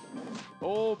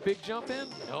 Oh, big jump in?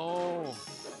 No.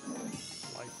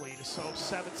 Life lead is so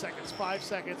 7 seconds, 5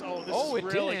 seconds. Oh, this Oh, is it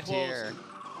did really anti-air.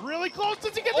 close. Really close.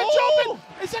 Does he get the Oh! jump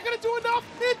in? Is that going to do enough?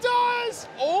 It does.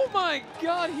 Oh my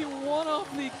god, he won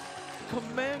off the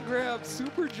command grab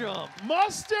super jump.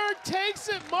 Mustard takes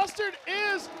it. Mustard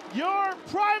is your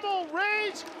Primal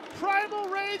Rage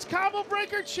Combo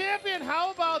Breaker champion.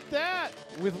 How about that?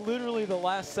 With literally the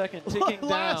last second ticking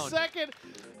Last down. second,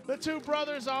 the two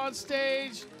brothers on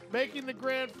stage making the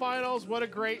grand finals. What a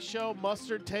great show.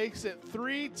 Mustard takes it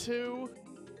 3-2.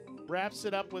 Wraps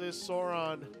it up with his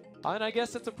Sauron. And I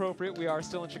guess it's appropriate. We are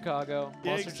still in Chicago.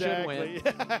 Mustard should win.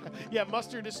 Exactly. Yeah,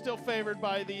 Mustard is still favored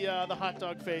by the hot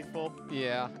dog faithful.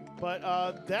 Yeah. But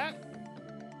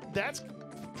that's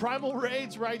Primal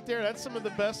Rage right there. That's some of the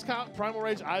best Primal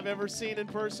Rage I've ever seen in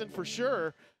person for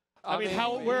sure. I mean,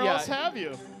 where yeah, else have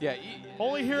you? Yeah.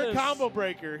 Only here at yes. Combo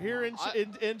Breaker, here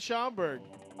in Schaumburg.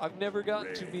 I've never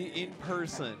gotten to be in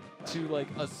person to like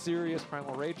a serious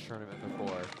Primal Rage tournament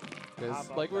before. How Because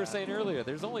about like we were that? saying earlier,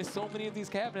 there's only so many of these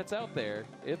cabinets out there.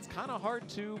 It's kind of hard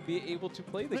to be able to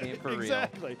play the game for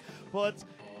Exactly. Well, it's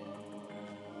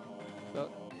real.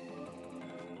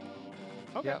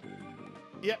 okay. Yep.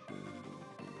 Yep.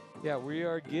 Yeah, we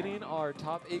are getting our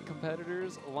top 8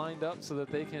 competitors lined up so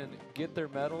that they can get their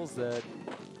medals that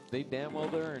they damn well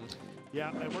earned. Yeah,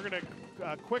 and we're going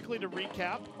to quickly to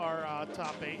recap our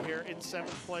top 8 here. In 7th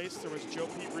place, there was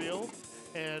JoePReal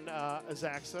and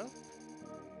Aszaxa.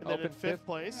 And then Up in in 5th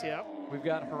place, yeah. We've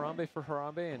got Harambe for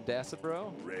Harambe and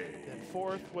Dacidbro. Then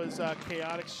 4th was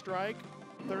Chaotic Strike.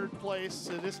 3rd place,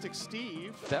 Sadistic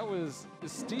Steve. That was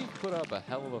Steve put up a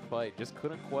hell of a fight. Just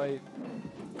couldn't quite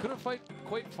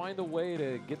find a way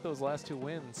to get those last 2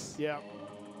 wins. Yeah.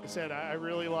 I said I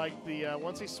really liked the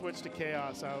once he switched to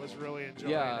Chaos, I was really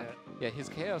enjoying Yeah. it. Yeah, his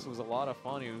chaos was a lot of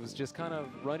fun. He was just kind of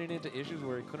running into issues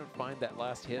where he couldn't find that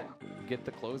last hit, get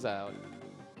the closeout.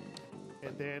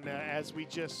 And then, as we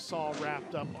just saw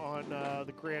wrapped up on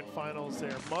the grand finals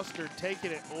there, Mustard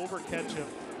taking it over Ketchup.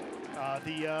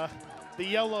 The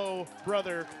yellow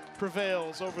brother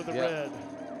prevails over the red.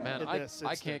 Man,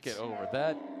 I can't get over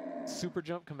that super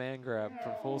jump command grab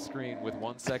from full screen with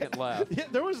 1 second left. Yeah,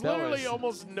 there was literally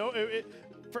almost no...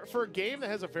 For a game that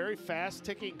has a very fast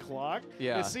ticking clock,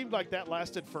 it seemed like that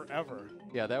lasted forever.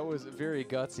 Yeah, that was very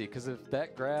gutsy, because if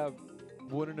that grab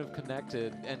wouldn't have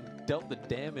connected and dealt the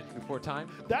damage before time.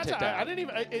 I didn't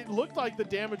even. It looked like the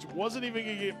damage wasn't even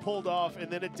gonna get pulled off,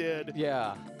 and then it did.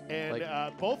 Yeah. And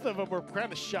both of them were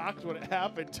kind of shocked when it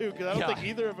happened too, because I don't think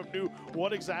either of them knew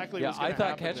what exactly was going to happen. I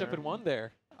thought Ketchup had won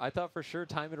there. I thought for sure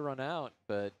time had run out,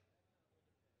 but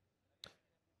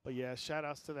yeah, shout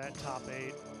outs to that top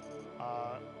 8.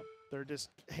 They're just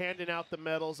handing out the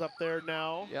medals up there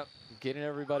now. Yep, getting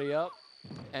everybody up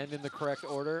and in the correct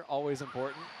order, always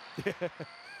important.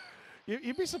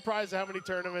 You'd be surprised how many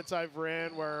tournaments I've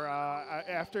ran where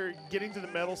after getting to the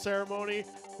medal ceremony,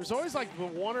 there's always like the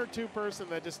 1 or 2 person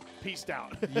that just pieced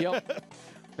out. Yep.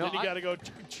 Then you got to go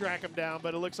track them down,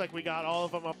 but it looks like we got all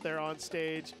of them up there on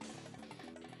stage.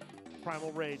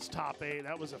 Primal Rage top 8.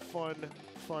 That was a fun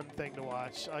thing to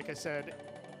watch. Like I said,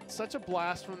 such a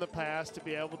blast from the past to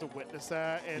be able to witness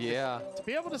that, and to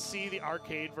be able to see the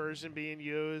arcade version being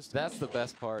used. That's the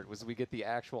best part, was we get the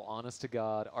actual honest to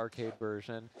God arcade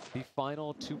version, the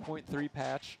final 2.3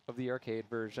 patch of the arcade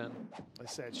version. I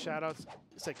said shout outs. I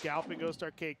said Galloping Ghost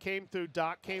Arcade came through.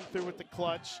 Doc came through with the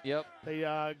clutch. Yep. We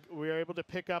were able to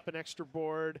pick up an extra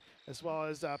board, as well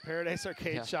as Paradise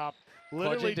Arcade Shop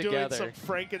literally doing some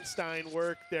Frankenstein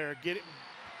work there,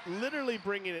 literally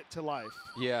bringing it to life.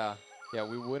 Yeah. Yeah,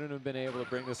 we wouldn't have been able to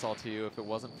bring this all to you if it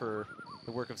wasn't for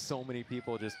the work of so many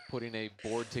people just putting a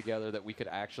board together that we could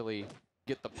actually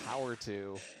get the power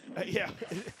to. Yeah,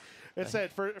 it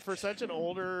said for such an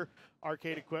older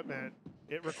arcade equipment,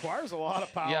 it requires a lot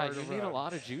of power. Yeah, you need a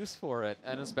lot of juice for it,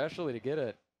 and especially to get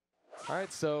it. All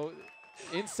right, so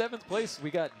in 7th place, we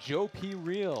got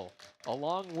JoePReal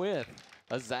along with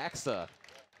Aszaxa.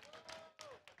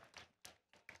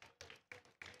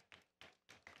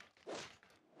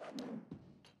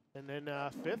 And then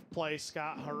 5th place,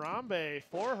 got Harambe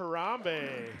for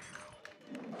Harambe.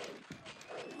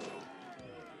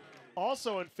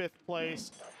 Also in 5th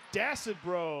place,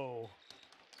 Dacidbro.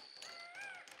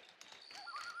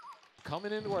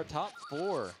 Coming into our top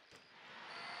 4,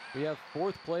 we have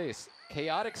 4th place,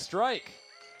 Chaotic Strike.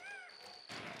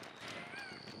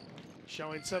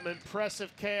 Showing some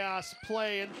impressive chaos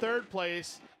play in 3rd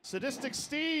place, Sadistic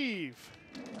Steve.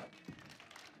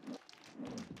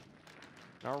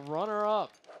 Our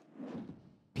runner-up,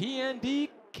 PND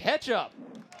Ketchup.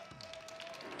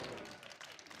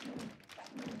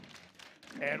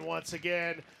 And once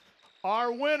again,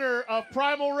 our winner of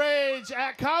Primal Rage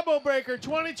at Combo Breaker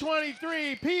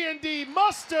 2023, PND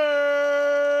Mustard.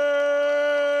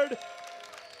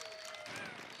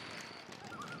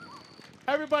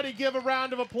 Everybody give a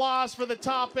round of applause for the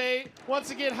top 8.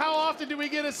 Once again, how often do we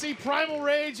get to see Primal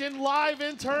Rage live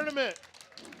in tournament?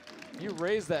 You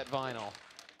raised that vinyl.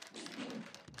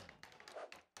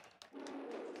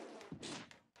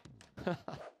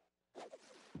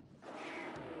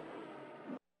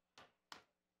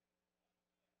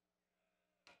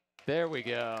 There we go.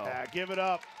 Yeah, give it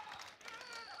up.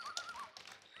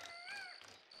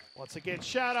 Once again,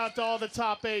 shout out to all the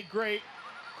top 8. Great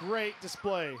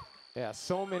display. Yeah,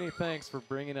 so many thanks for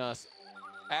bringing us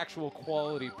actual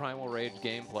quality Primal Rage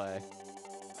gameplay.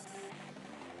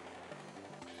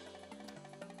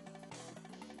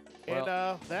 And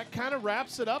that kind of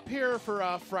wraps it up here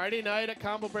for Friday night at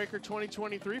Combo Breaker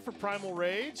 2023 for Primal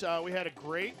Rage. We had a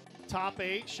great top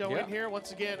 8 show in here.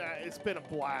 Once again, it's been a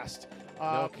blast.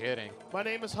 No kidding. My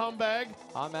name is Humbag.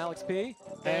 I'm Alex P.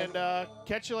 And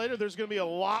catch you later. There's going to be a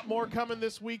lot more coming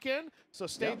this weekend, so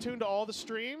stay tuned to all the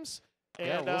streams. And,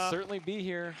 yeah, we'll certainly be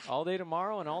here all day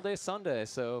tomorrow and all day Sunday,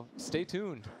 so stay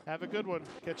tuned. Have a good one.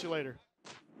 Catch you later.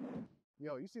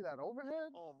 Yo, you see that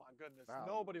overhead? Oh my goodness,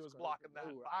 nobody was blocking that.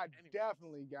 I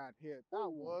definitely got hit. That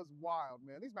was wild,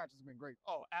 man. These matches have been great.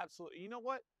 Oh, absolutely. You know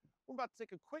what? We're about to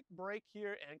take a quick break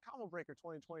here, and Combo Breaker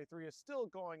 2023 is still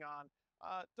going on.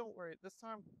 Don't worry, this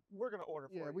time we're gonna order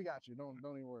for you. Yeah, we got you. Don't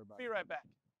even worry about it. Be right back.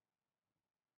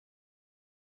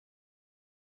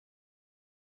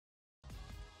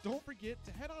 Don't forget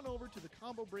to head on over to the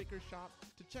Combo Breaker shop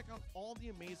to check out all the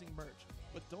amazing merch.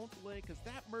 But don't delay, because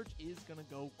that merch is gonna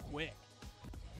go quick.